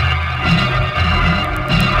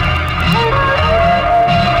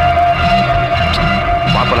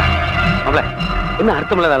 மாப்பிள மாப்பிள என்ன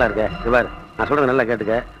அர்த்தமுள்ள வேலை இருக்கு? இவ்வாறு நான் சொல்றது நல்லா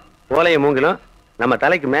கேட்டுக்க. ஓலையை மூங்கிலும் நம்ம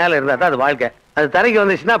தலைக்கு மேல இருந்தா தான் அது வாழ்க்கை. அது தலைக்கு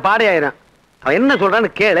வந்துச்சுன்னா பாடி ஆயிரும். அவன் என்ன சொல்றான்னு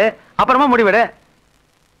கேளு, அப்புறமா முடிவிடு.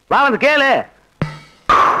 வா வந்து கேளு.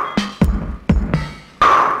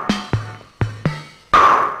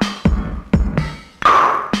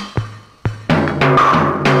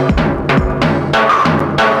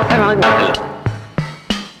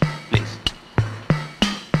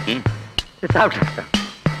 சாப்பிட்டு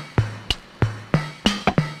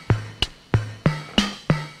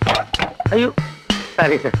ஐயோ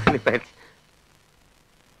சாரி சார்.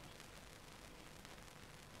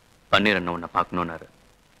 பன்னீர் அண்ணன் உன்னை பார்க்கணும்னாரு.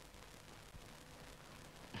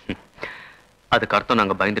 அதுக்கு அர்த்தம்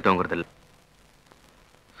நாங்க பயந்துட்டோங்கிறது இல்லை.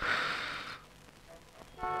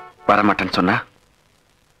 வரமாட்டேன்னு சொன்னா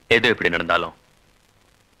எது எப்படி நடந்தாலும்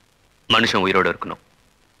மனுஷன் உயிரோடு இருக்கணும்.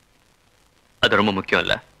 அது ரொம்ப முக்கியம்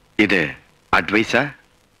இல்ல? இது அட்வைஸா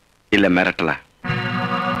இல்ல மிரட்டலா?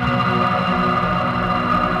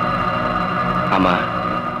 ஆமா,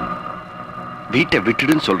 வீட்டை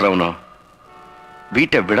விட்டுடுன்னு சொல்றவனும்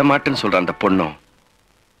வீட்டை விடமாட்டேன்னு சொல்ற அந்த பொண்ணும்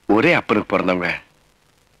ஒரே அப்பனுக்கு பிறந்தவங்க.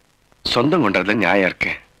 சொந்தம் கொண்டதுல நியாயம்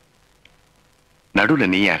இருக்கு. நடுவுல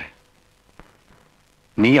நீ யாரு?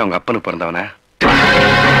 நீ அவங்க அப்பனுக்கு பிறந்தவனா?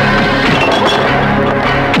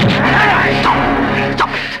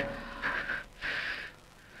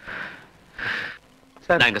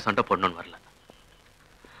 நான் இங்க சண்டை போடணும்னு வரல.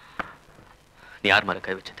 நீ யார் மேல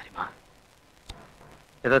கை வச்ச தெரியுமா?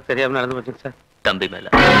 ஏதோ தெரியாம நடந்து போச்சுங்க சார். தம்பி மேல.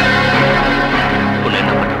 உன்னை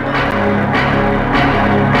என்ன பண்ண?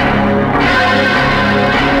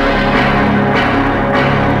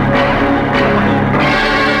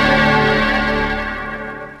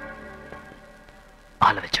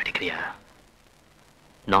 ஆளை வச்சு அடிக்கிறியா?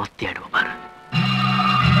 நாத்தி ஆடுவோம் பாரு.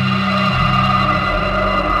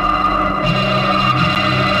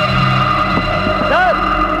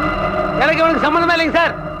 எனக்கு இவனுக்கு சம்பந்தமே இல்லைங்க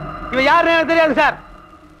சார். இவன் யாருன்னு எனக்கு தெரியாது சார்.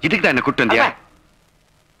 இதுக்கு தான் என்ன கூட்டு வந்தியா?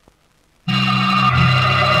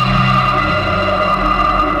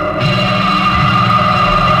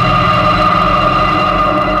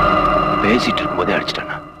 பேசிட்டு இருக்கும் போதே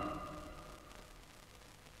அடிச்சிட்டானா?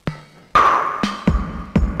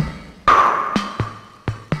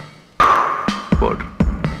 போடு.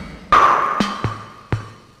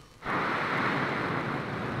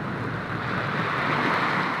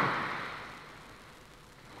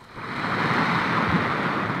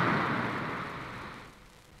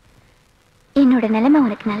 என்னோட நிலைமை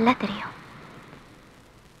உனக்கு நல்லா தெரியும்.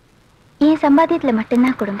 என் சம்பாத்தியத்துல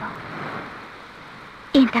மட்டும்தான் குடும்பம்.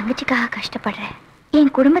 என் தங்கச்சிக்காக கஷ்டப்படுறேன்.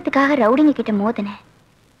 என் குடும்பத்துக்காக ரவுடிங்க கிட்ட மோதின.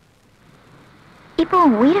 இப்போ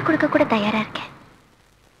உன் உயிரை கொடுக்க கூட தயாரா இருக்க.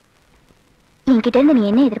 என்கிட்ட இருந்து நீ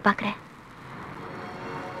என்ன எதிர்பார்க்கிற?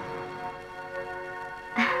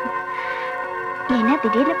 ஏன்னா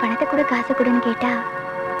திடீர்னு பணத்தை கூட காசு கொடுன்னு கேட்டா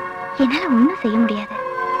என்னால ஒண்ணும் செய்ய முடியாது.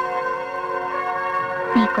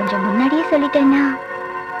 நீ கொஞ்சம் முன்னாடியே சொல்லிட்டேன்னா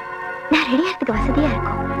நான் ரெடியாகிறதுக்கு வசதியா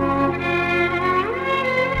இருக்கும்.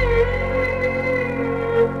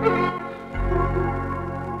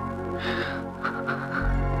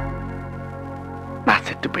 நான்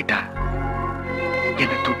செத்து போயிட்டா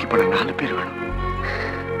என்ன தூக்கி போட 4 பேர் வேணும்.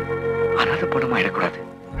 அனாதை பணமா ஆயிடக்கூடாது.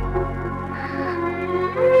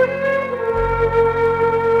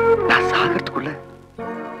 நான் சாகிறதுக்குள்ள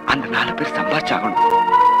அந்த 4 பேர் சம்பாதிச்சாகணும்.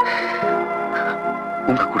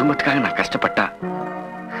 உங்க குடும்பத்துக்காக நான் கஷ்டப்பட்டா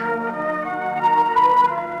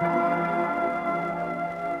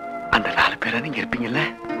அந்த 4 பேரா நீங்க இருப்பீங்கல்ல?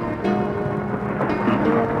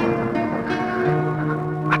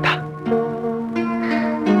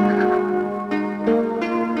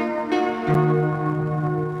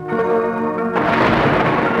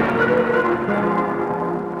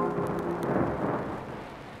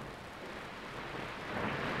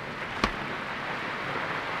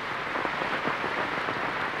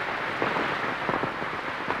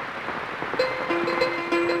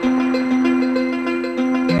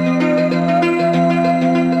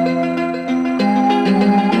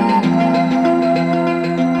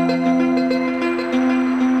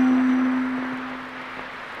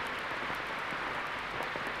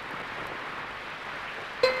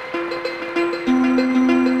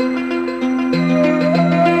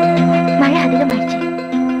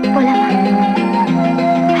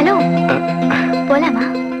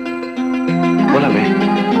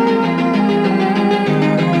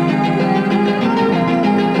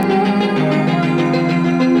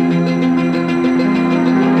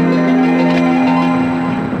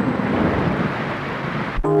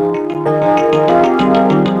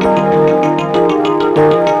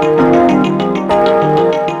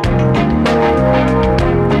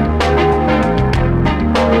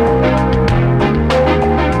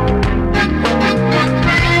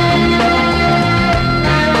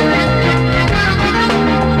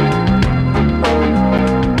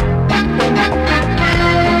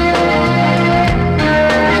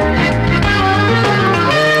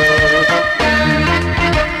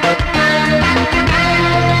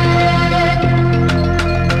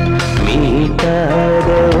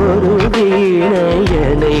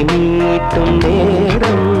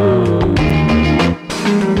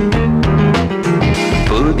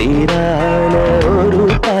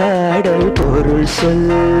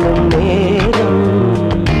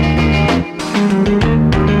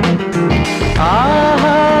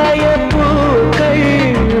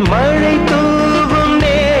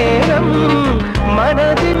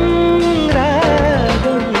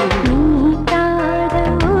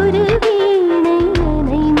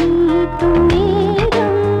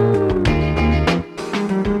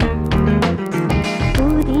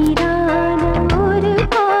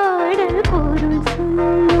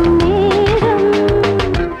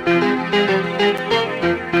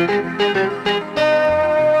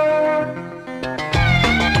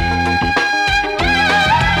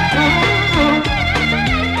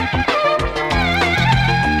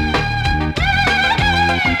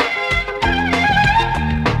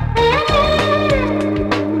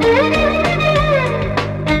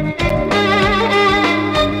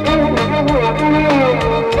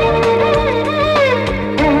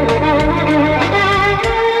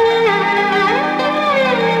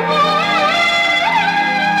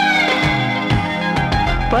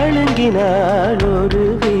 பழங்கினால் ஒரு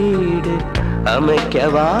வீடு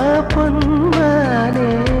அமைக்கவா பொன்மானே,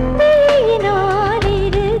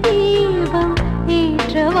 தீபம்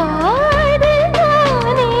ஏற்றவாடுதானே,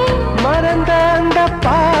 மறந்த அந்த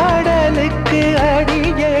பாடலுக்கு அடி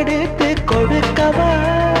எடுத்து கொடுக்கவா,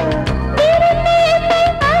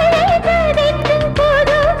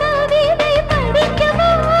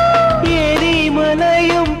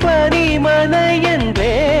 எரிமலையும் பனிமலை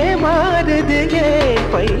என்றே மாறுது ஏன்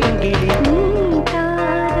பைங்கிலி.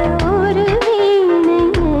 ஒரு வீணை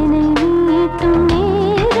மீட்டும்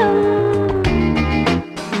நேரம்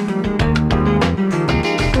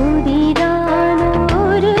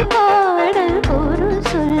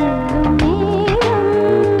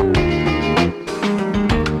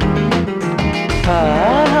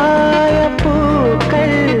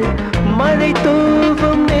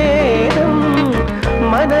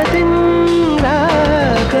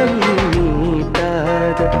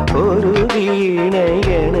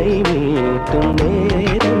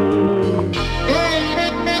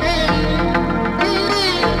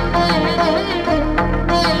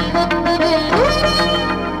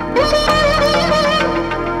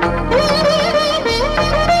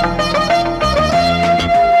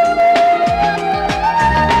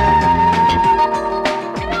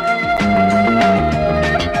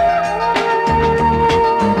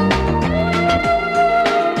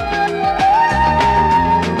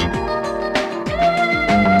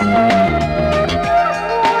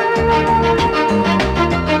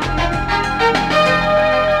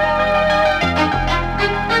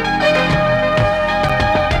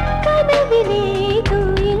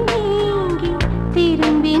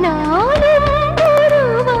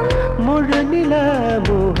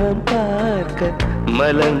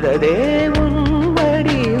மலர்ந்ததே உன்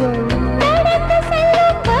வடிவம்.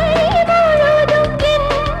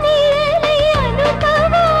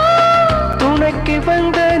 துணைக்கு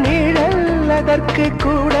வந்த நிழல் அதற்கு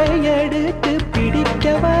கூட எடுத்து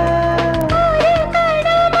பிடிக்கவா?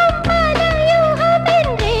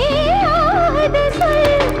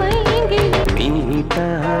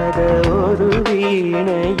 மீட்டாத ஒரு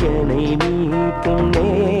வீணையனை மீட்டும்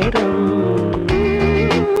நேரம்,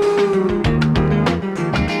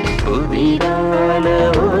 புதிரான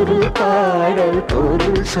ஒரு பாடல்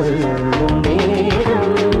பொருள் சொல்லும் நேரம்.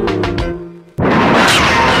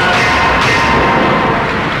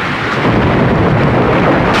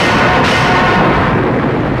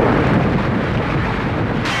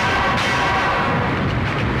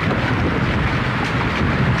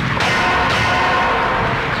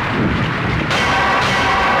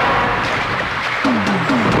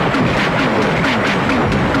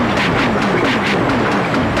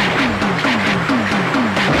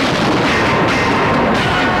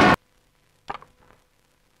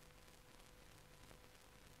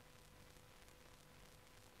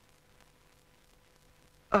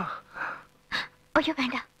 ஐயோ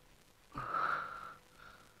வேண்டாம்.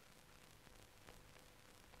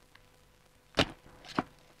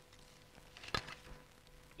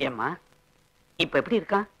 ஏம்மா இப்ப எப்படி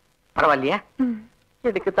இருக்கான்? பரவாயில்லையா?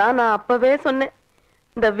 இதுக்கு தான் நான் அப்பவே சொன்னேன்,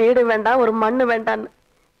 இந்த வீடு வேண்டாம் ஒரு மண்ணு வேண்டான்னு.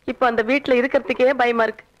 இப்ப அந்த வீட்டுல இருக்கிறதுக்கே பயமா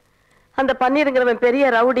இருக்கு. அந்த பன்னீருங்கிறவன்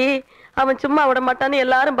பெரிய ரவுடி, அவன் சும்மா விட மாட்டான்னு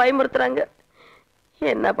எல்லாரும் பயமுறுத்துறாங்க.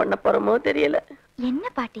 என்ன பண்ண போறோமோ தெரியல. என்ன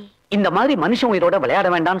பாட்டி இந்த மாதிரி மனுஷன் உயிரோட விளையாட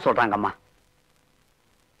வேண்டாம்னு சொல்றாங்கம்மா.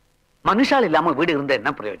 மனுஷால் இல்லாம வீடு இருந்தா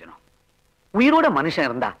என்ன பிரயோஜனம்? உயிரோட மனுஷன்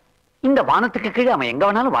இருந்தா இந்த வானத்துக்கு கீழே அவன் எங்க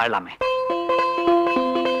வேணாலும் வாழலாமே.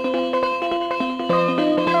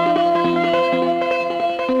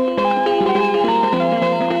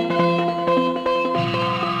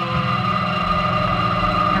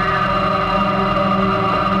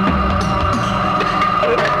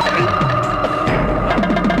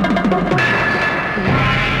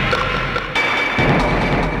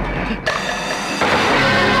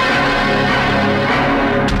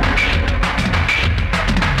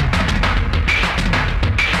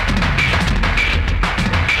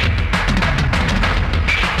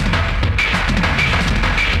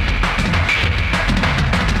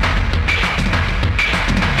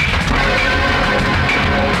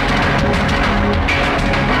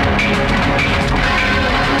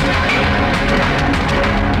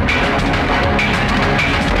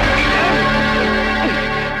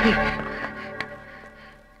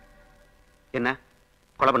 என்ன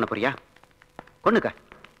கொலை பண்ண போறியா? கொன்னுக்க.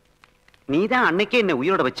 நீதான் அன்னைக்கே என்ன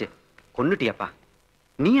உயிரோட வச்சு கொன்னுட்டியப்பா.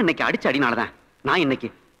 நீ அன்னைக்கு அடிச்ச அடினாலதான் நான் இன்னைக்கு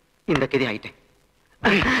இந்த கதி ஆயிட்டேன்.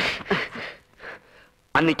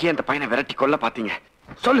 அன்னைக்கு அந்த பையனை விரட்டி கொல்ல பாத்தீங்க.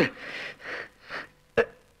 சொல்லு.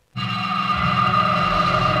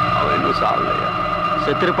 அவன் இன்னும் சாவலையா?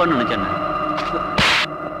 செத்துருப்பான்னு நினைச்சேன்.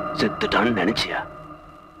 செத்துட்டான்னு நினைச்சியா?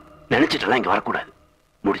 நினைச்சிட்டெல்லாம் இங்க வரக்கூடாது,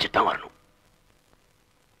 முடிச்சுட்டு வரணும்.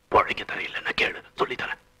 பொழைக்க தெரியல கேளு, சொல்லி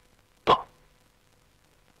தரேன். போ.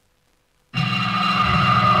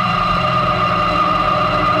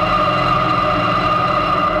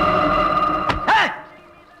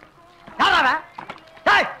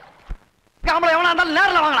 எவனா இருந்தாலும்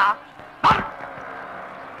நேரில் வாங்கடா.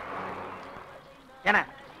 என்ன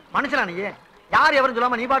மனுஷனா நீ? யார் எவரும்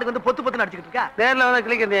சொல்லாம நீ பாட்டுக்கு வந்து பொத்து பொத்து நடிச்சுக்கிட்டு இருக்க? நேரில் வந்து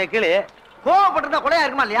கிளிக்க கிளி கோவப்பட்டிருந்தா கொலையா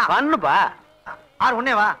இருக்குமா இல்லையா? பண்ணுப்பா. ஆறு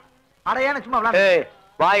ஒன்னே வா. அடையான சும்மா விளையாடு.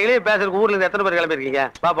 வாயிலே பேசுறதுக்கு ஊர்ல இருந்து எத்தனை பேர் கிளம்பிருக்கீங்க?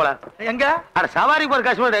 வா போலாம். எங்க? அட சவாரி போற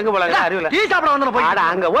காஷ்மீர் எங்க போலாம்? அறிவில டீ சாப்பிட வந்தன போய். அட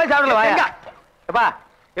அங்க போய் சாப்பிடல வாயா. அப்பா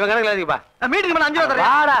இவன் கணக்குல எழுதிப்பா. மீட்டிங் மேல 5 ரூபாய்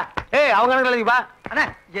தரேன். வாடா. ஏய் அவங்க கணக்குல எழுதிப்பா. அண்ணே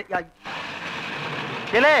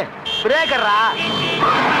ஏலே பிரேக்கர்ரா.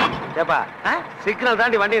 ஏப்பா சிக்னல்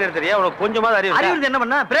தாண்டி வண்டி நிறுத்துறியா? உனக்கு கொஞ்சமாவது அறிவு அறிவு என்ன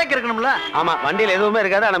பண்ண? பிரேக் இருக்கணும்ல. ஆமா வண்டியில எதுவுமே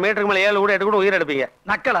இருக்காது. ஆனா மீட்டருக்கு மேல 7 கூட 8 கூட உயிர் எடுப்பீங்க.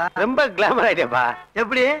 நக்கலா? ரொம்ப கிளாமர் ஆயிட்டேப்பா.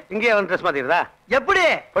 எப்படி? இங்கே வந்து ட்ரெஸ் மாத்திடுதா? எப்படி?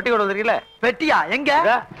 பொட்டி கொண்டு வந்திருக்கீல? பெட்டியா? எங்க?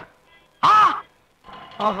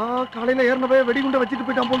 ஆஹா காலையில ஏறனவே வெடிகுண்ட வச்சிட்டு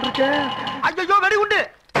போயிட்டான் போல இருக்கே. ஐயோ வெடிகுண்டு.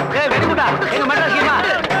 ஏய் வெடிகுண்டா எங்க மேட்டர் ஸ்கீமா?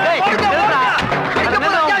 ஏய் நில்லுடா.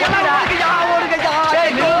 ஓடுங்கயா.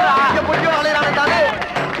 ஏய் நில்லுடா. இங்க பொட்டியோ அலையறானே தானே.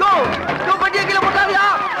 யோ பொட்டிய கீழ போட்டாரியா?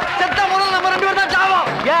 செத்தா முதல்ல நம்ம ரெண்டு பேரும் தான் சாவோம்.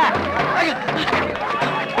 ஏய்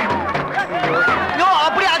யோ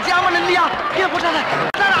அப்படியே அச்சியாம நில்லியா? கீழ போட்டானே.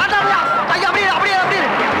 ஆடாரியா? ஐயா அப்படியே அப்படியே அப்படியே.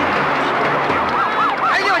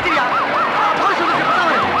 கையில வச்சிரியா? போலீஸ் வந்து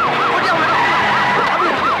போறாங்க. பொட்டியா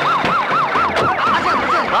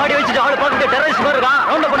ஆடி வச்சுட்டு ஆளு பார்த்துட்டு டெரரிஸ்ட் மாதிரி இருக்கான்.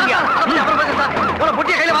 ரவுண்ட போடுங்க. அப்புறம் பேச சார். ஒரு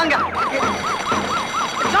பொட்டியை கையில வாங்க.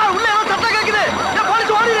 சார் உள்ள ஏதோ சத்தம் கேக்குது.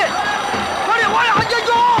 போலீஸ் ஓடிடு. ஓடி ஓடி.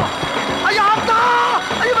 ஐயோ ஐயா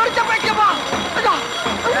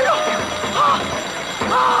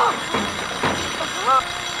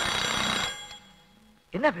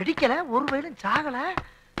என்ன வெடிக்கல ஒரு வயலும் சாகல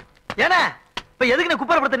ஏன்னா இப்ப எதுக்கு நான்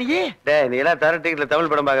குப்பரப்படுத்த நீ டேய் நீ எல்லாம் தர டிக்கெட்ல தமிழ்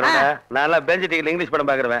படம் பாக்குறவங்க நான் எல்லாம் பெஞ்ச் டிக்கெட்ல இங்கிலீஷ் படம்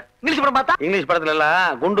பாக்குறேன் இங்கிலீஷ் படம் பார்த்தா இங்கிலீஷ் படத்துல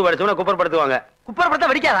எல்லாம் குண்டு வடிச்சவன குப்பரப்படுத்துவாங்க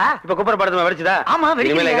குப்பரப்படுத்த வெடிக்காதா இப்ப குப்பரப்படுத்துமா வெடிச்சுதா ஆமா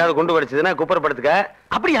இனிமேல் எங்காவது குண்டு வடிச்சதுன்னா குப்பரப்படுத்துக்க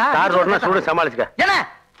அப்படியா கார் ரோட்னா சூடு சமாளிச்சுக்க ஏன்னா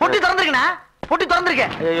பொட்டி திறந்திருக்கா பொட்டி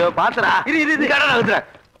திறந்திருக்கேன் ஐயோ பாத்துறா இது கடை நகத்துற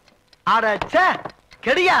ஆடாச்சே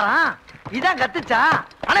கெடியாரா இதான் கத்துச்சா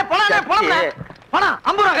அண்ணே போலாம் போலாம்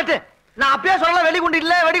 50 ரூபா கட்டு நான் அப்பயே சொல்லல வெடிகுண்டு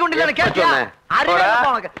இல்ல கேட்டியா அறிவே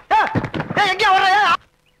உனக்கு ஏய் எங்க வர்ற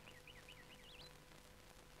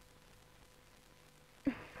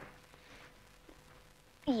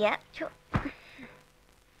யா சோ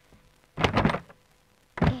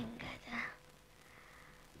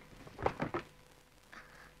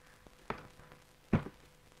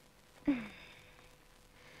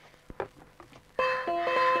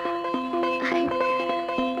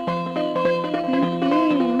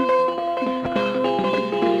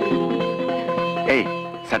ஏய்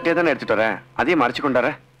சட்டையை தானே எடுத்துட்டு வரேன் அதையும் மறைச்சு கொண்டார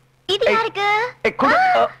இது யாருக்கு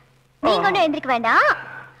நீங்க ஒண்ணு எந்திரிக்க வேண்டாம்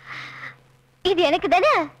இது எனக்கு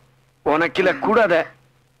தானே உனக்கு இல்ல கூடாத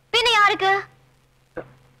பின்ன யாருக்கு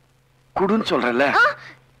குடுன்னு சொல்றல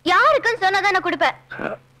யாருக்குன்னு சொன்னாதான் நான் கொடுப்பேன்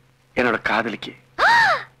என்னோட காதலிக்கு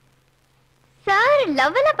சார்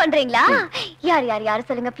லவ் எல்லாம் பண்றீங்களா யார் யார் யார்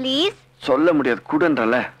சொல்லுங்க ப்ளீஸ் சொல்ல முடியாது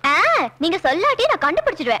குடுன்றல நீங்க சொல்லாட்டி நான்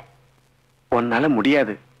கண்டுபிடிச்சிடுவேன் உன்னால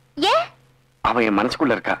முடியாது ஏ அவன் என்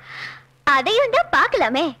மனசுக்குள்ள இருக்கா அதையும் தான்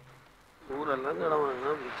பார்க்கலாமே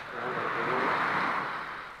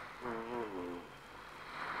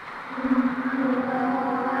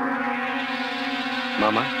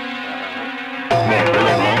மாமா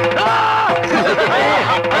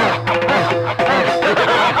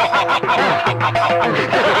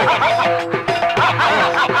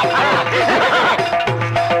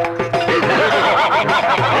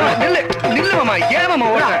நில்லு மாமா ஏன் மாமா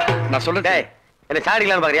ஓடுற நான் சொல்லுறேன் என்ன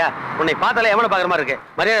சாடிக்கலாம்னு பாக்குறியா உன்னை பார்த்தாலே எவன பாக்குற மாதிரி இருக்கு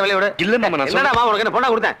மரியாதை வெளிய விடு இல்ல மாமா நான் என்னடா மாமா உனக்கு என்ன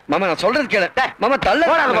பொண்ணா கொடுத்தேன் மாமா நான் சொல்றது கேளு மாமா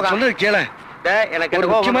தள்ள நான் சொல்றது கேளு எனக்கு ஒரு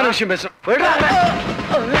முக்கியமான விஷயம் பேச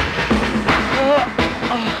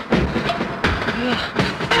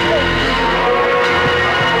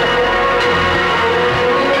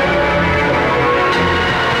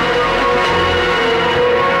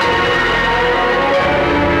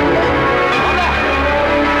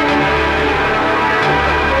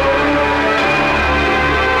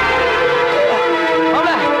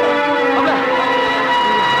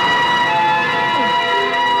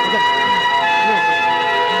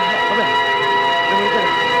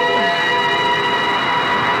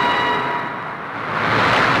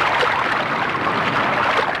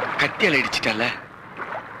கட்டியால இடிச்சிட்டல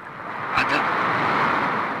அதான்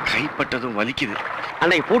கைப்பட்டதும் வலிக்குது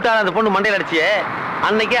அன்னைக்கு பூட்டால அந்த பொண்ணு மண்டையில அடிச்சியே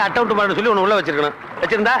அன்னைக்கே அட்டவுண்ட் பண்ண சொல்லி உன்னை உள்ள வச்சிருக்கணும்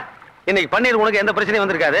வச்சிருந்தா இன்னைக்கு பன்னீர் உனக்கு எந்த பிரச்சனையும்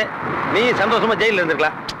வந்திருக்காது நீ சந்தோஷமா ஜெயில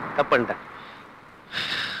இருந்திருக்கலாம் தப்புன்ட்டேன்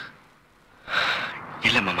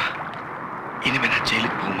இல்ல மாமா இனிமே நான்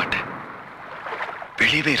ஜெயிலுக்கு போக மாட்டேன்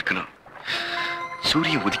வெளியவே இருக்கணும்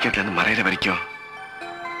சூரியன் உதிக்கிறதுல இருந்து மறையிற வரைக்கும்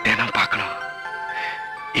தினம் பார்க்கணும்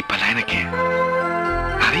இப்பெல்லாம் எனக்கு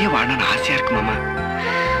நிறைய வாழணும்னு ஆசையா இருக்கு மாமா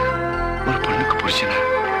ஒரு பொண்ணுக்கு புருஷனா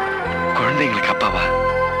குழந்தைங்களுக்கு அப்பாவா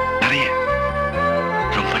நிறைய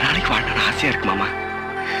ரொம்ப நாளைக்கு வாழணும்னு ஆசையா இருக்கு மாமா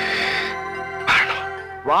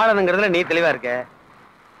வாழணுங்கிறதுல நீ தெளிவா இருக்க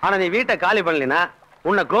ஆனா நீ வீட்டை காலி பண்ணலினா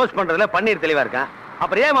உன்னை க்ளோஸ் பண்றதுல பன்னீர் தெளிவா இருக்கான்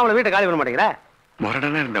அப்புறம் ஏன் அவளை வீட்டை காலி பண்ண மாட்டேங்கிற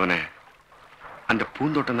முரடனா இருந்தவனே அந்த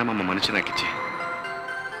பூந்தோட்டம் தான் மாமா மனுஷனாக்கிச்சு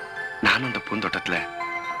நானும் அந்த பூந்தோட்டத்துல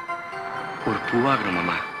ஒரு பூவாகணும்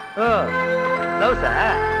மாமா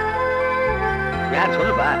யார்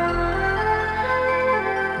சொல்லுப்பா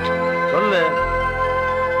சொல்லு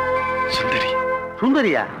சுந்தரி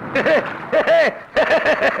சுந்தரியா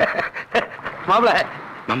மாப்பிள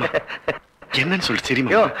மாமா என்னன்னு சொல்லு சரி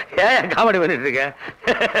ஏன் காமெடி பண்ணிட்டு இருக்க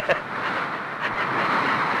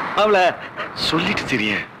மாப்பிள சொல்லிட்டு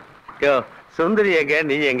தெரிய யோ சுந்தரி எங்க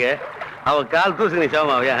நீ எங்க அவ கால் தூசு நீ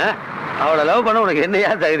சோமாவியா அவளை லவ் பண்ண உனக்கு என்னையா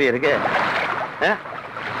தகுதி இருக்கு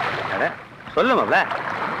சொல்லு மாப்பிள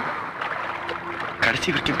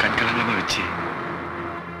கடைசி வரைக்கும் கண்கலங்காம வச்சு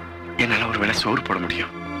என்னால ஒரு வேளை சோறு போட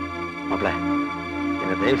முடியும் மாப்பிள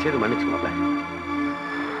என்ன தயவு செய்து மன்னிச்சு மாப்பிள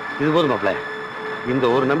இது போதும் மாப்பிள இந்த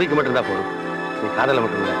ஒரு நம்பிக்கை மட்டும் தான் போதும் நீ காதல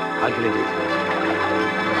மட்டும் இல்ல வாழ்க்கையிலே ஜெயிச்சு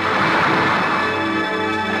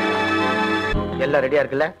எல்லாம் ரெடியா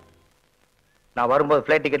இருக்குல்ல நான் வரும்போது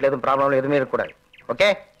ஃபிளைட் டிக்கெட்ல எதுவும் ப்ராப்ளம் எதுவுமே இருக்கக்கூடாது ஓகே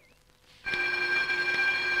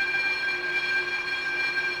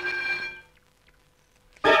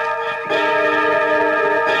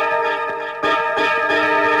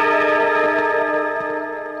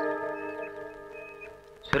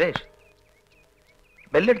சுரேஷ்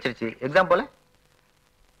பெல் அடிச்சிருச்சு எக்ஸாம் போல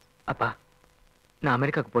அப்பா நான்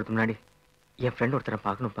அமெரிக்காவுக்கு போறதுக்கு முன்னாடி என் ஃப்ரெண்ட் ஒருத்தரை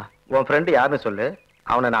பார்க்கணும்ப்பா. உன் ஃப்ரெண்டு யாருன்னு சொல்லு,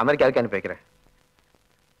 அவனை நான் அமெரிக்காவுக்கு அனுப்பி வைக்கிறேன்.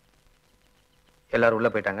 எல்லாரும் உள்ள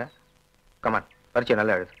போயிட்டாங்க. கமான், பரீட்சை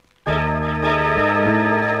நல்லா எழுது.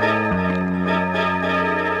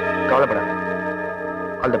 கவலைப்படாத.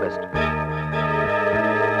 All the best.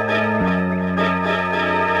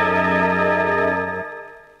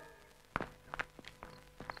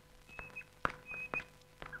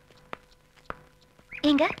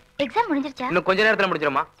 எங்க எக்ஸாம் முடிஞ்சிருச்சா? இன்னும் கொஞ்ச நேரத்துல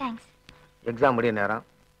முடிஞ்சிருமா? தேங்க்ஸ். எக்ஸாம் முடிய நேரம்.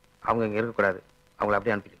 அவங்க இங்க இருக்க கூடாது. அவங்கள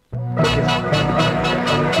அப்படியே அனுப்பி.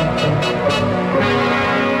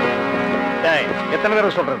 எத்தனை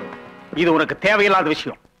தடவை சொல்றது? இது உனக்கு தேவையில்லாத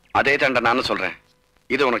விஷயம். அதே தாண்டா நானும் சொல்றேன்.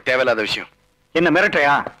 இது உனக்கு தேவையில்லாத விஷயம். என்ன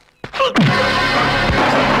மிரட்டையா?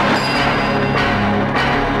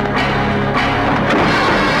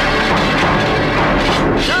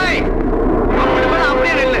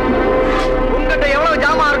 அப்படியே நில்லு. உங்ககிட்ட எவ்வளவு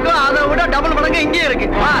ஜாமா இருக்கோ அதை விட டபுள் மடங்கு இங்கே இருக்கு.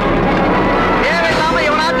 தேவையில்லாம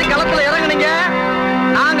எவனாச்சும் களத்துல இறங்குனீங்க,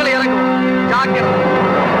 நாங்களும் இறங்குவோம். ஜாக்கிரதை.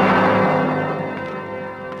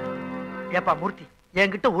 ஏப்பா மூர்த்தி,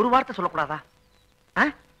 என்கிட்ட ஒரு வார்த்தை சொல்லக்கூடாதா?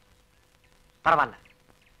 பரவாயில்ல,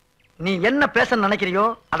 நீ என்ன பேச நினைக்கிறியோ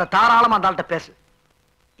அதை தாராளமா அந்த ஆள்கிட்ட பேசு.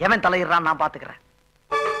 எவன் தலையிடுறான் நான் பாத்துக்கிறேன்.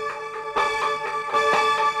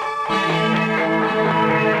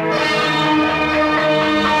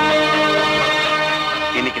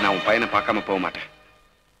 இன்னைக்கு நான் உன் பையனை பார்க்காம போக மாட்டேன்.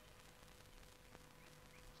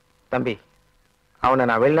 தம்பி, அவனை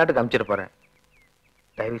நான் வெளிநாட்டுக்கு அனுப்பிச்சிட்டு போறேன்.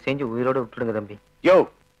 தயவு செஞ்சு உயிரோட விட்டுடுங்க தம்பி. யோ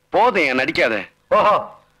போதும், என் நடிக்காத. ஓஹோ,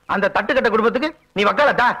 அந்த தட்டுக்கட்ட குடும்பத்துக்கு நீ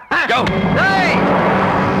வக்காலத்தா?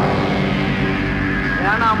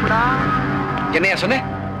 என்னையா சொன்ன?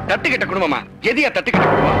 தட்டுக்கிட்ட குடும்பமா? எதியா தட்டுக்கிட்ட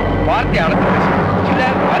குடும்பம்? வார்த்தை அடக்கு. இல்ல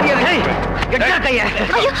மரியாதை.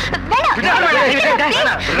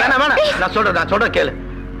 நான் சொல்றேன் கேளு.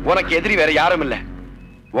 உனக்கு எதிரி வேற யாரும் இல்ல,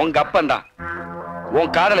 உங்க அப்பன் தான்.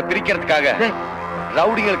 உன் காதலை பிரிக்கிறதுக்காக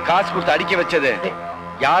ரவுடிகள் காசு கொடுத்து அடிக்க வச்சது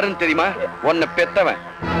யாருன்னு தெரியுமா? உன்னை பெத்தவன்.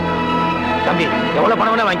 தம்பி, எவ்வளவு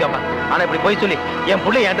பணம் வேணா வாங்கிக்கோப்பா. ஆனா இப்படி போய் சொல்லி என்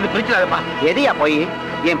புள்ளை என்கிட்ட பிரிச்சிடாதப்பா. எதையா போய்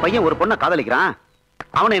என் பையன் ஒரு பொண்ணை காதலிக்கிறான்,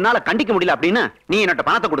 அவனை என்னால கண்டிக்க முடியல அப்படின்னு நீ என்னட்ட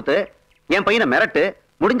பணத்தை கொடுத்து என் பையனை மிரட்டு,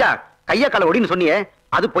 முடிஞ்சா கையா கால ஒடின்னு சொன்னியே,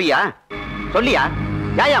 அது பொய்யா? சொல்லியா?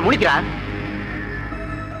 யாயா முடிக்கிறா?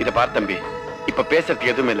 இத பார் தம்பி, இப்ப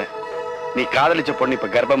பேசுறதுக்கு எதுவுமே இல்ல. நீ காதலிச்ச பொண்ணு இப்ப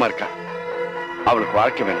கர்ப்பமா இருக்கா. அவளுக்கு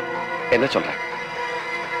வாழ்க்கை வேணும். என்ன சொல்ற?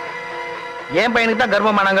 என் பையனுக்கு தான்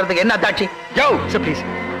கர்ப்பமானங்கிறதுக்கு என்ன அத்தாட்சி? ப்ளீஸ்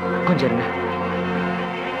கொஞ்சம் இருங்க.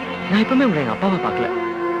 நான் எப்பவுமே உங்களை எங்க அப்பாவை பார்க்கல,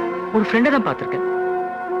 ஒரு ஃப்ரெண்டை தான் பார்த்திருக்கேன்.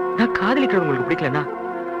 நான் காதலிக்கிறது உங்களுக்கு பிடிக்கலன்னா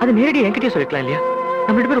அது நேரடியாக என்கிட்டயே சொல்லிக்கலாம் இல்லையா?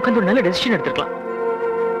 நம்ம ரெண்டு பேரும் உட்காந்து ஒரு நல்ல டெசிஷன் எடுத்துக்கலாம்.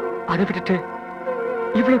 அதை விட்டுட்டு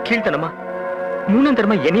இவ்வளவு கீழ்த்தனமா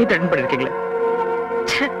மூணாந்தரமா என்னையே தடன் பண்ணிருக்கீங்களே.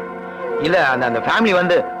 இல்ல, அந்த ஃபேமிலி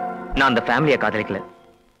வந்து நான் அந்த ஃபேமிலியை காதலிக்கல,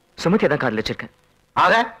 சுமதியை தான் காதலிச்சிருக்கேன்.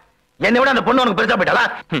 ஆக என்னை விட அந்த பொண்ணு உனக்கு பெருசா போயிட்டாளா?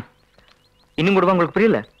 இன்னும் கூட உங்களுக்கு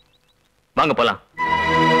புரியல? வாங்க போலாம்.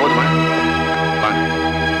 போதுமா? வாங்க.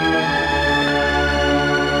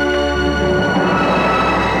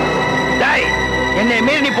 என்னை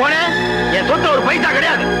மீறி நீ போன, என் சொத்து ஒரு பைசா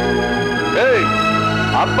கிடையாது.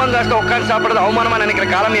 அப்பங்காஸ்ல உட்கார்ந்து சாப்பிடுறது அவமானமா நினைக்கிற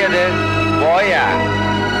காலம் அது. போயா.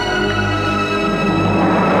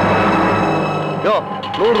 யோ,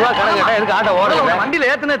 100 ரூபாய் கடன் கேட்டா எதுக்கு ஆட்டோ ஓடுற? வண்டியில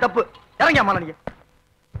ஏத்துனே தப்பு. இறங்க அம்மா, நீங்க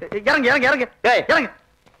இறங்க இறங்க இறங்க. இறங்க.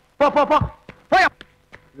 போ போ போ போயா.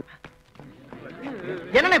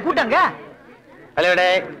 என்னண்ணே கூட்டாங்க? வழிவிடே,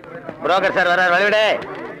 புரோக்கர் சார் வர்றார், வழிவிடே.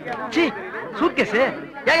 சீ, சூட்கேஸ்.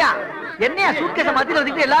 ஏயா, என்னையா சூட்கேஸ மத்தியில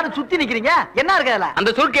வச்சுட்டு எல்லாரும் சுத்தி நிக்கிறீங்க? என்ன இருக்கு அதுல? அந்த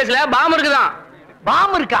சூட்கேஸ்ல பாம் இருக்குதான்.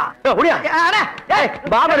 பாம் இருக்கா? ஓடியா.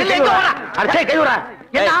 பாம் இருக்கு. அடச்சே கை விடுடா.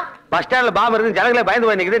 என்ன? பஸ் ஸ்டாண்ட்ல பாம் இருக்கு, ஜனங்களே பயந்து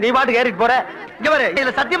போய் நிக்குது. நீ பாட்டுக்கு ஏறிட்டு போற. இங்க பாரு,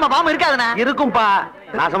 இதுல சத்தியமா பாம் இருக்காதுண்ணே. இருக்கும்பா.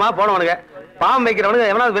 நாசமா போனவனுங்க. பாம்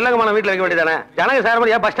வைக்கிறவனுக்கு எவனாவது வில்லங்கமான வீட்டுல வைக்க வேண்டியதானே? ஜனங்க சார்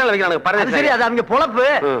மாதிரி பஸ் ஸ்டாண்ட்ல வைக்கிறானுங்க பாருங்க. சரி, அது அவங்க பொழப்பு.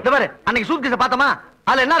 இந்த பாரு, அன்னைக்கு சூட்கேஸ பார்த்தோமா,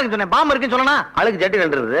 அதுல என்ன இருக்குன்னு சொன்னேன்? பாம் இருக்குன்னு சொன்னா அழுக்கு ஜட்டி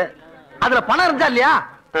ரெண்டு. அதுல பணம் இருந்தா இல்லையா?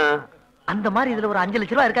 அந்த மாதிரி இதுல ஒரு 5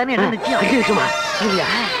 லட்சம் ரூபாய் இருக்கான்னு என்ன நிச்சயம்? 5 லட்சமா? இல்லையா?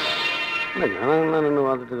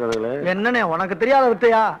 என்னண்ணே உனக்கு தெரியாத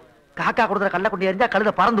வித்தையா? காக்கா கொடுக்குற கல்ல கொண்டு எரிஞ்சா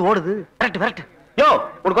கழுத பறந்து ஓடுது. விரட்டு விரட்டு. யோ,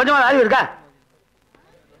 உனக்கு கொஞ்சமா அறிவு இருக்கா?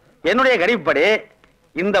 என்னுடைய கணிப்புப்படி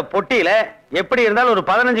இந்த பொட்டியில எப்படி இருந்தாலும் ஒரு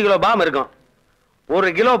 15 கிலோ பாம் இருக்கும். 1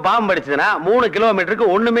 கிலோ பாம் படிச்சதுன்னா 3 கிலோமீட்டருக்கு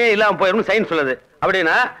ஒண்ணுமே இல்லாம போயிடும் சயின்ஸ் சொல்லுது.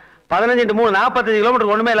 அப்படின்னா 15 × 3 45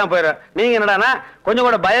 கிலோமீட்டருக்கு ஒண்ணுமே இல்லாம போயிடும். நீங்க என்னடானா கொஞ்சம்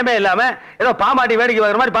கூட பயமே இல்லாம ஏதோ பாம்பாட்டி வேடிக்கை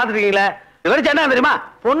பார்க்குற மாதிரி பாத்துட்டு இருக்கீங்களே. இது வரைக்கும் என்ன தெரியுமா?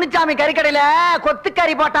 பொன்னுச்சாமி கறிக்கடையில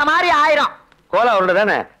கொத்துக்கறி போட்ட மாதிரி 1000 கோலா உருண்டை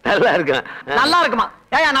தானே, நல்லா இருக்கு. நல்லா இருக்குமா?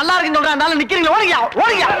 ஏயா நல்லா இருக்குன்னு சொல்றேன், நிக்கிறீங்களா? ஓடியா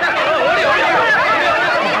ஓடியா.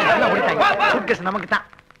 சூட்கேஸ் நமக்கு தான்.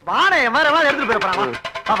 வாடகை வேற எடுத்துட்டு போயிட போறாங்க.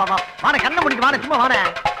 வா வா வா வாண கண்ணை முடிக்க வாண சும்மா வாண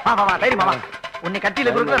வா வா வா தைரியமா வா உன்னை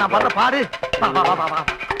கட்டியில குறுக்கல நான் பண்ற பாரு வா வா வா வா வா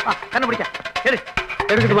வா கண்ணை முடிக்க எடு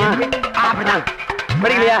எடுக்கட்டுமா அப்படிதான்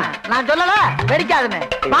வெடிக்கலையா நான் சொல்லல வெடிக்காதுன்னு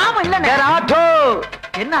பாவம் இல்ல ஆட்டோ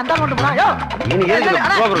என்ன அந்த கொண்டு போனா யோ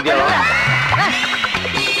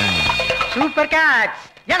சூப்பர் கேட்ச்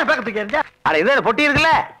ஏன் பக்கத்துக்கு இருந்தா அட இது பொட்டி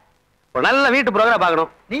இருக்குல்ல ஒரு நல்ல வீட்டு புரோக்கரா பார்க்கணும்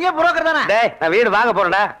நீங்க புரோக்கர் தானே டேய் நான் வீடு வாங்க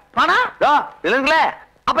போறேன்டா பணம் யோ இல்லங்கல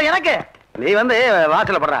அப்ப எனக்கு நீ வந்து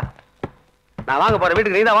வாட்ச்ல போடுற நான் வாங்க போற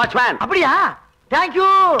வீட்டுக்கு நீ தான் வாட்ச்மேன் அப்படியா தேங்க் யூ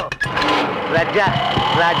ராஜா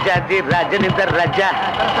ராஜாஜி ராஜனிந்தர் ராஜா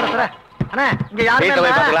அண்ணா இங்க யாருமே வீட்ல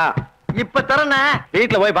போய் பார்க்கலாம் இப்ப தரனே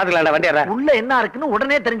வீட்ல போய் பாத்துக்கலாம்டா வண்டி ஏற உள்ள என்ன இருக்குன்னு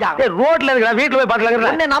உடனே தெரிஞ்சாங்க டேய் ரோட்ல இருக்கடா வீட்ல போய்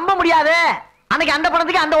பாத்துக்கலாம்ங்கற என்ன நம்ப முடியாது அன்னைக்கு அந்த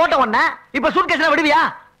பணத்துக்கு அந்த ஓட்ட ஒண்ண இப்ப சூட்கேஸ்ல விடுவியா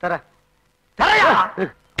தர தரையா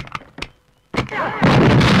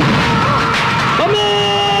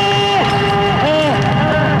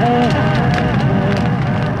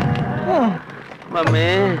மம்மி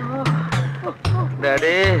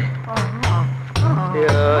டாடி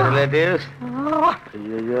ரிலேட்டிவ்ஸ்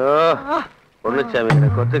ஐயோ பொண்ணுச்சாமி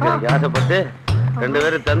கொத்துக்கு ஆசைப்பட்டு 2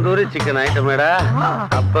 பேரும் தந்தூரி சிக்கன் ஐட்டமேடா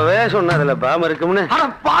அப்பவே சொன்னதுல பாம் இருக்கும்னு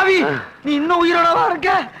பாவி நீ இன்னும் உயிரோடவா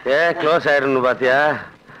இருக்க க்ளோஸ் ஆயிரும் பாத்தியா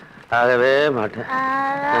ஆகவே மாட்டேன்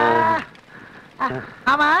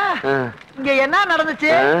ஆமா இங்க என்ன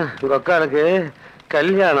நடந்துச்சு உங்க அக்காளுக்கு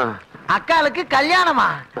கல்யாணம் அக்காளுக்கு கல்யாணமா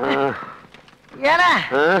ஏன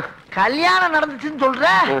கல்யாணம் நடந்துச்சுன்னு சொல்ற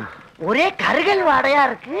ஒரே கருகல் வாடையா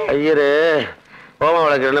இருக்கு ஐயரே ஓம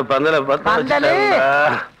வளர்க்க பந்தல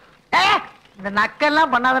இந்த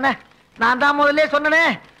நக்கெல்லாம் பண்ணாதானே நான் தான் முதல்ல சொன்னனே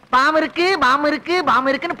பாம் இருக்கு பாம் இருக்கு பாம்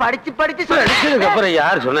இருக்குன்னு படிச்சு படிச்சு சொல்லிட்டு அப்புறம்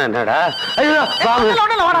யார் சொன்ன என்னடா ஐயோ பாம்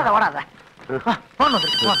ஓடாத ஓடாத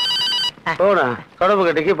போனா தொடப்பு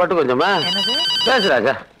கட்டிக்கு பட்டு கொஞ்சமா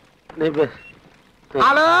பேசுறாங்க நீ பேசு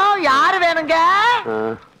ஹலோ யாரு வேணுங்க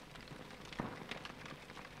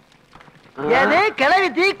எது கிளவி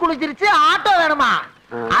தீ குளிச்சிருச்சு ஆட்டோ வேணுமா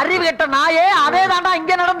அறிவு கெட்ட நாயே அதே தாண்டா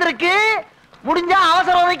இங்க நடந்திருக்கு முடிஞ்சா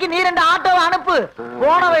அவசர உதவிக்கு நீ 2 ஆட்டோவை அனுப்பு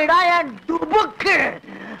போன வைடா என் டுபுக்கு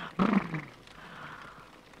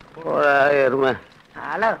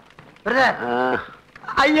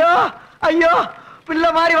ஐயோ ஐயோ பிள்ளை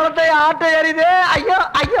மாதிரி வளர்த்த ஆட்டோ ஏறிது ஐயோ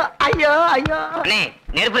ஐயோ ஐயோ ஐயோ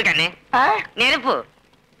நெருப்பு கண்ணே நெருப்பு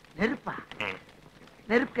நெருப்பா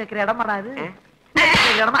நெருப்பு கேட்கிற இடமாடா இது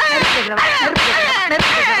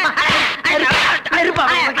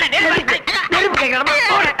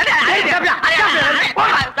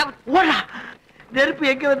நெருப்பு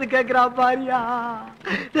எங்க வந்து கேக்குறா பாரியா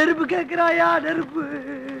நெருப்பு கேக்குறாயா நெருப்பு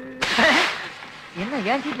என்ன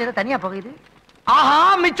ஏன் சீட்ல தனியா போகுது ஆஹா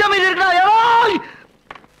மிச்சம் இது இருக்கா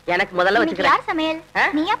எனக்கு முதல்ல வச்சுக்கிறேன் யார் சமையல்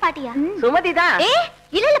நீயா பாட்டியா சுமதி தான்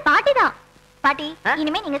இல்ல இல்ல பாட்டி தான் பாட்டி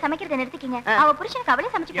இனிமே நீங்க சமைக்கிறத நிறுத்திக்கீங்க அவ புருஷனுக்கு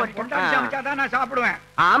அவளே சமைச்சு போட்டுட்டா நான் சாப்பிடுவேன்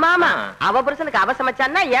ஆமா ஆமா அவ புருஷனுக்கு அவ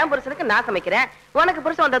சமைச்சான்னா என் புருஷனுக்கு நான் சமைக்கிறேன் உனக்கு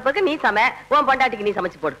புருஷன் வந்த பிறகு நீ சமை உன் பொண்டாட்டிக்கு நீ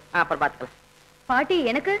சமைச்சு போடு அப்புறம் பாத்துக்கலாம் பாட்டி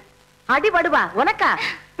எனக்கு அடி படுவா உனக்கா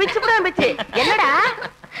பிச்சு போடுவேன் பிச்சு என்னடா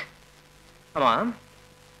ஆமா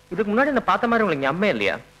இதுக்கு முன்னாடி நான் பார்த்த மாதிரி உங்களுக்கு அம்மே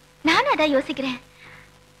இல்லையா நானும் அதான் யோசிக்கிறேன்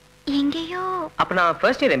எங்கேயோ அப்ப நான்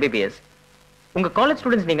ஃபர்ஸ்ட் இயர் MBBS உங்க காலேஜ்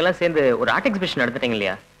ஸ்டூடெண்ட்ஸ் நீங்க எல்லாம் சேர்ந்து ஒரு ஆர்ட் எக்ஸிபிஷன் நடத்திட்டீங்க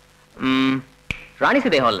இல்லையா ராணி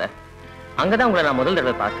சிதே ஹால்ல அங்கதான் உங்களை நான் முதல்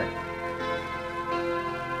தடவை பார்த்தேன்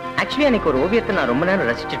ஆக்சுவலி அன்னைக்கு ஒரு ஓவியத்தை நான் ரொம்ப நேரம்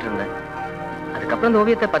ரசிச்சுட்டு இருந்தேன் அதுக்கப்புறம் அந்த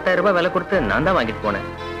ஓவியத்தை 10,000 ரூபாய் விலை கொடுத்து நான் தான் வாங்கிட்டு போனேன்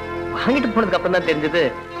வாங்கிட்டு போனதுக்கு அப்புறம் தான் தெரிஞ்சது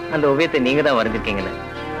அந்த ஓவியத்தை நீங்க தான் வரைஞ்சிருக்கீங்கன்னு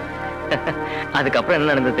அதுக்கப்புறம்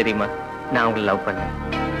என்ன நடந்தது தெரியுமா நான் உங்களை லவ் பண்ணேன்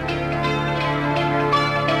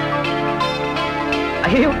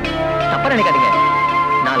ஐயோ தப்பா நினைக்காதீங்க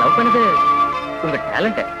நான் லவ் பண்ணது உங்க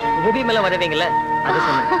டேலண்ட் ஓவியம் எல்லாம் வரைவீங்கல்ல அது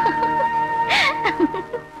சொன்னேன்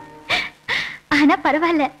ஆனா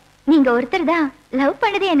பரவாயில்ல நீங்க ஒருத்தர் தான் லவ்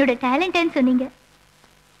பண்ணது என்னோட டேலண்ட்னு சொன்னீங்க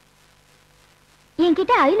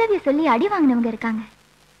என்கிட்ட ஐ லவ் யூ சொல்லி அடி வாங்கினவங்க இருக்காங்க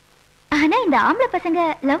ஆனா இந்த ஆம்பளை பசங்க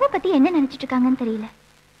லவ் பத்தி என்ன நினைச்சிட்டு இருக்காங்கன்னு தெரியல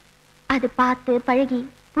அது பார்த்து பழகி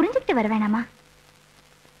புரிஞ்சுக்கிட்டு வர வேணாமா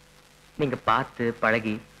நீங்க பார்த்து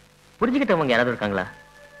பழகி புரிஞ்சுக்கிட்டவங்க யாராவது இருக்காங்களா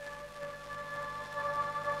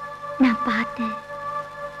நான் பார்த்து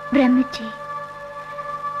பிரமிச்சு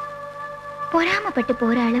பொறாமப்பட்டு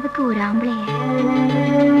போற அளவுக்கு ஒரு ஆம்பளைய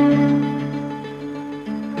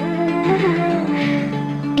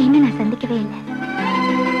இன்னும் நான் சந்திக்கவே இல்லை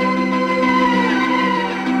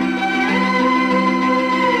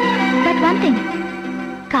பட் ஒன் திங்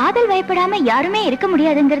காதல் பயப்படாம யாருமே இருக்க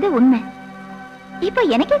முடியாதுங்கிறது உண்மை இப்போ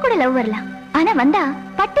எனக்கே கூட லவ் வரலாம் ஆனா வந்தா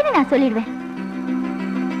பட்டுன்னு நான் சொல்லிடுவேன்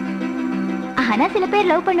ஆனா சில பேர்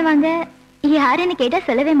லவ் பண்ணுவாங்க யாருன்னு கேட்டா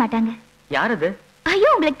சொல்லவே மாட்டாங்க யார் அது ஐயோ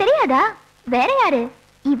உங்களுக்கு தெரியாதா வேற யாரு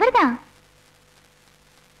இவர்தான்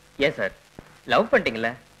ஏன் சார் லவ்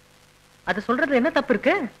பண்ணிட்டீங்களா? அதை சொல்றதுல என்ன தப்பு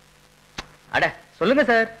இருக்கு? அட சொல்லுங்க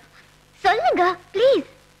சார். சொல்லுங்க ப்ளீஸ்.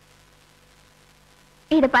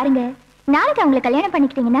 இத பாருங்க, நாளைக்கு அவங்களை கல்யாணம்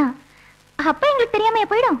பண்ணிக்கிட்டீங்கன்னா அப்ப எங்களுக்கு தெரியாம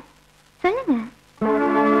போயிடும். சொல்லுங்க.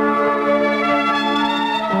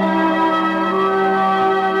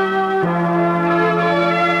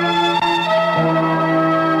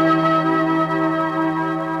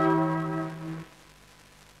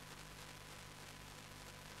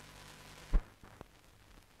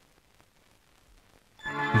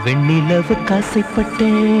 வெண்ணிலவு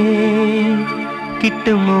காசைப்பட்டேன்,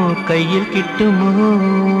 கிட்டுமோ கையில் கிட்டுமோ.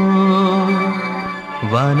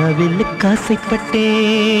 வானவில்லு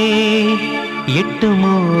காசைப்பட்டேன்,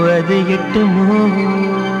 எட்டுமோ அது எட்டுமோ.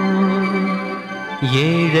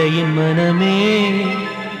 ஏழையின் மனமே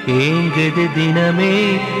ஏங்குது தினமே,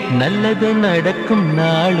 நல்லது நடக்கும்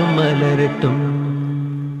நாளும் மலரட்டும்.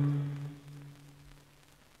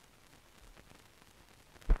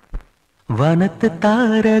 வனத்து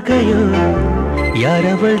தாரகையோ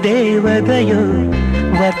யாரவள் தேவதையோ,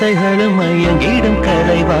 வார்த்தைகளும் மயங்கிடும்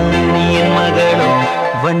கலைவாணியின் மகளோ.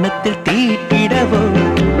 வண்ணத்தில் தீட்டிடவோ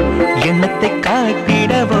எண்ணத்தை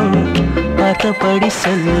காட்டிடவோ, பார்த்தபடி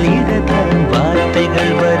சொல்லிடத்தான்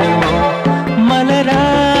வார்த்தைகள் வருமோ.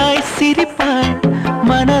 மலராய் சிரிப்பாள்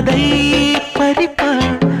மனதை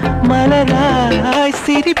பறிப்பாள், மலராய்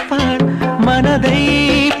சிரிப்பாள் மனதை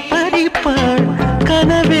பறிப்பாள்.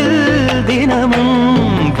 கனவில் தினமும்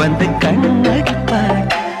வந்து கண்ணடிப்பாள்.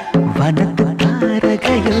 வனத்து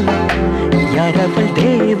தாரகையோ யாரவள்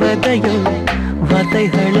தேவதையோ,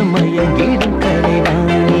 வார்த்தைகளும் மயங்கிடும்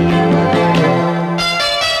கலைவாணியின் மகளோ.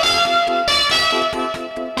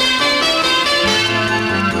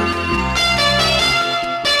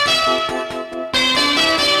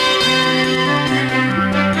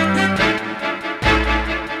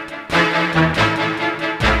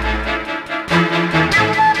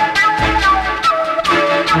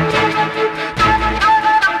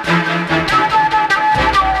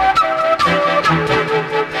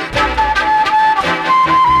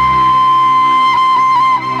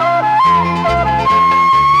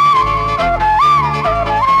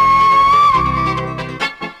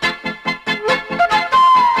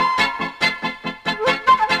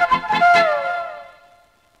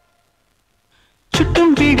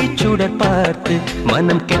 பார்த்து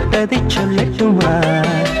மனம் கெட்டதை சொல்லட்டுமா?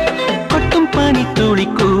 கொட்டும் பனி துளி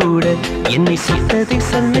கூட என்னை சுட்டதை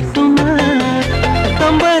சொல்லட்டுமா?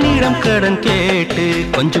 கம்பனிடம் கடன் கேட்டு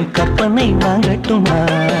கொஞ்சம் கற்பனை வாங்கட்டுமா?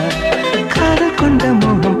 காதல் கொண்ட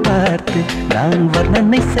முகம் பார்த்து நான்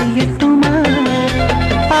வர்ணனை செய்யட்டுமா?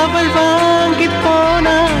 அவள் வாங்கி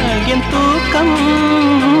போனாள் என் தூக்கம்,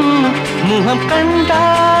 முகம்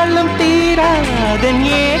கண்டாலும் தீராதன்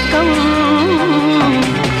ஏக்கம்.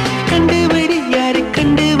 கண்டுபிடி யாரு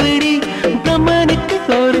கண்டுபிடி, பிரம்மனுக்கு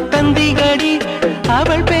ஒரு தந்திகடி.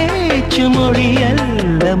 அவள் பேச்சு மொழி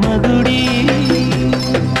அல்ல மகுடி.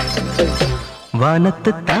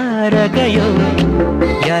 வானத்து தாரகையோ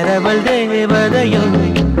யாரவள் தேவதையோ,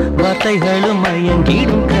 வார்த்தைகளும்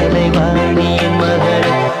மயங்கிடும் கலைவாணியின் மகள்.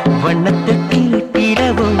 வண்ணத்தை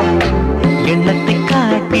தீட்டிடவோ எண்ணத்தை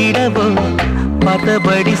காட்டிடவோ,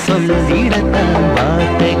 பார்த்தபடி சொல்லிடத்தான்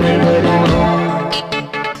வார்த்தைகள் வருமோ.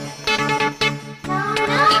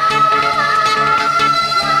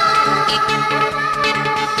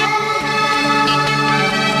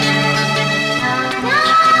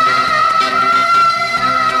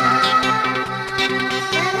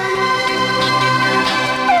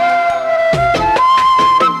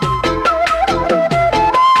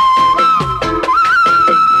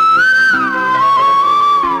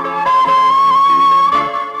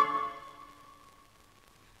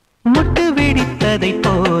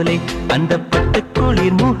 போலே அந்த பட்டு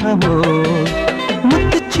குளிர் முகமோ,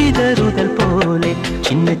 முத்துச்சிதறுதல் போலே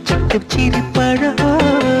சின்ன சிட்டு சிரிப்பழகோ.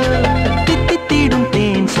 தித்தித்திடும்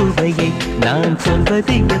தேன் சுவையை நான்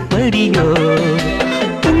சொல்வது எப்படியோ,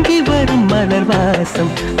 பொங்கி வரும் மலர்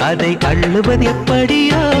வாசம் அதை அள்ளுவது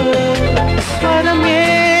எப்படியோ. ஸ்வரம்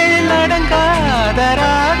ஏழு அடங்காத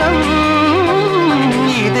ராகம்,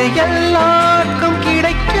 இது எல்லாருக்கும்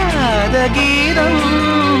கிடைக்காத கீதம்.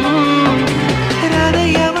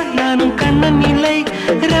 ராதையவள் நானும் கண்ணன் இல்லை,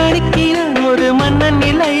 ராணிக்கு நான் ஒரு மன்னன்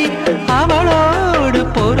இல்லை. அவளோடு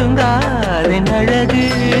பொருந்தாதன் அழகு.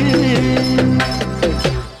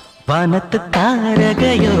 வானத்து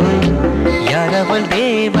தாரகையோ யாரவள்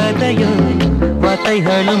தேவதையோ,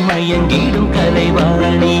 வார்த்தைகளும் மயங்கிடும்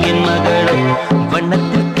கலைவாணியின் மகளோ.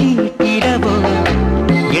 வண்ணத்தில் தீட்டிடவோ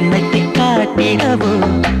எண்ணத்தை காட்டிடவோ,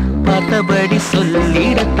 பார்த்தபடி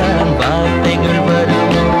சொல்லிடத்தான் வார்த்தைகள்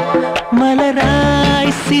வருமோ.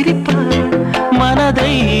 மலராய் சிரிப்பாள்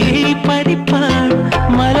மனதை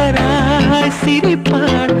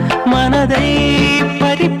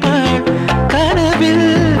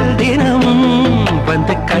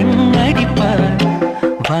அடிப்பார்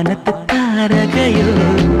வனத்து தாரகையோ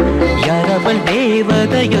யாரவள்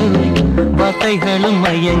தேவதையோ வார்த்தைகளும்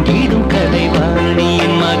மயங்கிடும்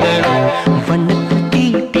கலைவாணியின் மகளோ வண்ணத்து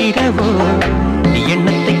தீட்டிடவோ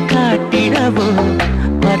எண்ணத்தை காட்டிடவோ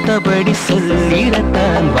பார்த்தபடி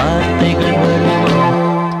சொல்லிடத்தான் வார்த்தைகள் வருமோ.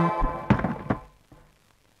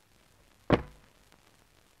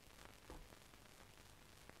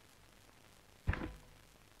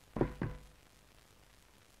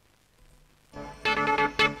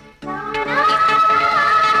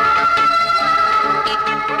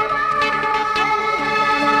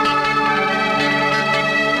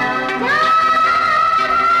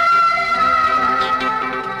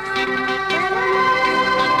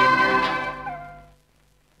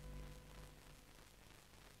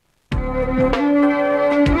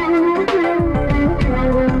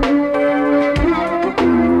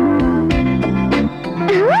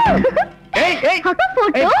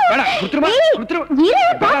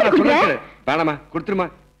 வேணாமா குடுத்துருமா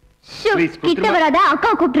கிட்ட வராத அக்கா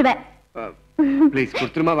கூப்பிட்டுருவேன். ப்ளீஸ்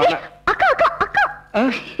குடுத்துருமா வேணா. அக்கா அக்கா அக்கா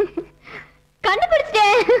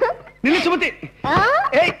கண்டுபிடிச்சிட்டேன். நில்லு சுமதி.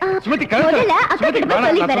 ஏய் சுமதி கழுத்து. சுமதி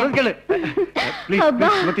வேணாம் நான் சொல்றது கேளு. ப்ளீஸ்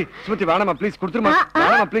சுமதி சுமதி வேணாமா ப்ளீஸ் குடுத்துருமா.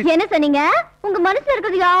 வேணாமா ப்ளீஸ். என்ன சொன்னீங்க? உங்க மனசுல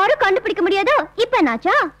இருக்கிறது யாரும் கண்டுபிடிக்க முடியாதோ? இப்போ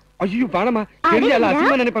என்னாச்சா? ஐயோ வேணாமா. தெரியல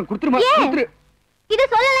அசிமா நினைப்பேன். குடுத்துருமா குடுத்துரு. இது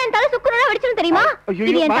சொல்லல என் தலை சுக்குறனா வெடிச்சிரும் தெரியுமா?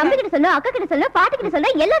 இது என் தம்பி கிட்ட சொல்லு, அக்கா கிட்ட சொல்லு, பாட்டி கிட்ட சொல்லு,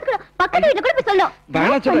 எல்லாத்துக்கும் பக்கத்து வீட்ல கூட போய் சொல்லு.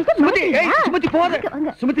 வேணா சொல்லு சுமதி. ஏய் சுமதி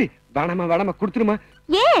போகாத. சுமதி வேணாமா வேணாமா குடுத்துருமா.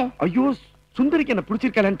 ஏன்? ஐயோ சுந்தரிக்கு என்ன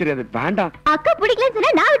பிடிச்சிருக்கானு தெரியாது. வேண்டாம். அக்கா பிடிக்கலன்னு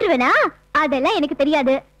சொன்னா நான் விட்டுருவேனா? அதெல்லாம் எனக்கு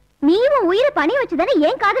தெரியாது. நீ உன் உயிரை பணி வச்சுதானே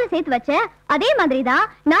ஏன் காதல சேர்த்து வச்ச. அதே மாதிரிதான்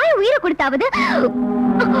நான் உயிரை கொடுத்தாவது.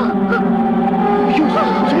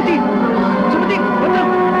 சுமதி சுமதி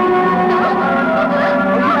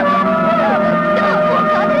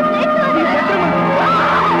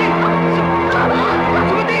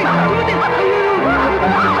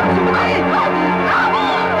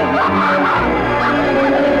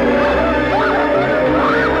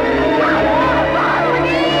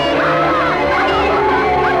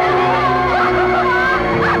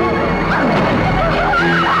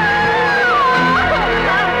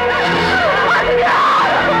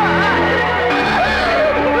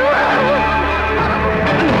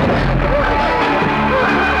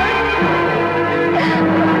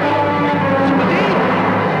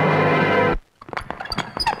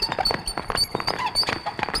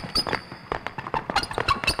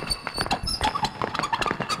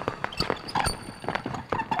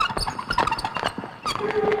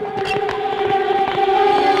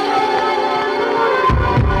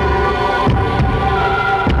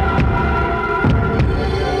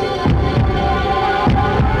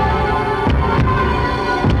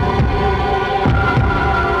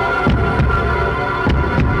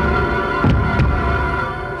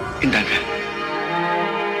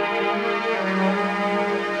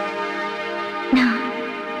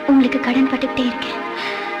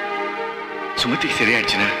சுமதி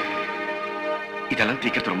சரியாயிடுச்சுன்னா இதெல்லாம்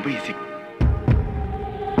தீக்கிறது ரொம்ப ஈஸி.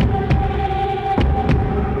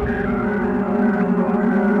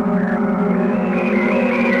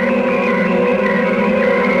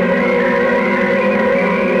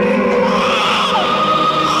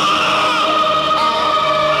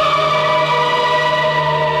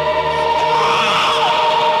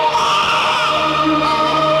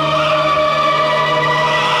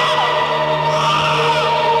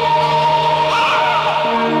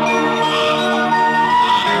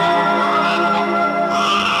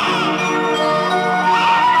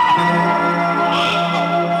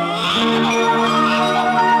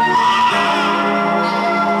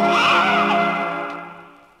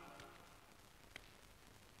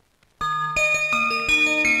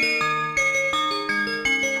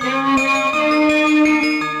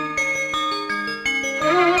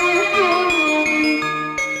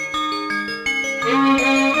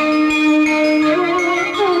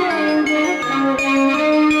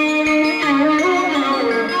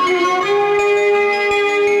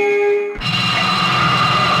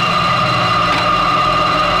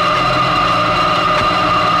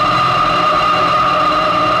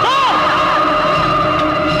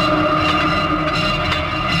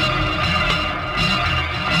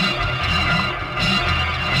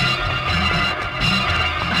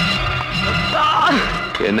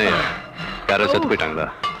 என்னையா யாரோ செத்து போயிட்டாங்களா?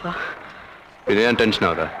 இது ஏன் டென்ஷன்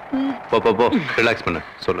ஆகுதா? போ போ போ ரிலாக்ஸ் பண்ண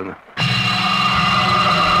சொல்லுங்க.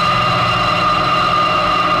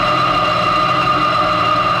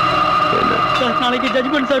 நாளைக்கு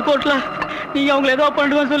ஜட்ஜ்மெண்ட் சார் கோர்ட்ல நீங்க அவங்களை ஏதோ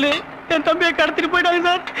பண்ணிடுவான்னு சொல்லி என் தம்பியை கடத்திட்டு போயிட்டாங்க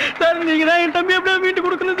சார். சார் நீங்க தான் என் தம்பி எப்படியா மீட்டு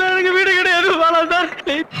கொடுக்கணும் சார். எனக்கு வீடு கிடையாது. வாழா சார்.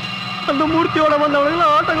 அந்த மூர்த்தியோட வந்தவனுங்களை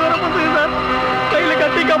ஆட்டோக்கார பண்றீங்க சார். கையில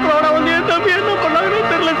கத்தி கப்பலோட வந்து என் தம்பி என்ன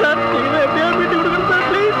பண்ணாங்கன்னு தெரியல சார். நீங்க எப்படியாவது மீட்டி கொடுங்க சார்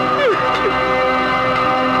ப்ளீஸ்.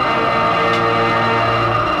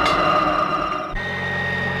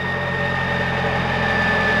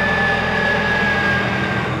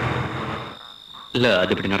 இல்ல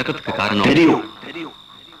அது இப்படி நடக்கிறதுக்கு காரணம் தெரியும்.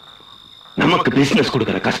 நமக்கு பிசினஸ்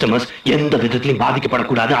கொடுக்கிற கஸ்டமர்ஸ் எந்த விதத்திலையும்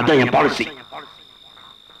பாதிக்கப்படக்கூடாது. அதான் என் பாலிசி.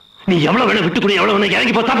 நீ எவ்வளவு வேணா விட்டு கொடு, எவ்வளவு வேணா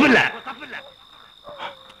இறங்கி போ, தப்பு இல்ல.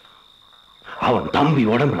 அவன் தம்பி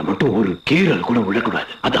உடம்புல மட்டும் ஒரு கீறல் கூட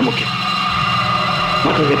விழக்கூடாது. அதான் முக்கியம்.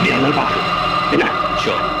 மற்றது எப்படி இருந்தாலும் பார்க்கணும். என்ன?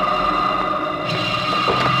 ஷோர்.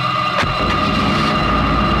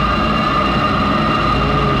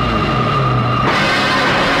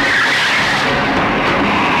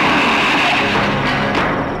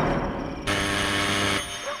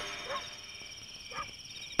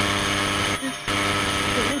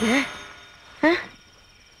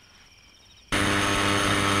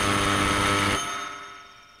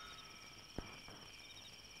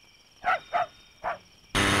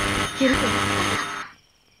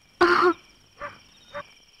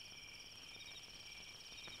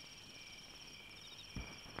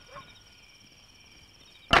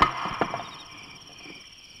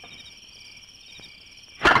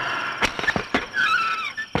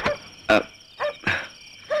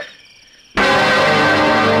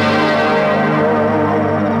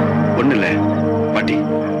 ஒண்ணு இல்ல பாட்டி,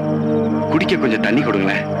 குடிக்க கொஞ்சம் தண்ணி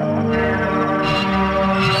கொடுங்களேன்.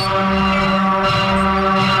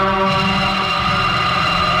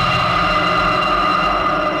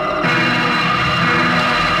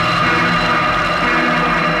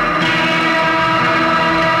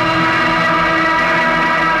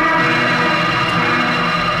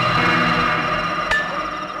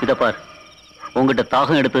 பார், உங்ககிட்ட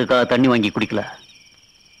தாகம் எடுத்ததுக்காக தண்ணி வாங்கி குடிக்கல,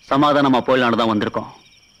 சமாதானமா போயிடலான்னு தான் வந்திருக்கோம்.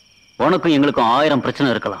 உனக்கும் எங்களுக்கும் 1000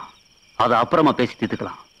 பிரச்சனை இருக்கலாம், அதை அப்புறமா பேசி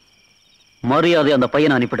தீர்த்துக்கலாம். மரியாதை அந்த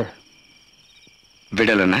பையனை அனுப்பிடு.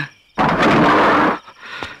 விடலண்ணா.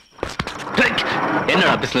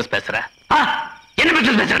 என்னடா பிசினஸ் பேசுற? என்ன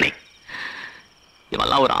பிசினஸ் பேசுற நீ?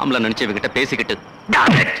 இவெல்லாம் ஒரு ஆம்பளை நினைச்சு இவங்கிட்ட பேசிக்கிட்டு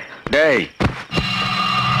டேய்,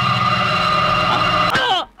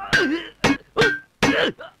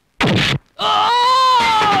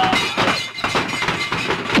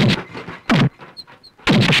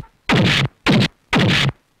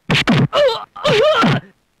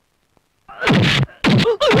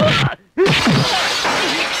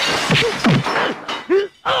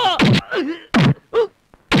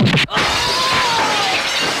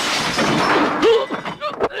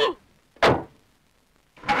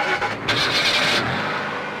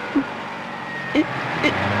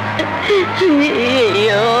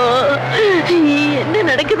 ஐயோ, என்ன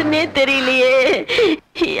நடக்குதுன்னே தெரியலையே.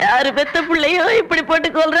 யாரு பெத்த பிள்ளையோ இப்படி போட்டு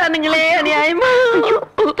கொல்றானுங்களே, அநியாயமா.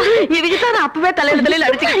 இதுக்குதான் நான் அப்பவே தலையில தலையில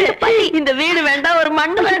அடிச்சுக்கிட்டேன். இந்த வீடு வேண்டாம், ஒரு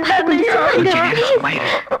மண்ணு வேண்டாம்.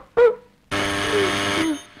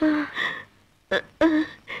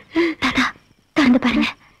 திறந்து பாருங்க.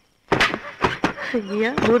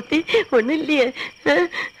 ஐயா மூர்த்தி, ஒண்ணு இல்லையே.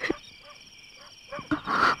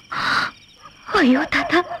 ஐயோ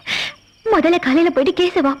தாத்தா, முதல்ல காலையில போயிட்டு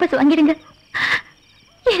கேஸ வாபஸ் வாங்கிடுங்க.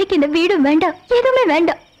 எனக்கு இந்த வீடும் வேண்டாம், எதுவுமே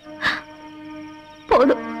வேண்டாம்.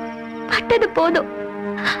 போதும், பட்டது போதும்.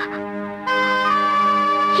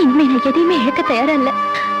 இனிமே நான் எதையுமே இழக்க தயாரா இல்ல.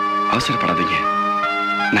 அவசரப்படாதீங்க,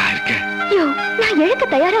 நான் இருக்கேன். ஐயோ, நான் இழக்க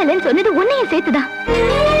தயாரா இல்லைன்னு சொன்னது உன்னையும் சேர்த்துதான்.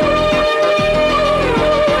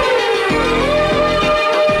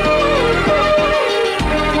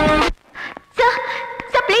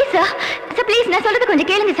 நான் சொல்றது கொஞ்சம்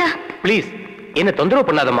கேளுங்க சார். ப்ளீஸ், என்ன தொந்தரவு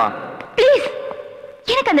பண்ணாதம்மா. ப்ளீஸ்,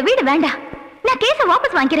 எனக்கு அந்த வீடு வேண்டாம். நான் கேஸ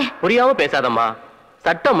வாபஸ் வாங்கிக்கிறேன். புரியாம பேசாதம்மா.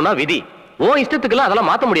 சட்டம்னா விதி. உன் இஷ்டத்துக்குலாம் அதெல்லாம்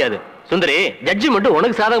மாத்த முடியாது. சுந்தரி, ஜட்ஜ்மெண்ட்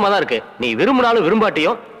உனக்கு சாதகமா தான் இருக்கு. நீ விரும்பினாலும்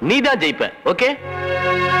விரும்பாட்டியும் நீ தான் ஜெயிப்ப. ஓகே?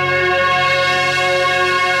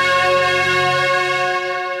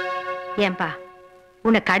 ஏன்பா,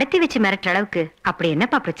 உன்னை கடத்தி வச்சு மிரட்டுற அளவுக்கு அப்படி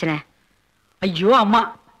என்னப்பா பிரச்சனை? ஐயோ அம்மா,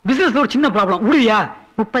 பிசினஸ்ல ஒரு சின்ன ப்ராப்ளம். உறுதியா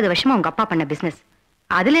 30 வருஷமா உங்க அப்பா பண்ண பிசினஸ்,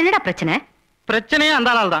 அதுல என்னடா பிரச்சனை? பிரச்சனையே அந்த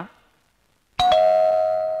ஆள் தான்.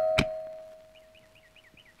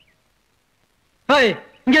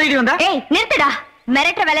 நிறுத்துடா.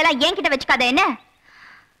 மிரட்டுற வேலையெல்லாம் என்கிட்ட வச்சுக்காத. என்ன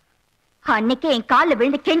அன்னைக்கே என் கால்ல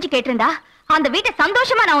விழுந்து கெஞ்சி கேட்டிருந்தா அந்த வீட்டை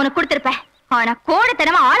சந்தோஷமா நான் உனக்கு கொடுத்திருப்பேன். ஆனா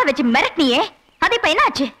கோடத்தனமா ஆளை வச்சு மிரட்டினியே, அது இப்ப என்ன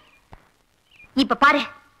ஆச்சு? இப்ப பாரு,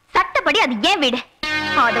 சட்டப்படி அது ஏன் வீடு.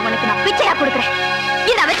 அதை உனக்கு நான் பிச்சையா கொடுக்குறேன்.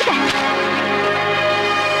 இத வச்சுக்க.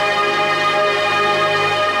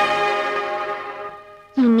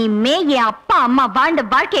 இனிமே என் அப்பா அம்மா வாழ்ந்த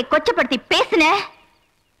வாழ்க்கையை கொச்சப்படுத்தி பேசுன,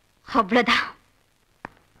 அவ்வளவுதான்.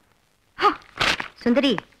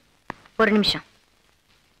 சுந்தரி ஒரு நிமிஷம்.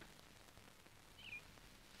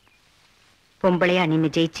 பொம்பளையா நின்னு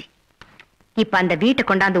ஜெயிச்சு இப்ப அந்த வீட்டை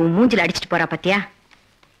கொண்டாந்து உன் மூஞ்சில அடிச்சிட்டு போறா பத்தியா?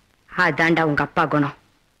 அதாண்டா உங்க அப்பா குணம்.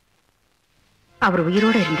 அவர்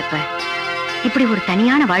உயிரோட இருந்தப்ப இப்படி ஒரு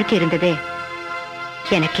தனியான வாழ்க்கை இருந்ததே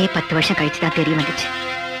எனக்கே 10 வருஷம் கழிச்சுதான் தெரிய வந்துச்சு.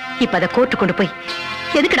 இப்ப அதை கோர்ட்டு கொண்டு போய்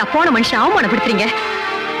எதுக்குடா போன மனுஷன் அவமானப்படுத்துறீங்க?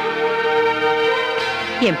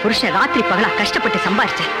 என் புருஷன் ராத்திரி பகலா கஷ்டப்பட்டு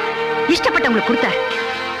சம்பாரிச்ச இஷ்டப்பட்டவங்களுக்கு கொடுத்தார்.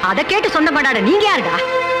 அதை கேட்டு சொந்த கொண்டாட நீங்க யாருடா?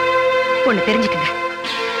 ஒண்ணு தெரிஞ்சுக்குங்க,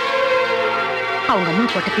 அவங்க அம்மா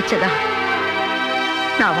போட்ட பிச்சைதான்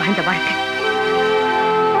நான் வாழ்ந்த வாழ்க்கை.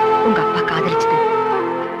 உங்க அப்பா காதலிச்சது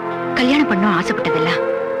கல்யாணம் பண்ண ஆசைப்பட்டதெல்லாம்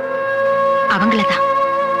அவங்களதான்.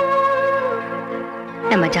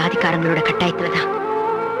 நம்ம ஜாதிக்காரங்களோட கட்டாயத்துலதான்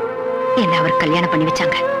என்ன அவர் கல்யாணம் பண்ணி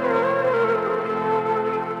வச்சாங்க.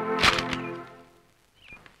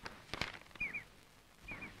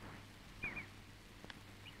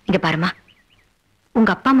 இங்க பாருமா, உங்க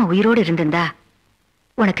அப்பா அம்மா உயிரோடு இருந்திருந்தா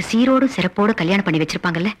உனக்கு சீரோடும் சிறப்போடு கல்யாணம் பண்ணி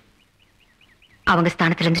வச்சிருப்பாங்கல்ல. அவங்க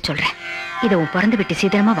ஸ்தானத்துல இருந்து சொல்றேன், இதை உன் பிறந்து விட்டு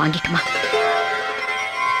சீக்கிரமா வாங்கிக்குமா.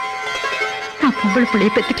 நான் பொம்பளை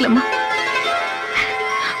பிள்ளைய பெத்துக்கலாமா?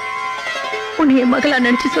 உன்னை என் மகளா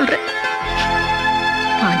நினைச்சு சொல்றேன்,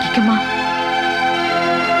 வாங்கிக்குமா.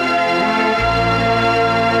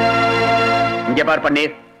 இங்க பார்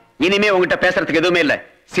பன்னீர், இனிமே உங்ககிட்ட பேசுறதுக்கு எதுவுமே இல்ல.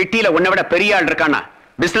 சிட்டில உன்னை விட பெரிய ஆள் இருக்கானா,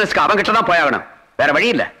 பிசினஸ்க்கு அவங்கிட்ட தான் போயாகணும், வேற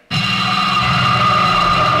வழி இல்ல.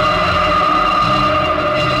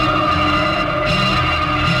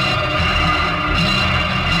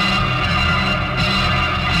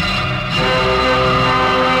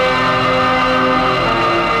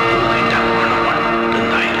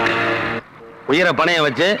 உயிரை பணைய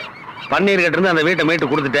வச்சு பன்னீர் கிட்ட இருந்து அந்த வீட்டை மீட்டு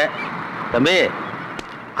கொடுத்துட்டேன். தம்பி,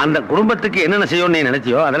 அந்த குடும்பத்துக்கு என்னென்ன செய்யணும்னு நீ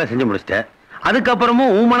நினைச்சியோ அதெல்லாம் செஞ்சு முடிச்சிட்டேன்.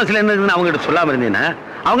 அதுக்கப்புறமும் உன் மனசுல என்ன இருக்குன்னு அவங்க கிட்ட சொல்லாம இருந்தீங்கன்னா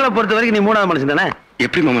அவங்கள பொறுத்த வரைக்கும் நீ 3வது மனுஷன் தானே.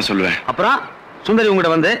 எப்படி மாமா சொல்லுவேன்? அப்புறம் சுந்தரி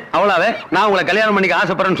உங்ககிட்ட வந்து அவளாவே நான் உங்களை கல்யாணம் பண்ணிக்க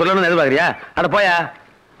ஆசைப்படுறேன்னு சொல்லணும்னு எதிர்பார்க்கறியா? அட போயா,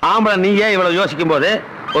 ஆம்பளை நீயே இவ்வளவு யோசிக்கும் போது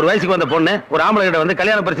ஒரு வயசுக்கு வந்த பொண்ணு ஒரு ஆம்பளை கிட்ட வந்து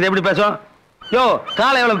கல்யாண பிரச்சனை எப்படி பேசும்? யோ,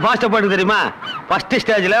 காலை எவ்வளவு ஃபாஸ்டா போயிட்டு தெரியுமா? ஃபர்ஸ்ட்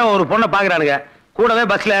ஸ்டேஜ்ல ஒரு பொண்ணை பாக்குறானுங்க, கூடவே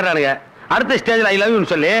பஸ்ல ஏறானுங்க. அடுத்த ஸ்டேஜ்ல ஐ லவ் யூன்னு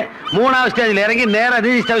சொல்லி 3வது ஸ்டேஜ்ல இறங்கி நேரா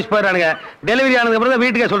ரிஜிஸ்டர் ஆஃபீஸ் போயிடுறானுங்க. டெலிவரி ஆனதுக்கு அப்புறம் தான்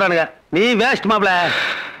வீட்டுக்கே சொல்றானுங்க. நீ வேஸ்ட் மாப்ள.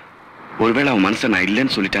 ஒருவேளை அவன் மனசை நான்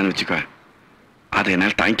இல்லைன்னு சொல்லிட்டான்னு வச்சுக்கோ, அதை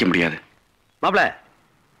என்னால் தாங்கிக்க முடியாது. மாப்ள,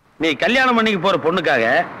 நீ கல்யாணம் பண்ணிக்க போற பொண்ணுக்காக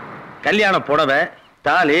கல்யாண புடவை,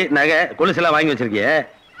 தாலி, நகை, கொலுசெல்லாம் வாங்கி வச்சிருக்கிய.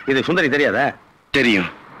 இது சுந்தரி தெரியாதா? தெரியும்.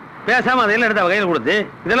 பேசாம அதெல்லாம் எடுத்து அவ கையில கொடுத்து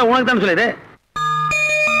இதெல்லாம் உனக்கு தான் சொல்லிடு.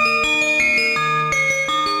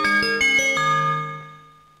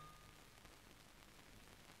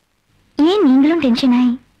 ஏன் நீங்களும் டென்ஷன்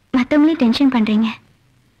ஆகி மத்தவங்களையும் டென்ஷன் பண்றீங்க?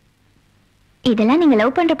 இதெல்லாம் நீங்க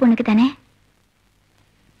லவ் பண்ற பொண்ணுக்கு தானே,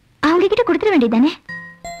 அவங்க கிட்ட கொடுத்துட வேண்டியதானே.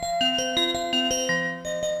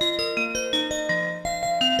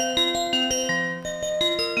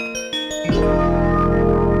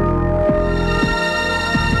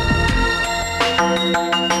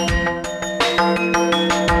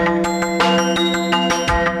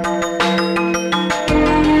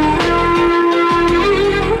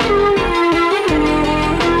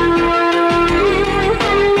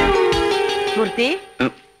 மூர்த்தி,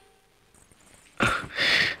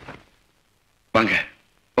 வாங்க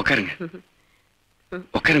உட்காருங்க.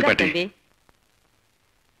 உட்காருங்க பாட்டி.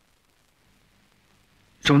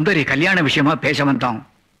 சுந்தரி கல்யாண விஷயமா பேச வந்தோம்.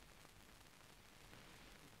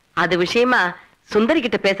 அது விஷயமா சுந்தரி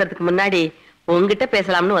கிட்ட பேசுறதுக்கு முன்னாடி உங்ககிட்ட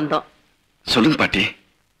பேசலாம்னு வந்தோம். சொல்லுங்க பாட்டி.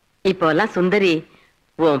 இப்போ எல்லாம் சுந்தரி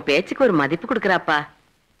உன் பேச்சுக்கு ஒரு மதிப்பு கொடுக்கறாப்பா.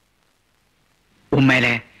 உண்மையில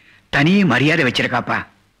தனி மரியாதை வச்சிருக்காப்பா.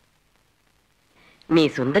 நீ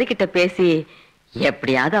சுந்தரி கிட்ட பேசி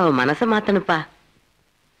எப்படியாவது அவ மனச மாத்தணுப்பா.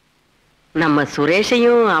 நம்ம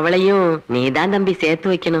சுரேஷையும் அவளையும் நீதான் தம்பி சேர்த்து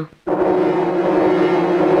வைக்கணும்.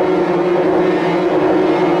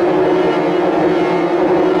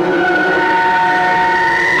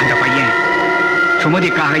 அந்த பையன்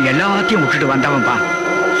சுமதிக்காக எல்லாத்தையும் விட்டுட்டு வந்தவன்பா.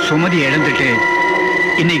 சுமதி இழந்துட்டு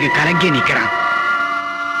இன்னைக்கு கலங்கி நிக்கிறான்.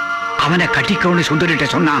 அவனை கட்டிக்கோன்னு சுந்தரிட்ட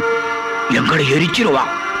சொன்னா எங்களை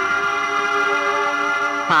எரிச்சிருவான்.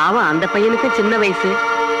 பாவம், அந்த பையனுக்கு சின்ன வயசு,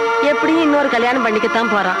 எப்படியும் இன்னொரு கல்யாணம்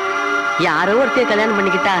பண்ணிக்கத்தான் போறான். யாரோ ஒருத்தைய கல்யாணம்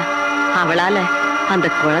பண்ணிக்கிட்டா அவளால அந்த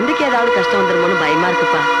குழந்தைக்கு ஏதாவது கஷ்டம் வந்துருமோன்னு பயமா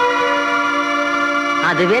இருக்குப்பா.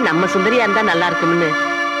 அதுவே நம்ம சுந்தரியா இருந்தா நல்லா இருக்கும்னு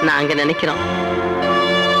நாங்க நினைக்கிறோம்.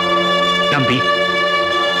 தம்பி,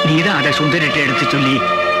 நீதான் அதை சுந்தரிட்ட எடுத்து சொல்லி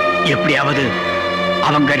எப்படியாவது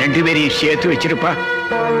அவங்க 2 பேரையும் சேர்த்து வச்சிருப்பா.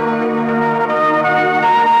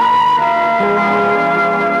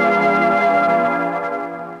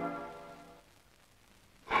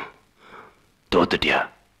 தோத்துட்டியா?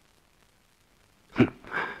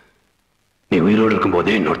 நீ உயிரோடு இருக்கும்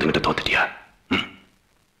போதே இன்னொருத்தங்கிட்ட தோத்துட்டியா?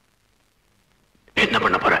 என்ன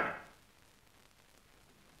பண்ண போற?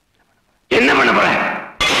 என்ன பண்ண போற?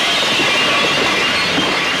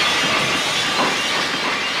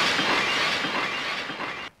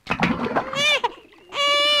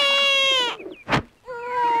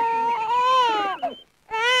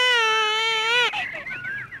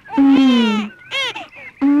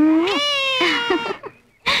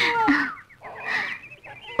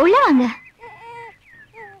 உள்ள வாங்க.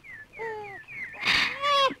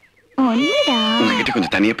 ஒண்ணுடா. உங்ககிட்ட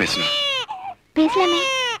கொஞ்சம் தனியா பேசணும். பேசலாமே.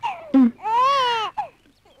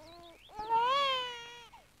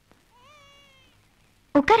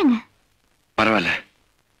 உட்காருங்க. பரவாயில்ல.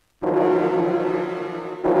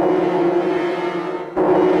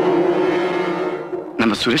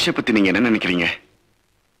 நம்ம சுரேஷை பத்தி நீங்க என்ன நினைக்கிறீங்க?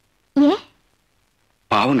 ஏன்?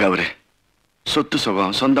 பாவங்க அவரு. சொத்து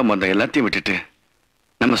சுகம் சொந்தம் பந்தம் எல்லாத்தையும் விட்டுட்டு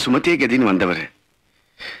நம்ம சுமத்தியே கதின்னு வந்தவர்.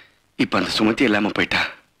 இப்ப அந்த சுமத்தி இல்லாம போயிட்டா.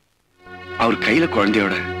 அவர் கையில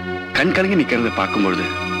குழந்தையோட கண் கலங்கி நிக்கிறத பார்க்கும்பொழுது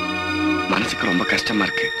மனசுக்கு ரொம்ப கஷ்டமா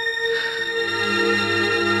இருக்கு.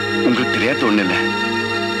 உங்களுக்கு தெரியாத ஒண்ணு இல்ல.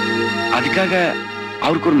 அதுக்காக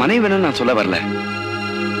அவருக்கு ஒரு மனைவி வேணும்னு நான் சொல்ல வரல.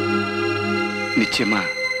 நிச்சயமா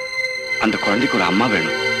அந்த குழந்தைக்கு ஒரு அம்மா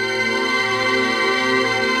வேணும்.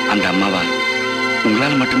 அந்த அம்மாவா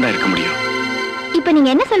உங்களால மட்டும்தான் இருக்க முடியும். இப்ப நீங்க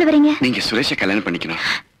என்ன சொல்ல வரீங்க? நீங்க சுரேஷை கல்யாணம் பண்ணிக்கணும்.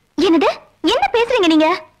 என்னது? என்ன பேசுறீங்க நீங்க?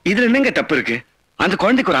 இதுல என்னங்க தப்பு இருக்கு? அந்த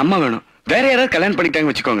குழந்தைக்கு ஒரு அம்மா வேணும். வேற யாராவது கல்யாணம் பண்ணிட்டாங்க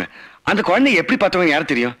வச்சுக்கோங்க. அந்த குழந்தை எப்படி பார்த்தவங்க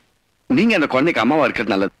யாரு தெரியும்? நீங்க அந்த குழந்தைக்கு அம்மாவா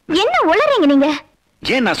இருக்கிறது நல்லது. என்ன உளறீங்க நீங்க?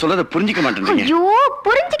 ஏன் நான் சொல்றத புரிஞ்சுக்க மாட்டேன்றீங்க? ஐயோ,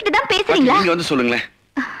 புரிஞ்சுக்கிட்டு தான் பேசுறீங்களா? நீங்க வந்து சொல்லுங்களேன்.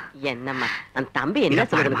 என்னம்மா அந்த தம்பி என்ன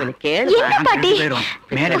சொல்றது கொஞ்சம் கேளு. என்ன பாட்டி?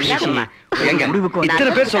 மேல விஷயம் எங்க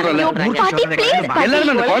இத்தனை பேர் சொல்றல. பாட்டி ப்ளீஸ்.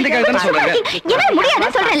 எல்லாரும் அந்த குழந்தைக்காக தான சொல்றாங்க. என்ன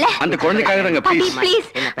முடியாதுன்னு சொல்றேன்ல. அந்த குழந்தைக்காக தாங்க ப்ளீஸ். ப்ளீஸ்.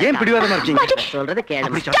 ஏன் பிடிவாதமா இருக்கீங்க? சொல்றது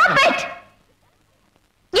கேளு. Stop it.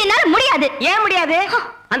 என்னால முடியாது. ஏன் முடியாது?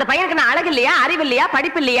 அந்த பையனுக்கு நான் அழகு இல்லையா, அறிவு இல்லையா,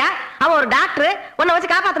 படிப்பு இல்லையா? அவன் ஒரு டாக்டர், உன்னை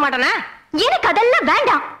வச்சு காப்பாத்த மாட்டானா? எனக்கு அதெல்லாம்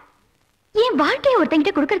வேண்டாம். என் வாழ்க்கையை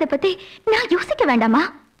ஒருத்தங்கிட்ட கொடுக்கறத பத்தி நான் யோசிக்க வேண்டாமா?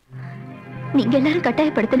 நீங்க எல்லாரும்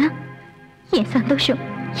கட்டாயப்படுத்தினா என் சந்தோஷம்,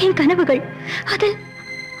 என் கனவுகள்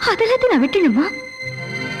அதெல்லாம் நான் விட்டுணுமா?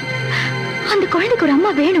 அந்த குழந்தைக்கு ஒரு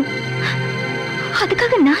அம்மா வேணும்.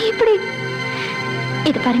 அதுக்காக நான் எப்படி?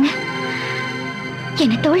 இது பாருங்க,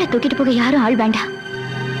 என்னை தோளை தூக்கிட்டு போக யாரும் ஆள் வேண்டாம்.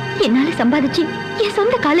 என்னால சம்பாதிச்சு என்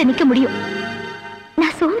சொந்த கால நிக்க முடியும்.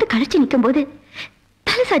 நான் சோர்ந்து கழிச்சு நிக்கும் போது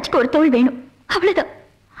தலை சாட்சிக்கு ஒரு தோள் வேணும். அவ்வளவுதான்.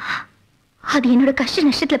 அது என்னோட கஷ்ட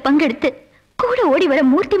நஷ்டத்துல பங்கெடுத்து கூட ஓடி வர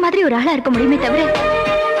மூர்த்தி மாதிரி ஒரு ஆளா இருக்க முடியுமே தவிர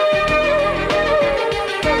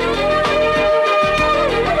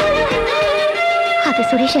அது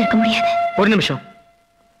சுரேஷா இருக்க முடியாது. ஒரு நிமிஷம்.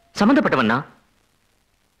 சம்பந்தப்பட்டவன்னா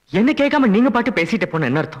என்ன கேட்காம நீங்க பாட்டு பேசிட்டு போன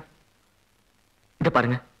என்ன அர்த்தம்? இத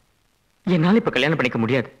பாருங்க, என்னால இப்ப கல்யாணம் பண்ணிக்க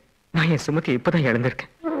முடியாது. நான் என் சுமத்தி இப்பதான்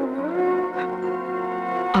இழந்திருக்கேன்.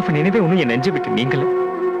 அவ நினைவே ஒண்ணு என் நெஞ்சு விட்டு நீங்கள.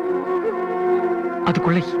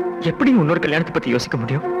 அதுக்குள்ள எப்படி இன்னொரு கல்யாணத்தை பத்தி யோசிக்க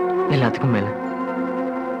முடியும்? எல்லாத்துக்கும் மேல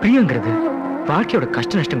பிரியங்கிறது வாழ்க்கையோட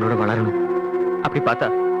கஷ்ட நஷ்டங்களோட வளரணும். அப்படி பார்த்தா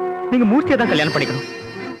நீங்க மூர்த்தியை தான் கல்யாணம் பண்ணிக்கணும்.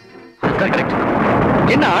 கரெக்ட்.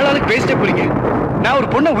 என்ன ஆளாளுக்கு பேசிட்டே போறீங்க? நான் ஒரு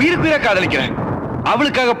பொண்ணை உயிருக்கு உயிரா காதலிக்கிறேன்.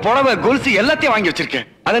 அவளுக்காக புடவை கொலுசு எல்லாத்தையும் வாங்கி வச்சிருக்கேன்.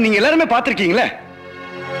 அதை நீங்க எல்லாருமே பார்த்திருக்கீங்களே.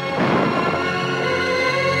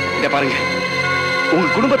 இத பாருங்க, உங்க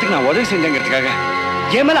குடும்பத்துக்கு நான் உதவி செஞ்சேங்கிறதுக்காக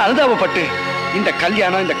என் மேல அனுதாபப்பட்டு இந்த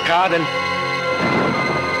கல்யாணம், இந்த காதல்,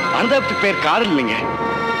 அனுதாபத்துக்கு பேர் காதல் இல்லைங்க.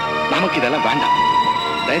 நமக்கு இதெல்லாம் வேண்டாம்.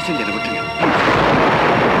 தயவு செஞ்சு என்னை விட்டுருங்க.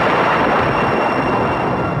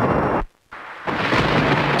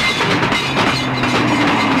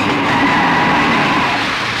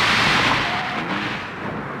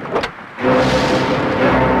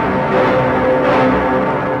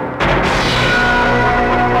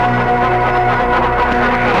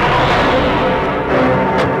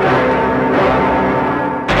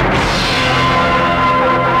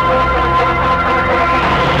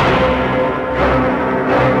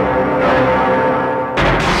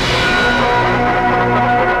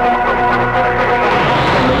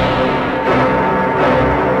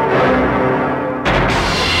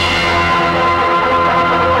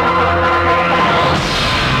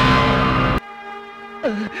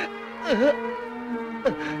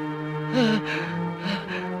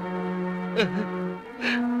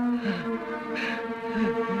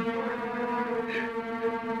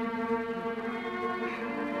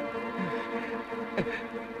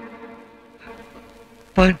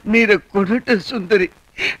 பன்னீரை கொண்டுட்ட சுந்தரி,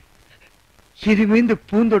 இனிமே இந்த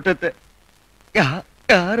பூந்தோட்டத்தை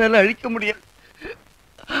யாரால அழிக்க முடியாது.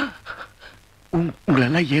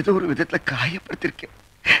 உங்களெல்லாம் ஏதோ ஒரு விதத்துல காயப்படுத்திருக்கேன்.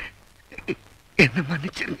 என்ன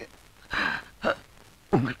மன்னிச்சிருங்க.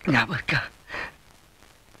 உங்களுக்கு ஞாபகம் இருக்கா?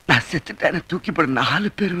 நான் செத்துட்டேன், தூக்கி போட 4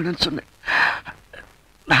 பேர் வேணும்னு சொன்னேன்.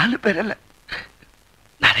 4 பேர் அல்ல,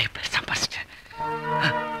 நிறைய பேர் சம்பாதிச்சிட்டேன்.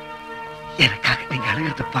 எனக்காக நீங்க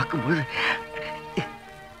அழுகிறத பார்க்கும்போது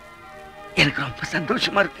எனக்கு ரொம்ப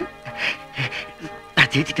சந்தோஷமா இருக்கு.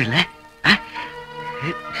 நான் ஜெயிச்சிட்டேன்ல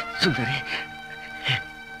சுந்தரி.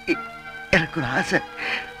 எனக்கு ஒரு ஆசை,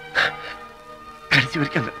 கடைசி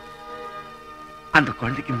வரைக்கும் அந்த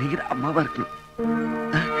குழந்தைக்கு நீங்க அம்மாவா இருக்கணும்.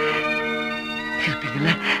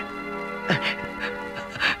 இருப்பீங்கல்ல?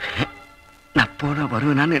 நான் போன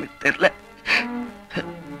வருவேனான்னு எனக்கு தெரியல.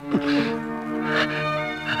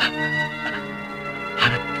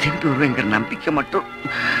 ஆனா திரும்பி வருவேங்கிற நம்பிக்கை மட்டும்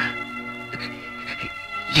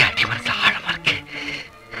என் மனசு ஆழமா இருக்கு.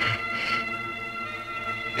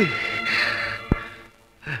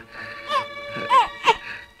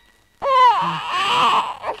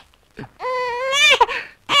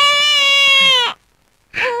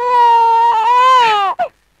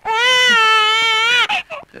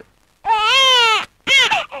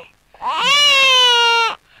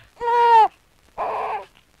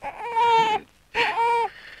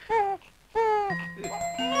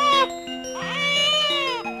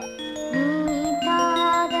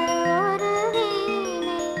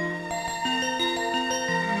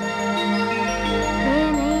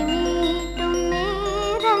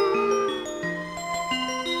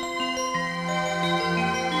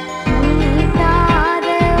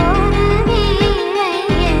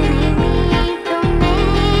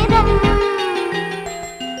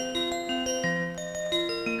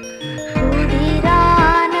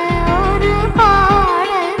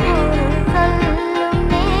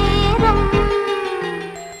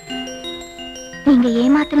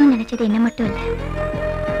 என்ன மட்டும் இல்ல,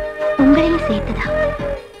 உங்களையும் சேர்த்துதான்.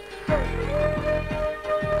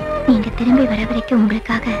 நீங்க திரும்பி வர வரைக்கும்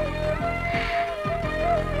உங்களுக்காக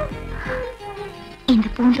இந்த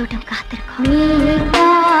பூந்தோட்டம் காத்திருக்கோம்.